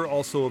Vancouver.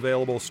 Also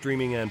available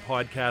streaming and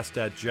podcast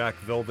at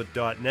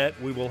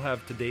jackvelvet.net. We will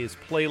have today's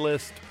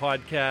playlist,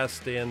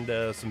 podcast, and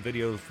some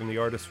videos from the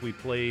artists we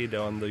played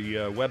on the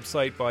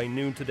website by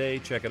noon today.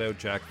 Check it out,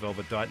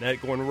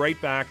 jackvelvet.net. Going right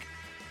back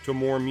to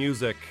more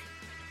music.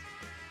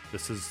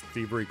 This is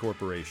Thievery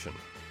Corporation.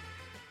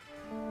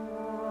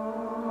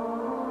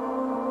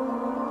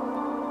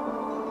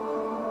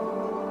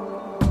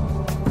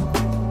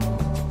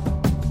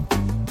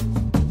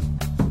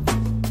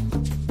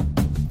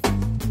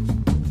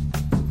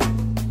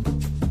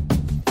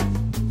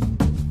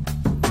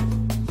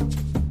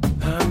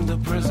 I'm the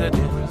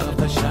president of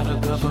the shadow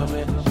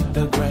government,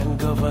 the grand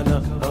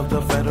governor of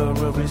the Federal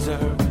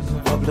Reserve,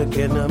 public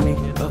enemy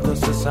of the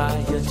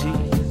society,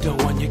 the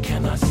one you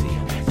cannot see,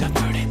 the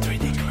 33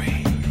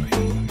 degree.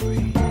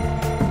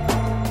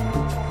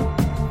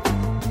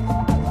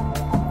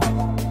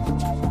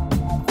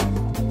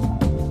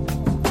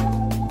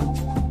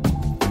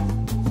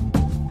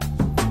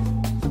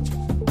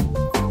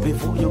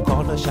 Before you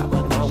call the shot,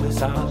 but now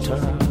it's our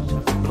turn.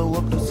 Blow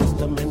up the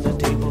system and the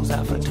tables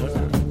have a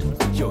turn.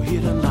 Your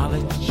hidden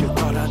knowledge you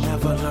thought I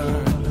never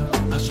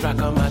learned. I strike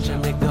a match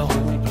and make the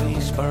whole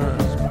place burn.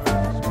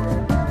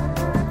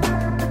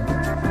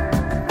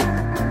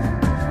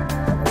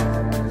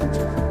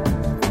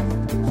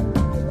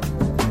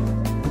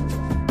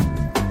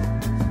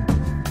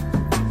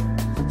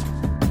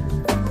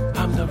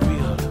 I'm the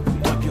real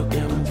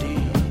WMD.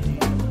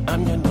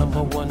 I'm your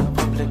number one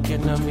public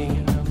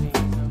enemy.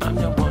 I'm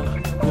the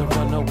one, your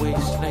runaway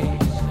slave.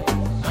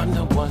 I'm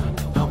the one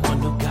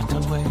who got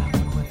away.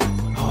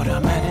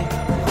 Automatic,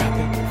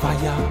 rapid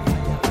fire.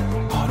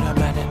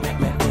 Automatic, make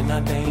me in a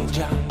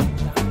danger.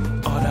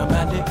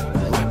 Automatic,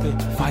 rapid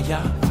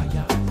fire.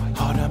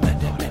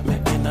 Automatic, make me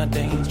in a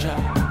danger.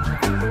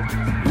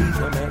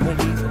 Lethal, make me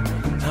lethal.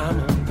 I'm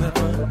a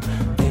weapon.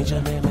 Danger,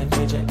 make me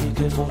danger.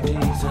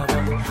 AK-47.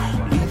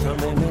 Lethal,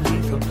 make me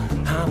lethal.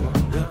 I'm a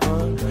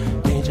weapon.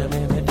 Danger,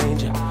 make me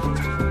danger.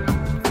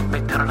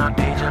 Make turn on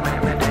danger,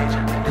 make me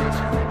danger.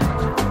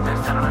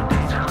 Make turn on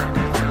danger, make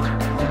me danger.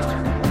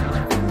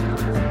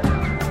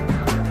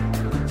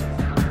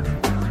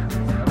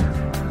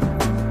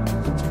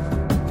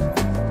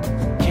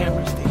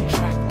 Cameras, they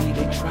track me,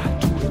 they try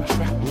to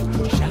entrap me.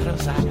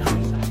 Shadows I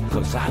creep,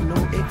 'cause I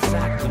know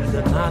exactly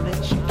the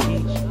knowledge you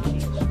keep.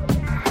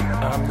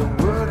 I'm the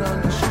word on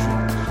the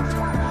street.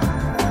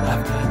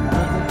 I've got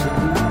nothing to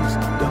lose,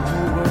 the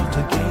whole world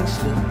to gain.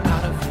 Slip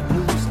out of your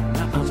news,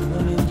 now I'm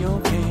running your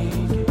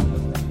game.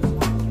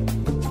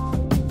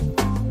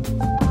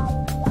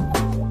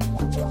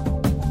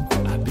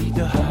 I beat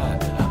the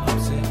hive, I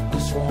upset the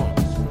swarm.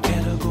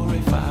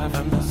 Category 5,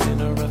 I'm the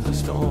center of the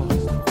storm.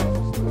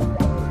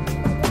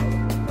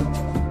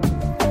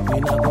 We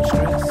not gon'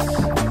 stress.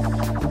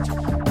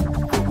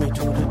 Put me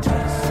to the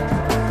test.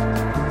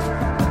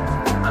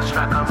 I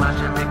strike a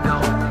match and make the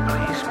whole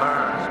place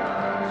burn.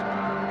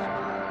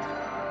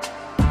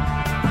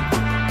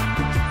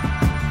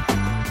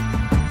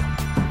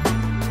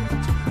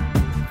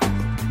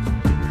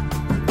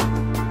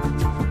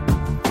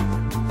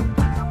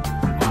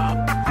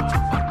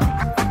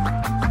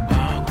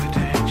 Walk with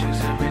the edges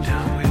and me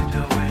down with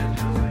the wind.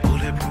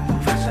 Bulletproof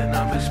vest and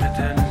I'm a Smith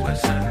 &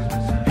 Wesson.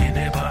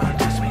 Anybody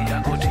test me,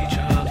 I go teach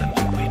her.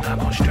 We not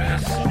gon'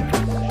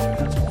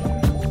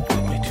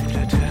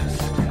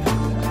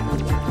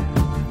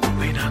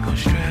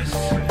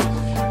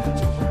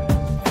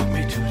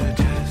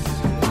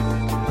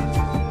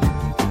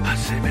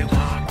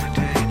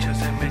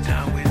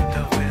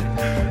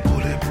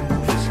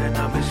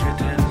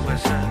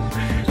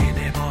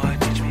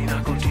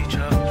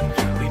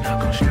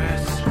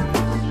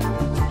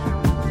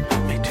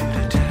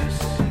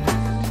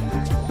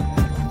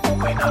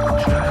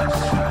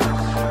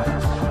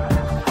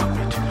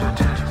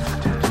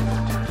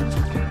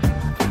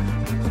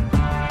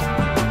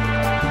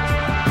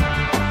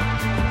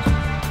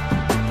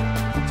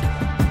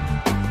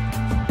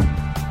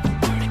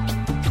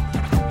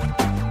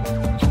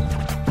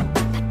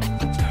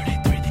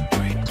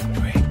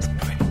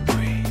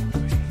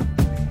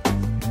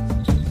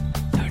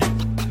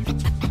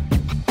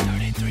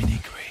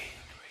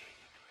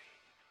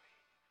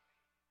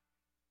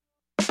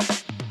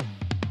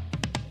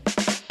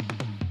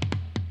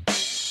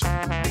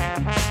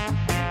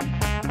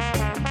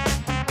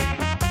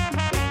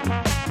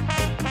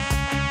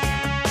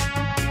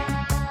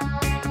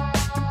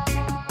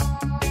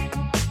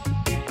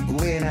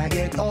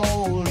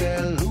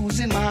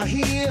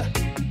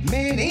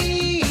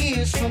 many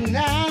years from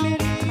now,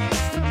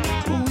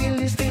 will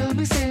you still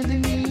be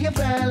sending me a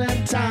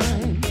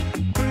Valentine?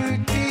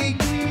 Birthday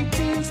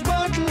greetings,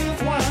 bottle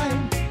of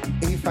wine.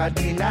 If I'd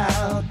been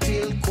out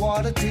till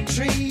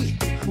 2:45,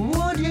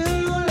 would you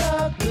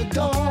lock the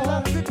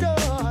door?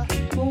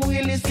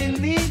 Will you still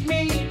need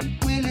me?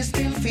 Will you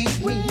still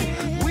feed me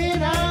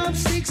when I'm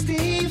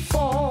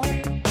 64?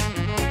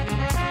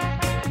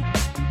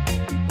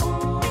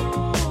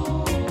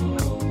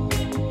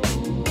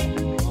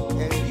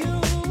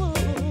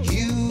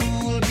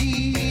 You'll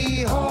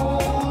be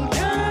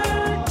older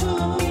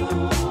too.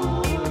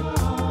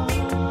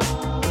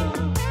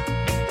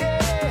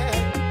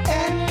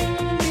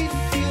 And if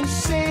you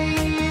say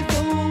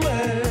the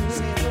words,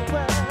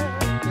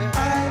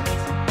 I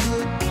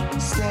could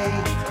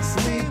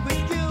stay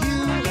with you.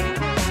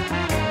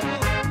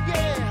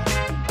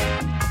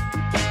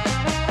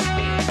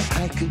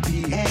 I could be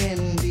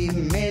handy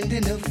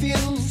mending the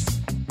fuse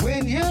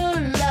when your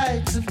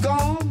lights have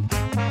gone.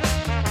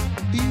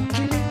 You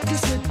can lick the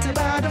sweater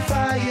by the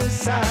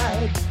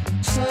fireside.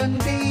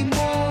 Sunday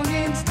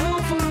mornings go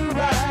for a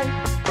ride.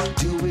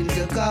 Doing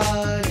the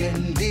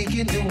garden,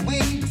 digging the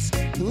weeds.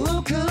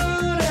 Who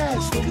could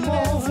ask for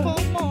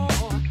more?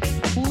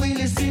 Will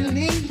you still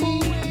need me?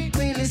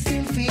 Will you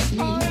still feed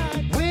me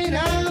when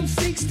I'm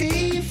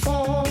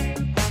 64?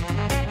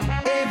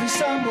 Every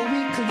summer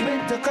we could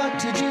rent a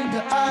cottage in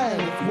the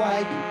Isle of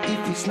Wight.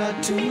 If it's not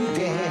too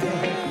dead,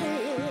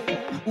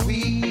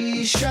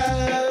 we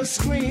shall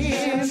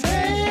scream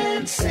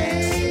and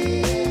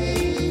say,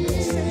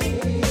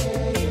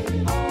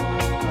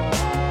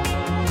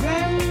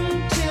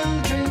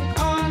 grandchildren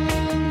on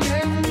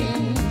your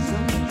knees,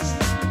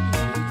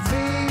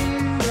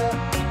 Vera,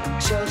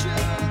 Chuck,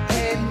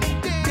 and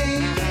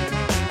Dave.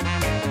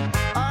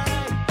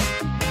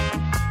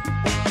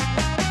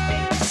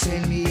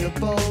 Send me a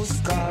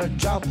postcard,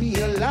 drop me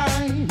a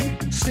line,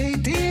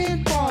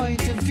 stating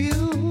point of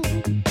view.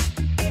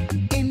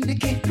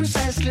 Indicate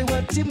precisely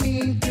what you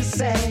mean to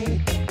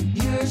say.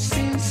 You're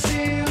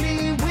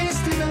sincerely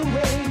wasting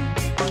away.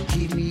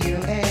 Give me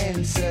your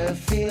answer,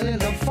 fill in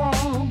the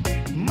form.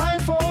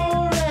 Mine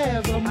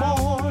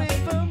forevermore.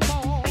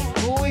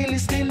 Will you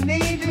still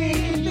need me?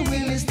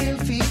 Will you still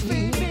feed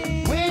me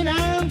when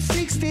I'm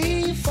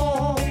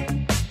 64?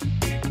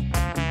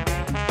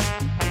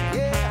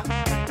 Yeah.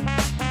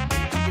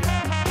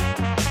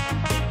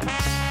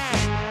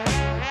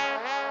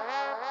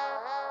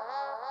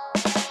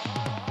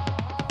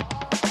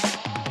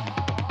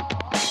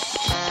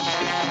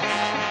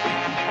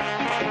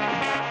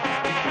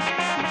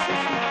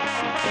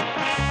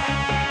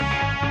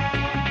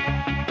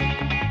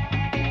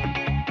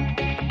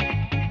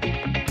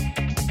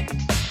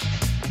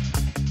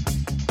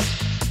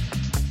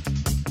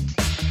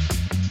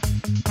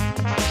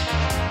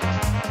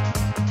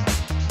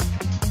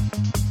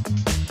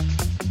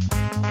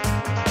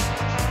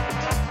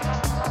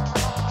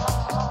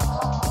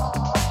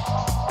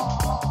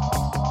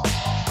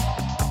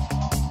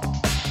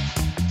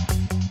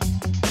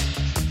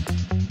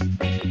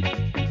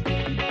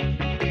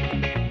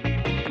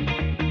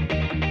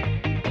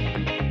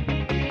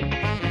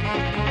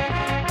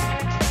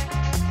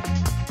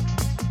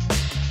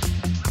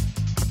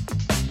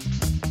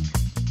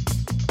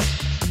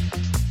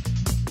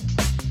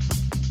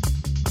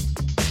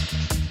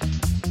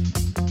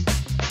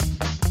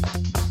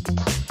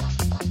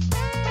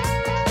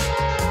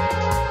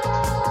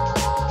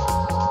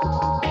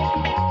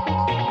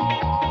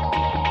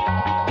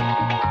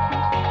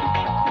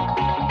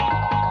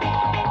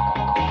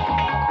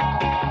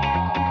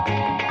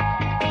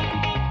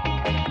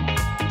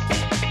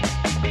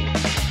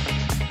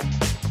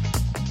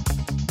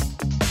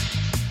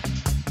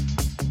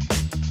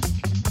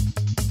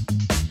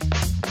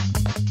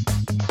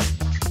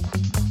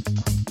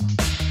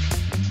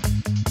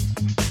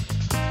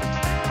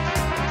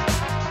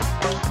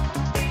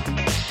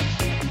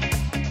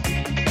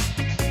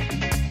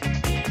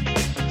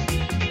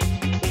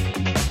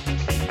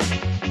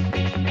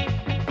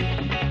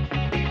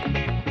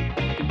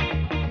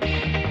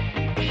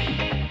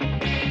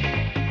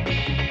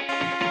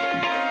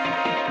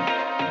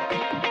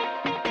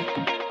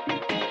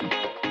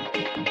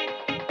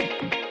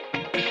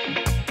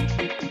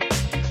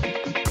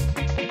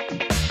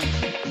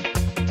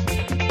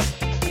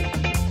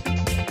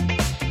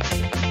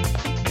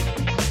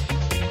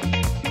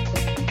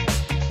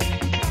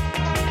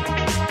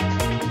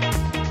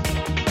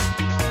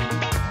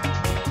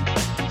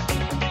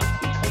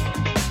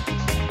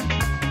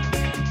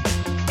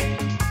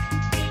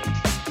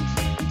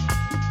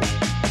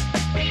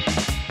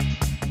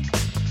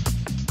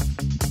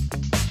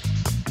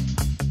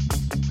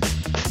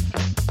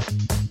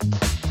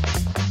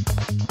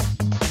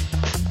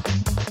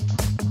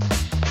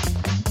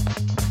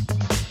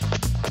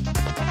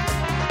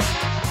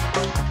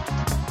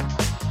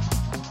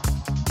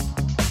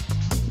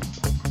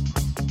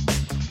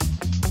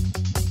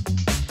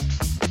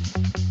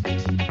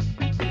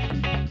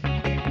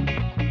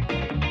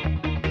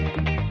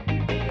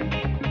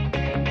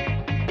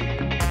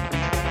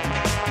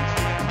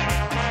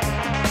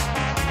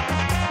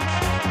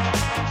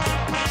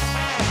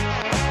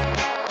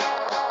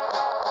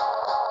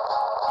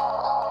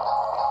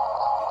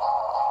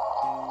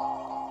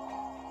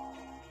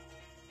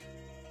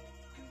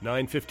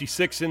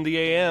 9:56 in the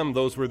AM.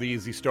 Those were the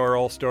Easy Star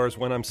All-Stars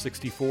When I'm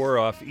 64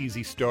 off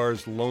Easy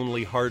Star's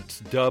Lonely Hearts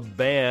dub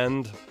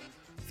band.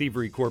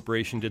 Thievery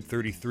Corporation did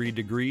 33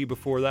 Degree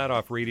before that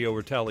off Radio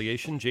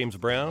Retaliation. James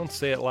Brown,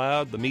 Say It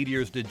Loud. The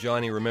Meteors did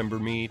Johnny Remember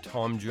Me.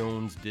 Tom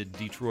Jones did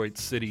Detroit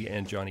City.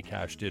 And Johnny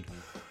Cash did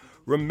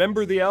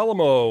Remember the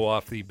Alamo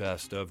off the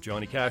best of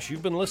Johnny Cash.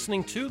 You've been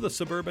listening to the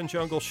Suburban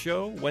Jungle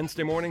Show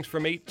Wednesday mornings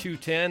from 8 to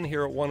 10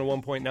 here at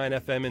 101.9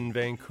 FM in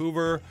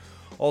Vancouver.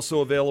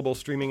 Also available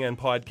streaming and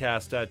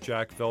podcast at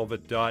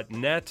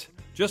jackvelvet.net.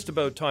 Just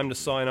about time to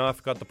sign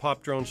off. Got the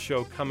Pop Drones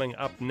show coming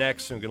up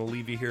next. I'm going to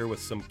leave you here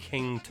with some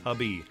King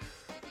Tubby.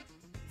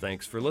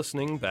 Thanks for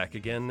listening. Back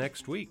again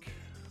next week.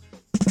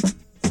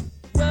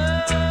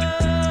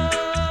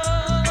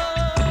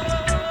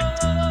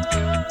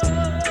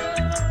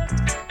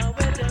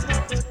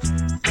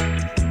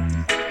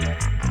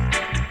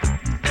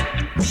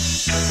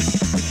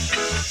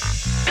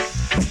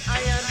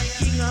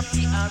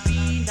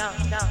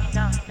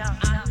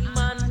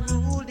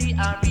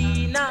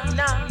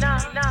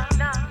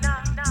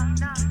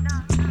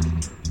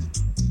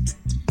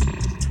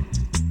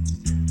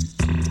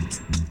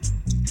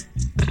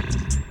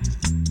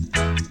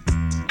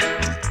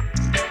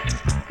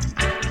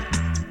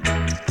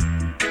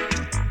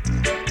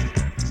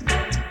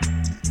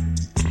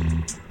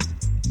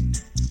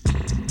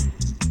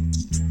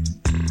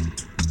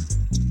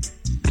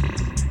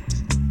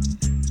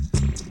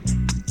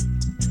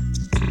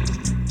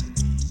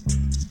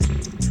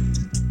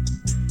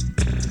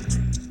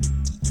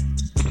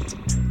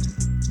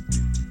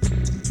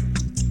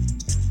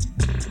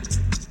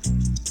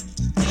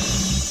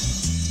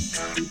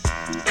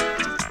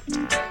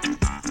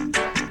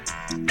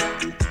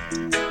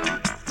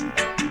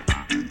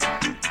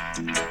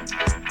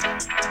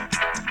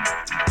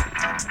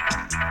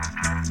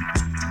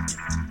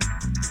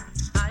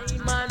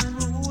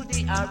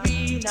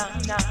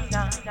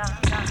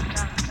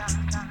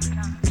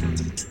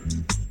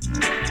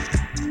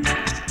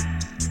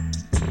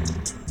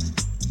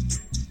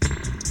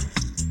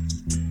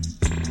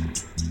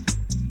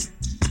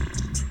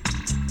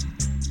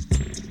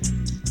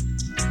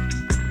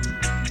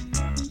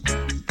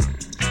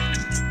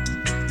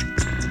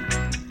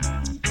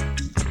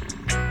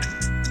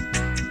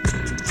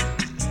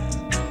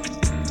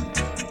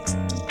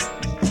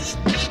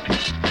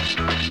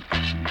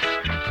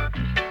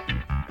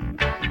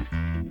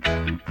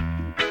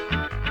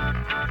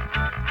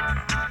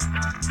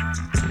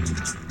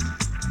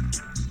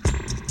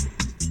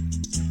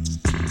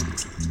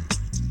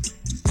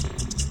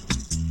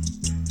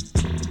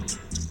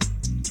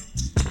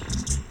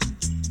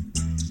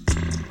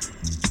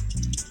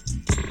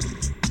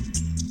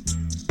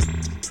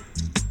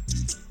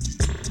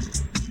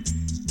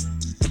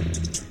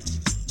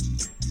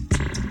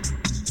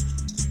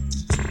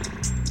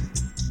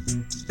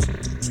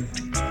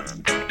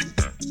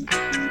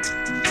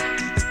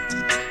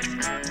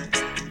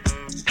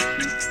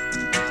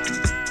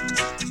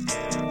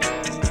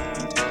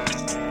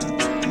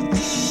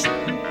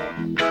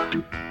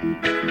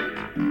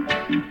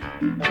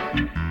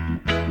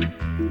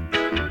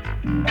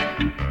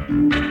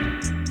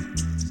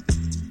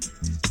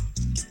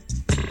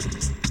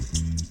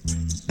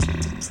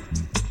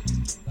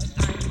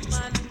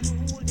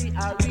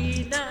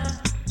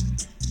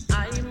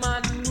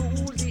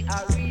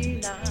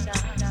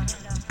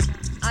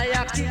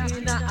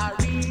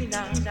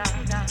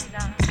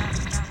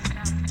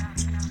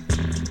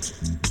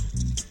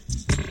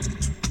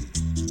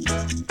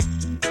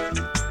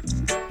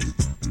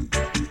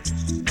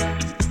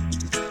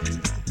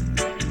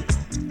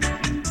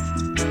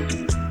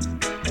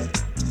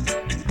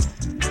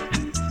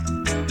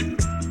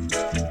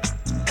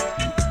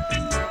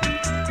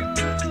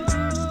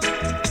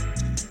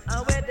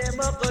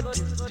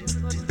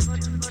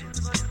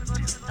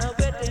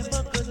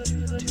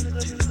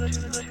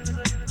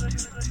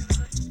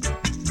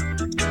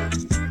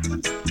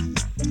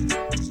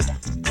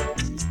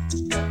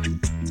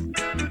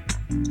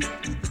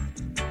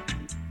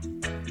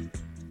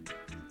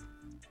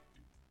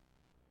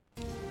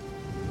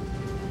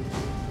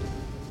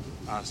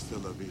 Hasta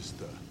la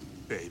vista,